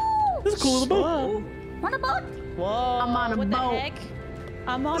 Woo! That's a cool little boat. On a boat? Whoa. I'm on a what boat. the heck?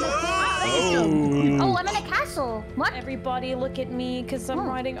 I'm on a boat. Oh. Oh, I'm in a castle. What? Everybody look at me, because I'm Oh.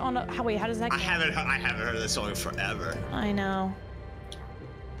 riding on a... Wait, how does that I go? haven't heard of this song in forever. I know.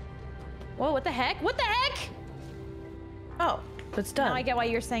 Whoa, what the heck? What the heck? Oh, it's Now done. I get why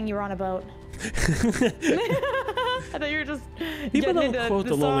you're saying you were on a boat. I thought you were just People getting don't into quote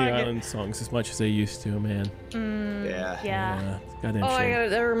the Lonely song. Island songs as much as they used to, man. Yeah. Yeah. It's goddamn Oh, shame.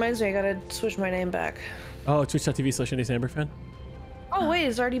 that reminds me, I gotta switch my name back. Oh, twitch.tv/AndySandberg fan? Oh, wait,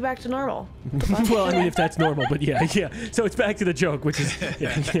 it's already back to normal. Well, I mean, if that's normal, but yeah. So it's back to the joke, which is,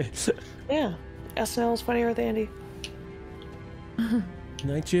 Yeah. SNL is funnier with Andy. And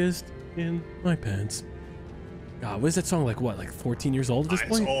I jizzed in my pants. God, what is that song like? What, like 14 years old at this It's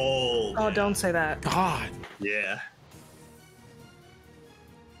point? old. Oh, don't say that. God. Yeah.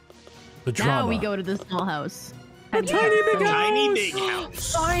 The drama. Now we go to the small house. A tiny big house. Tiny big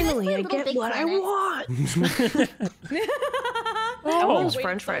house. Finally, I Little get Big what I Planet. want. I Oh. want those Waited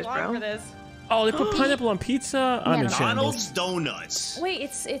French so fries, long bro. for this. Oh, they put pineapple on pizza? I'm in McDonald's shambles. Donuts. Wait,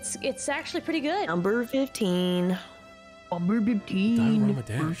 it's actually pretty good. Number 15. Number Dime 15. Rama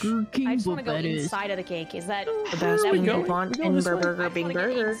Dash. Burger King I just want to go buffets. inside of the cake. Is that The best we bean go. you want We go in this way. Burger I Bing just wanna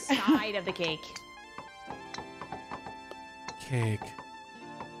get Burger. inside of the cake. Cake.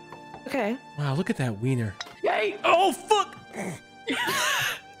 Okay. Wow, look at that wiener. Yay! Oh, fuck!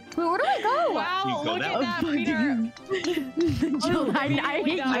 Wait, where do we go? Wow, You go look that at that, Peter. Joe, I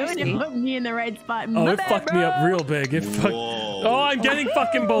hate you didn't put me in the right spot. Oh, My it bad, fucked me up bro. real big. It fucked. Whoa. Oh, I'm getting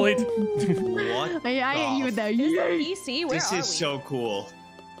fucking bullied. What? I hate you with that. Is Yay. it PC? Where This are is we? so cool.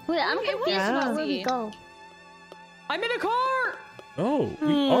 Wait, I'm confused about where we Yeah. go. I'm in a car. Oh,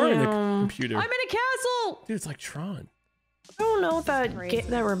 we are in the computer. I'm in a castle. Dude, it's like Tron. I don't know what Crazy.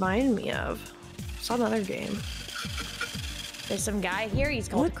 that reminded me of. It's another game. There's some guy here. He's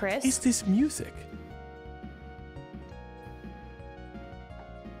called What Chris. is this music?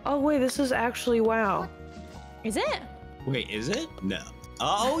 Oh, wait, this is actually WoW. Is it? Wait, is it? No.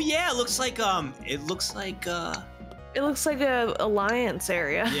 Oh yeah, it looks like It looks like a alliance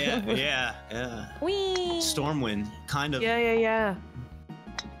area. yeah. Wee. Stormwind, kind of. Yeah.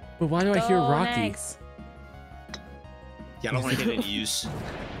 But why do I hear Go Rocky? next. Yeah, I don't want to get any use.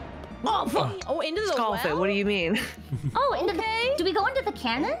 Oh, fuck. Oh, into the Golf it. well? What do you mean? Oh, into Okay. the, do we go into the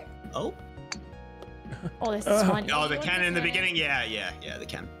cannon? Oh. Oh, this is fun. Oh, the cannon in the beginning. Yeah, the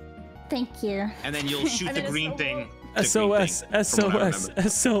cannon. Thank you. And then you'll shoot And the then green it's thing. SOS, SOS,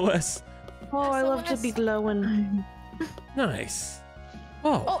 SOS. Oh, I love to be glowing. Nice.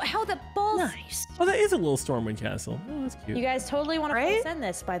 Oh, Oh, how the balls. Nice. oh, that is a little Stormwind castle. Oh, that's cute. You guys totally want to full Right? send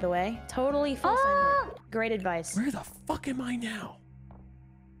this, by the way. Totally full Oh. send it. Great advice. Where the fuck am I now?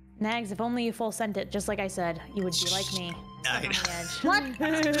 Nags, if only you full sent it, just like I said, you would be like me. Stuck on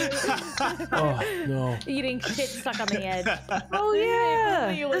the edge. Oh, no. Eating shit stuck on the edge. Oh,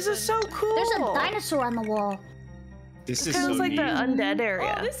 yeah. This is so cool. There's a dinosaur on the wall. This is Kind so of like the neat. undead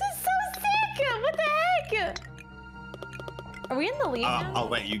area. Oh, this is so sick! What the heck? Are we in the lead now? I'll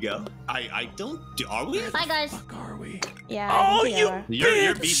let you go. I don't. Are we? Bye, guys. Fuck are we? Yeah. I Oh, think we you are.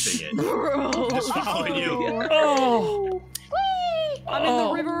 You're bitch. beasting it. Bro. Just following you. Oh. I'm in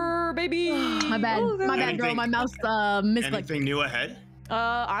the river, baby. My bad. My bad, bro. Anything- My mouse misclicked. Anything new ahead?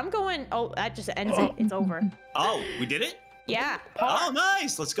 I'm going. Oh, that just ends it. It's over. Oh, we did it? Yeah. Oh,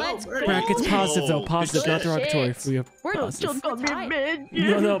 nice. Let's go. Let's We're go. Brackets positive though. Good Positive, not shit. derogatory. Shit. We have We're positive. still tied.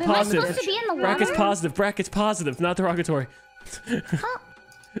 No, no, Am I positive. supposed to be in the water? Brackets positive. Brackets positive, not derogatory.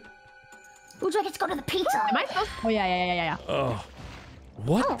 Would you like us to go to the pizza? Am I supposed? Oh yeah. Oh.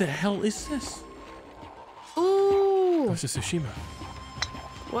 What the hell is this? Ooh. Ghost of Tsushima.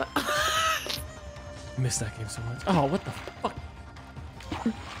 What? I missed that game so much. Oh, what the fuck?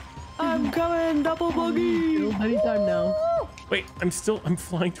 I'm coming, double buggy. Anytime now. Wait, I'm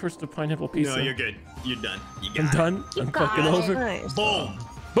flying towards the pineapple pizza. No, you're good. You're done. You got I'm it. done. I'm got fucking it. over. Nice. Boom.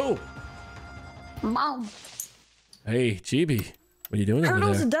 Boom. Mom, Hey, Chibi. What are you doing over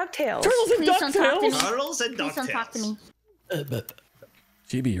Turtles there? and DuckTales. Turtles and Please don't talk to me. DuckTales? Turtles and please don't talk to me.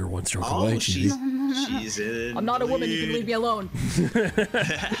 Chibi, you're one stroke Oh, away, she's Chibi. she's in. I'm not a woman. You can leave me alone.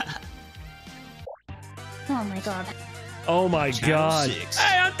 Oh my god. Oh my god. 6.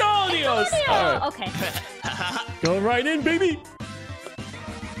 Hey, Antonios! Alright, Okay. going right in, baby.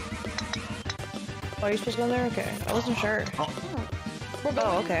 Oh, you're supposed to go there? Okay. I wasn't sure.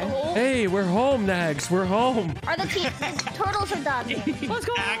 Oh, okay. Hey, we're home, Nags. We're home. Are the turtles or dogs? Let's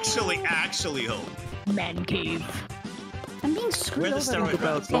go. Actually home. Man cave. I'm being screwed Where the over. steroid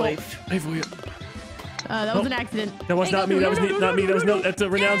rounds? Life. Hey, for you. That was an accident. That was not me. That was not me. That was no. That's a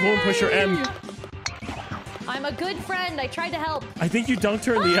renowned woman pusher M. I'm a good friend. I tried to help. I think you dunked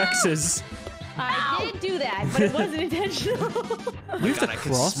her in the X's. I did do that, but it wasn't intentional. We have to God, I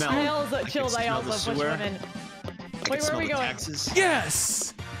can cross. smell- I also I can chilled. I smell the also pushed sewer. women. I Wait, can where smell are we the going? taxes.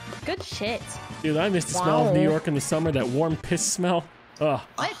 Yes. Good shit. Dude, I miss the smell of Wow. New York in the summer. That warm piss smell. Oh,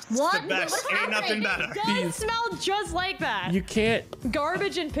 It's What? the best. What's Ain't nothing happening? better. Does smell just like that. you can't.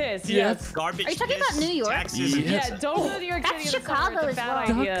 Garbage and piss. Yep. Yes. Garbage. Are you talking about piss, New York? Texas, and Yeah. Yeah, don't go to New York That's City in the summer. Chicago It's a as bad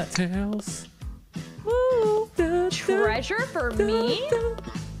well. idea. DuckTales. Woo. Da, Treasure for me?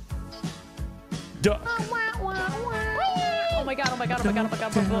 Duck. Oh my god, oh my god, oh my god, oh my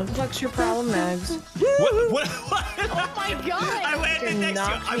god. What's your problem, Mags? What? Oh my I god. landed next to you.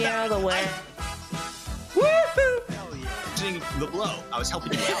 Knock me out of the way. Doing the blow. I was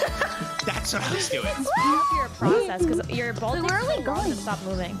helping you out. That's what I was doing. Your process, because your ball Wait, takes where are so we long going? to stop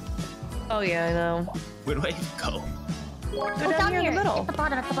moving. Oh yeah, I know. Where do I go? Go down here in the middle. At the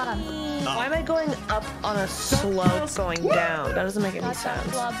bottom, at the bottom. Why am I going up on a slope going down? That doesn't make any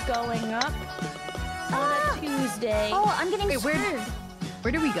sense. Club going up on a Tuesday. Oh, I'm getting Wait, where- screwed.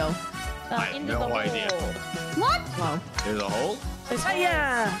 Where do we go? I have into no the idea. hole. What? Wow. There's a hole? There's Oh, holes.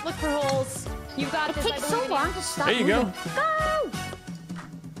 yeah. Look for holes. You got It this. I takes believe so in you. long to stop There you go. moving. Go!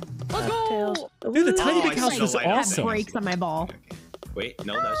 Let's go. Dude, the tiny Oh, big I house see was the light up awesome. there. Breaks on my ball. Wait,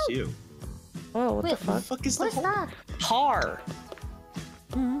 no, that's you. Oh, what Wait, the fuck? The fuck is the What is hole? that? Car.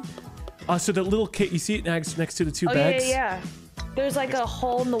 So the little kit, you see it next to the two Oh bags? yeah. There's like a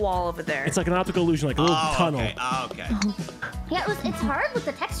hole in the wall over there. It's like an optical illusion, like a little Oh, tunnel. okay. Oh, okay. Yeah, it's hard with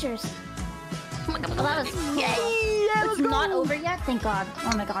the textures. Oh my god, that was cool. It's not over yet, thank god.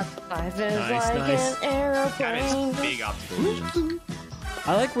 Oh my god. Life is Nice, like nice. an aeroplane. That is big optical illusions.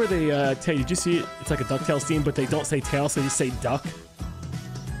 I like where they tell you, did you see it? It's like a DuckTales theme, but they don't say tail, so they just say duck.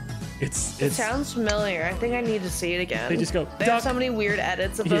 It It's sounds familiar. I think I need to see it again. They just go, They have duck. so many weird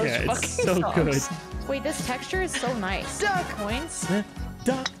edits of those Yeah, fucking it's so songs. good. Wait, this texture is so nice. Duck. Coins?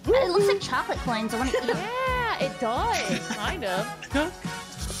 Duck. It looks like chocolate coins. I want to eat them. Yeah, it does. Kind of. Duck.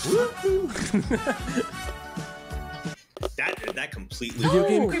 That completely. Video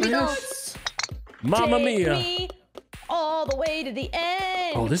game Here we go. crash. Mamma Take mia. me all the way to the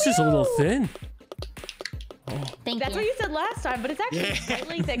end. Oh, this is a little thin. Thank That's you. what you said last time, but it's actually Yeah.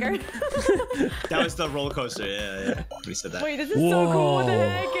 slightly thicker. That was the roller coaster. Yeah. We said that. Wait, this is so cool. What the Whoa.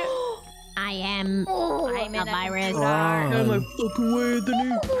 heck? I am I'm in a virus. Oh, like fucking way,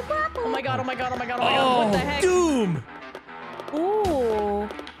 Anthony. Oh my god, oh my god, oh my god, oh my god. What the heck? Doom. Ooh.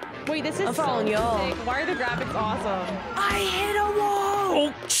 Wait, this is I'm so following y'all. sick. Why are the graphics awesome? I hit a wall.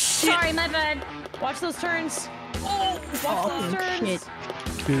 Oh, shit. Sorry, my bad. Watch those turns. Watch those turns. Shit.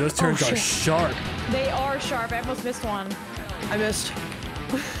 Dude, those turns are shit. sharp. They are sharp. I almost missed one. I missed.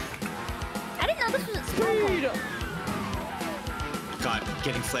 I didn't know this was a Speed. God,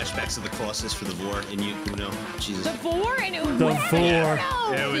 getting flashbacks of the Colossus for the Vor in Uno. Jesus. The Vor and Uno. The Vor.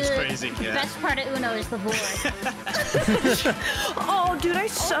 Yeah, it was The crazy. Yeah. best part of Uno is the void. Oh, dude, I Oh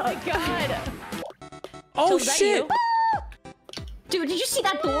suck. my god. Oh, is that shit. you? Dude, did you see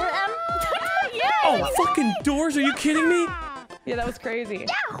that door, Em? Yeah. Oh, fucking doors. Are you kidding me? Yeah, that was crazy.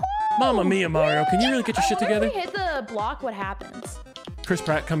 Mamma mia, Mario. Can you really get your shit What together? if we hit the block? What happens? Chris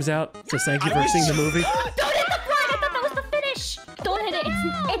Pratt comes out, says thank you I for wish- seeing the movie. Don't hit the flag! I thought that was the finish! Don't hit it.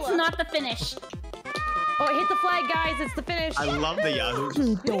 It's not the finish. Oh, hit the flag, guys. It's the finish. I love the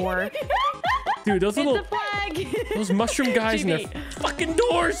Yahoo. Door. Dude, those Hit little the flag. those mushroom guys and their GB. fucking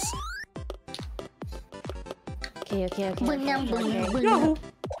doors. Okay. No.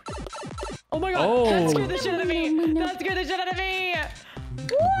 Oh my god. Oh. That scared the shit out of me. That scared the shit out of me.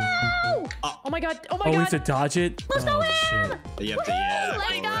 Woo! Oh my god. Oh my Oh, we god. have to dodge it. Oh, shit. You have to, yeah.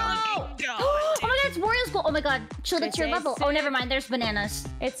 Let's go go. around. Oh my god, it's Wario's gold. Oh my god. Chill, that's your This is level. Oh, sick. never mind. There's bananas.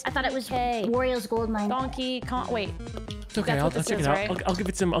 It's I thought it was okay. Wario's gold mine. Donkey Kong. Wait. It's okay. That's I'll what this check is, it out. right? I'll give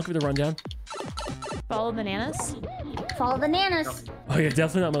it some. I'll give it a rundown. Follow bananas. Follow the nanas. Oh yeah,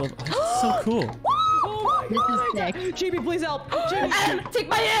 definitely not my level. Oh, this is so cool. Oh my god. This is GB, please help. GB. Take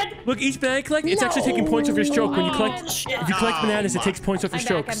my hand! Look, each banana you collect, it's actually taking points off your stroke. When you collect, Oh, if you collect Oh, bananas, it my. takes points off your I'm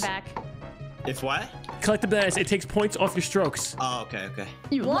back. strokes. I'm back. If what? Collect the bananas, it takes points off your strokes. Oh, okay.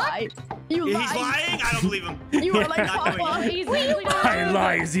 You What? lied. You He's lied. lying? I don't believe him. You were like Not doing Papa. it. He's literally I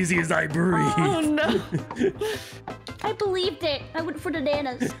lie as easy as I breathe. Oh no. I believed it. I went for the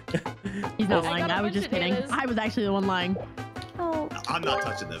nanas. He's not I lying. got a I was bunch just of kidding. bananas. I was actually the one lying. Oh. I'm not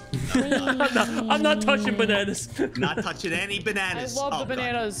touching them. No, I'm not touching bananas. not touching any I bananas. love Oh, the God.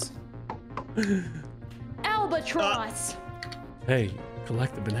 bananas. Albatross. Hey,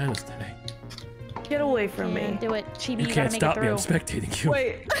 collect the bananas today. Get away from me. Do it. Chibi, You you gotta can't make stop it me. through. I'm spectating you.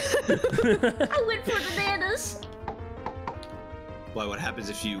 Wait. I went for the nanas. Why? What happens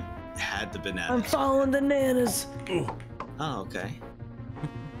if you had the I'm bananas? following the nanas. Oh, okay.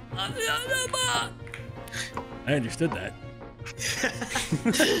 I understood that.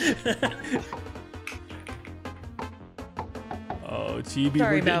 Oh, Chibi,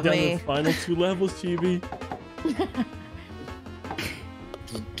 Sorry we're getting about down me. to the final 2 levels, Chibi.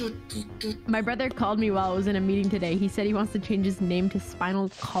 My brother called me while I was in a meeting today. He said he wants to change his name to Spinal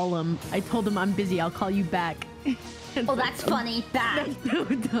Column. I told him I'm busy. I'll call you back. Oh, that's funny. Bad. That's so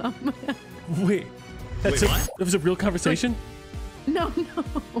dumb. Wait, that was a real conversation? No.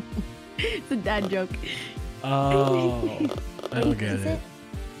 It's a dad joke. Oh, I don't get it.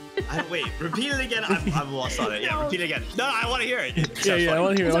 Wait, repeat it again. I'm lost on it. Yeah, repeat it again. No, I want to hear it. Yeah, I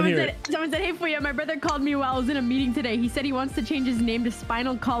want to hear it. Someone said, hey, Fuya, my brother called me while I was in a meeting today. He said he wants to change his name to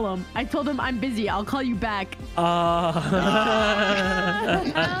Spinal Column. I told him I'm busy. I'll call you back. That's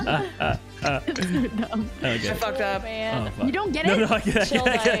so dumb. I fucked up. You don't get it? No, I get it.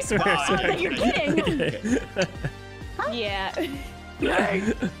 I swear. I thought you're kidding. Yeah.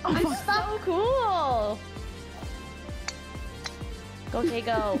 I'm So cool. Go, Tay,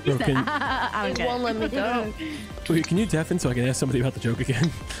 go. Broken. I don't It get won't it. let me go. Wait, can you deafen so I can ask somebody about the joke again?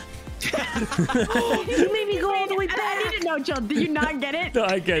 You made me go all the way back. I need to know, Chill. Did you not get it? No,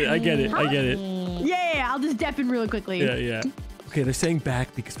 I get it. Yeah, I'll just deafen really quickly. Yeah. Okay, they're saying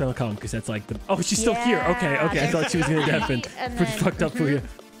back because Spinal Column, because that's like the. Oh, she's still here. Okay. I thought she was gonna deafen. Pretty fucked up for you.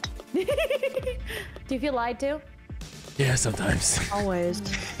 Do you feel lied to? Yeah, sometimes. Always.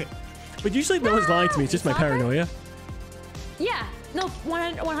 But usually no one's lying to me. It's just my paranoia. Yeah. No,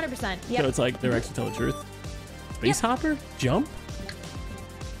 100%. So it's like they're actually telling the truth. Space hopper? Jump?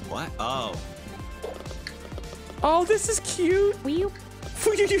 What? Oh. Oh, this is cute. Will you?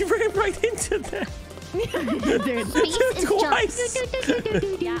 You ran right into that. Space is Twice.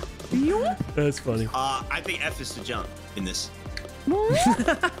 Yeah. That's funny. I think F is to jump in this.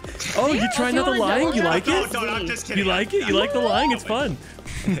 Oh, you trying out the lying? You like it? No, I'm just kidding. You like it? You like the lying? It's fun.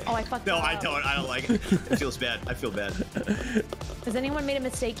 Oh, I fucked No, that I up. don't. I don't like it. It feels bad. I feel bad. Has anyone made a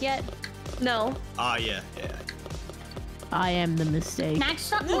mistake yet? No. Yeah. I am the mistake. Max,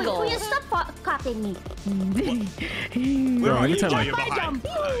 stop. Fuya, stop copying me. Where are you? anytime I- You're behind.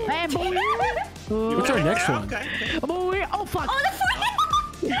 Hey, boy. What's our next one? Okay. Boy. Oh, fuck. Oh,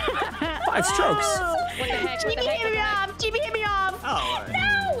 the 5 strokes. What the heck? Chibi hit me off. Chibi hit me off. Oh, all right.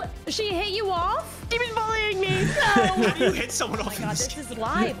 No! She hit you off? Chibi's bullying me. How do you hit someone off Oh in my god, this this game? is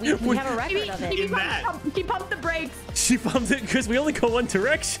live. We have a record of it. In that. He pumped the brakes. She bumped it because we only go one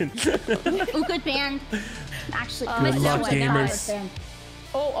direction. Ooh, good band. Actually, Good luck, gamers.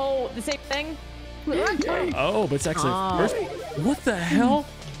 Oh, the same thing? Oh, but it's actually first. What the hell?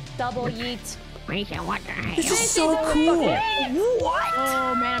 Double yeet. This is so cool.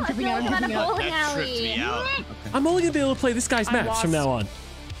 Oh, man, I'm tripping out. I'm tripping out. bowling That tripped me out. I'm only gonna be able to play this guy's I'm maps from lost. now on.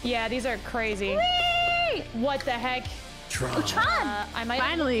 Yeah, these are crazy. What the heck? Tron. I might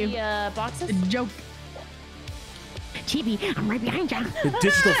Finally. the boxes. Joke. Chibi, I'm right behind you. The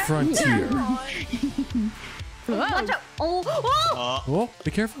digital frontier. Watch out. Oh. Oh,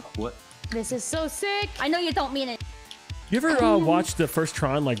 be careful. What? This is so sick. I know you don't mean it. You ever watched the first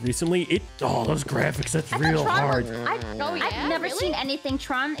Tron like recently? Those graphics, that's real Tron hard. was- Oh, yeah? I've never Really? seen anything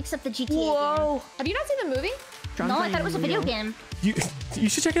Tron except the GTA Whoa. Have you not seen the movie? game. No, I thought it was a video game. You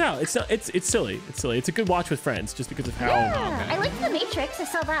should check it out. It's not. It's silly. It's silly. It's a good watch with friends, just because of how. I liked The Matrix. I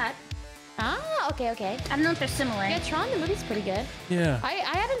saw that. Ah, okay. I don't know if they're similar. Yeah, Tron, the movie's pretty good. Yeah. I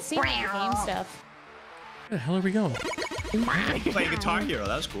haven't seen any of the game stuff. Where the hell are we going? Playing Guitar Hero.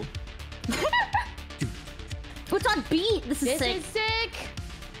 That was cool. What's on beat? This is This sick. is sick.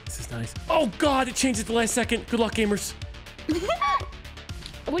 This is nice. Oh God! It changed at the last second. Good luck, gamers.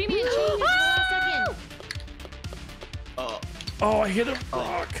 What do you mean it changed in the last second? Oh, I hit a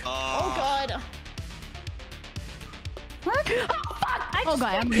rock. Oh god. What? Oh, God,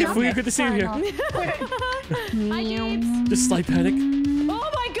 I'm Hey, Fuya, good to see you here. Hi, James. Just slight panic.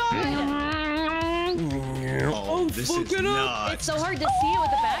 Oh my god. Oh, this is nuts. It's so hard to see it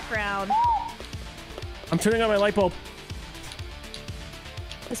with the background. I'm turning on my light bulb.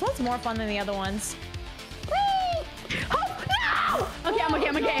 This one's more fun than the other ones. Okay, I'm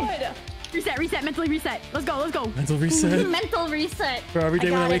okay. Good. Reset, mentally reset. Let's go. Mental reset. Mental reset. For every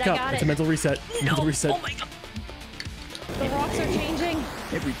day when I wake up, got it's it. a mental reset. Mental reset. Oh my god. The rocks are changing.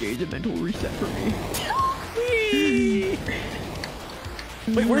 Every day is a mental reset for me.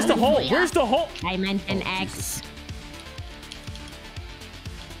 Wait, where's the hole? Where's the hole? I meant an X.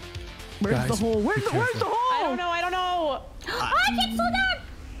 Where's the Guys, hole? be Where's the careful. hole? I don't know. I can't slow down.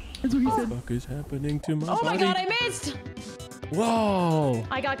 That's what he What said. the fuck is happening to my Oh my body? god, I missed. Whoa.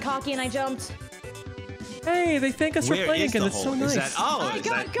 I got cocky and I jumped. Hey, they thank us for Where playing is again. the That's so hole? nice. Is that? Oh, I is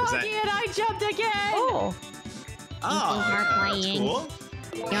got that? Is cocky that? and I jumped again. Oh. Oh, are that's playing. cool.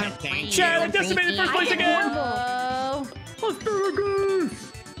 Thank you. Chad, decimated first place again. Oh.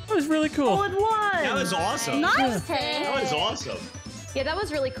 That was really cool. All in one. That was awesome. Nice, Tay. That was awesome. Yeah, that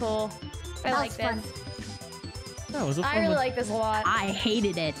was really cool. I That like was that. fun. That was a fun I really one. like this a lot. I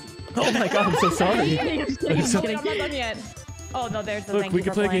hated it. Oh my god, I'm so sorry. I'm I'm so- kidding, I'm not done yet. Oh no, there's the Look, thank we you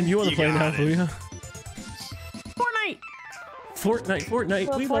can for play a game playing. you want to You play now, got it. Leah. Fortnite.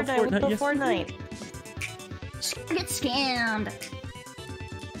 Fortnite. We love Fortnite. Yes, Fortnite. Get scammed.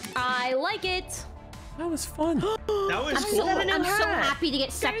 I like it. that was fun. That was I'm cool. so, I'm so happy to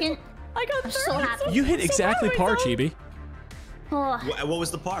get second. I got I'm so happy. You hit exactly par, Chibi. Oh. What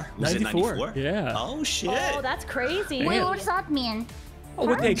was the par? Was 94. it 94? Yeah. Oh shit. Oh, that's crazy. Wait, what's that mean? Oh,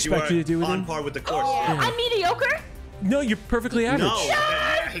 what they You expect are you to do with on him? par with the course. I'm mediocre? No, you're perfectly average.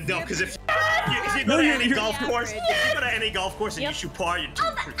 No, because if you go to any golf course, if you go to any golf course and you shoot par, you're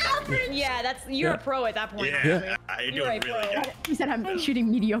doing pretty good. Yeah, you're a pro at that point. Yeah, you're You're doing a really pro. good. He said I'm shooting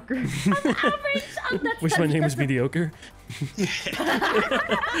mediocre. Average. Wish my name was mediocre.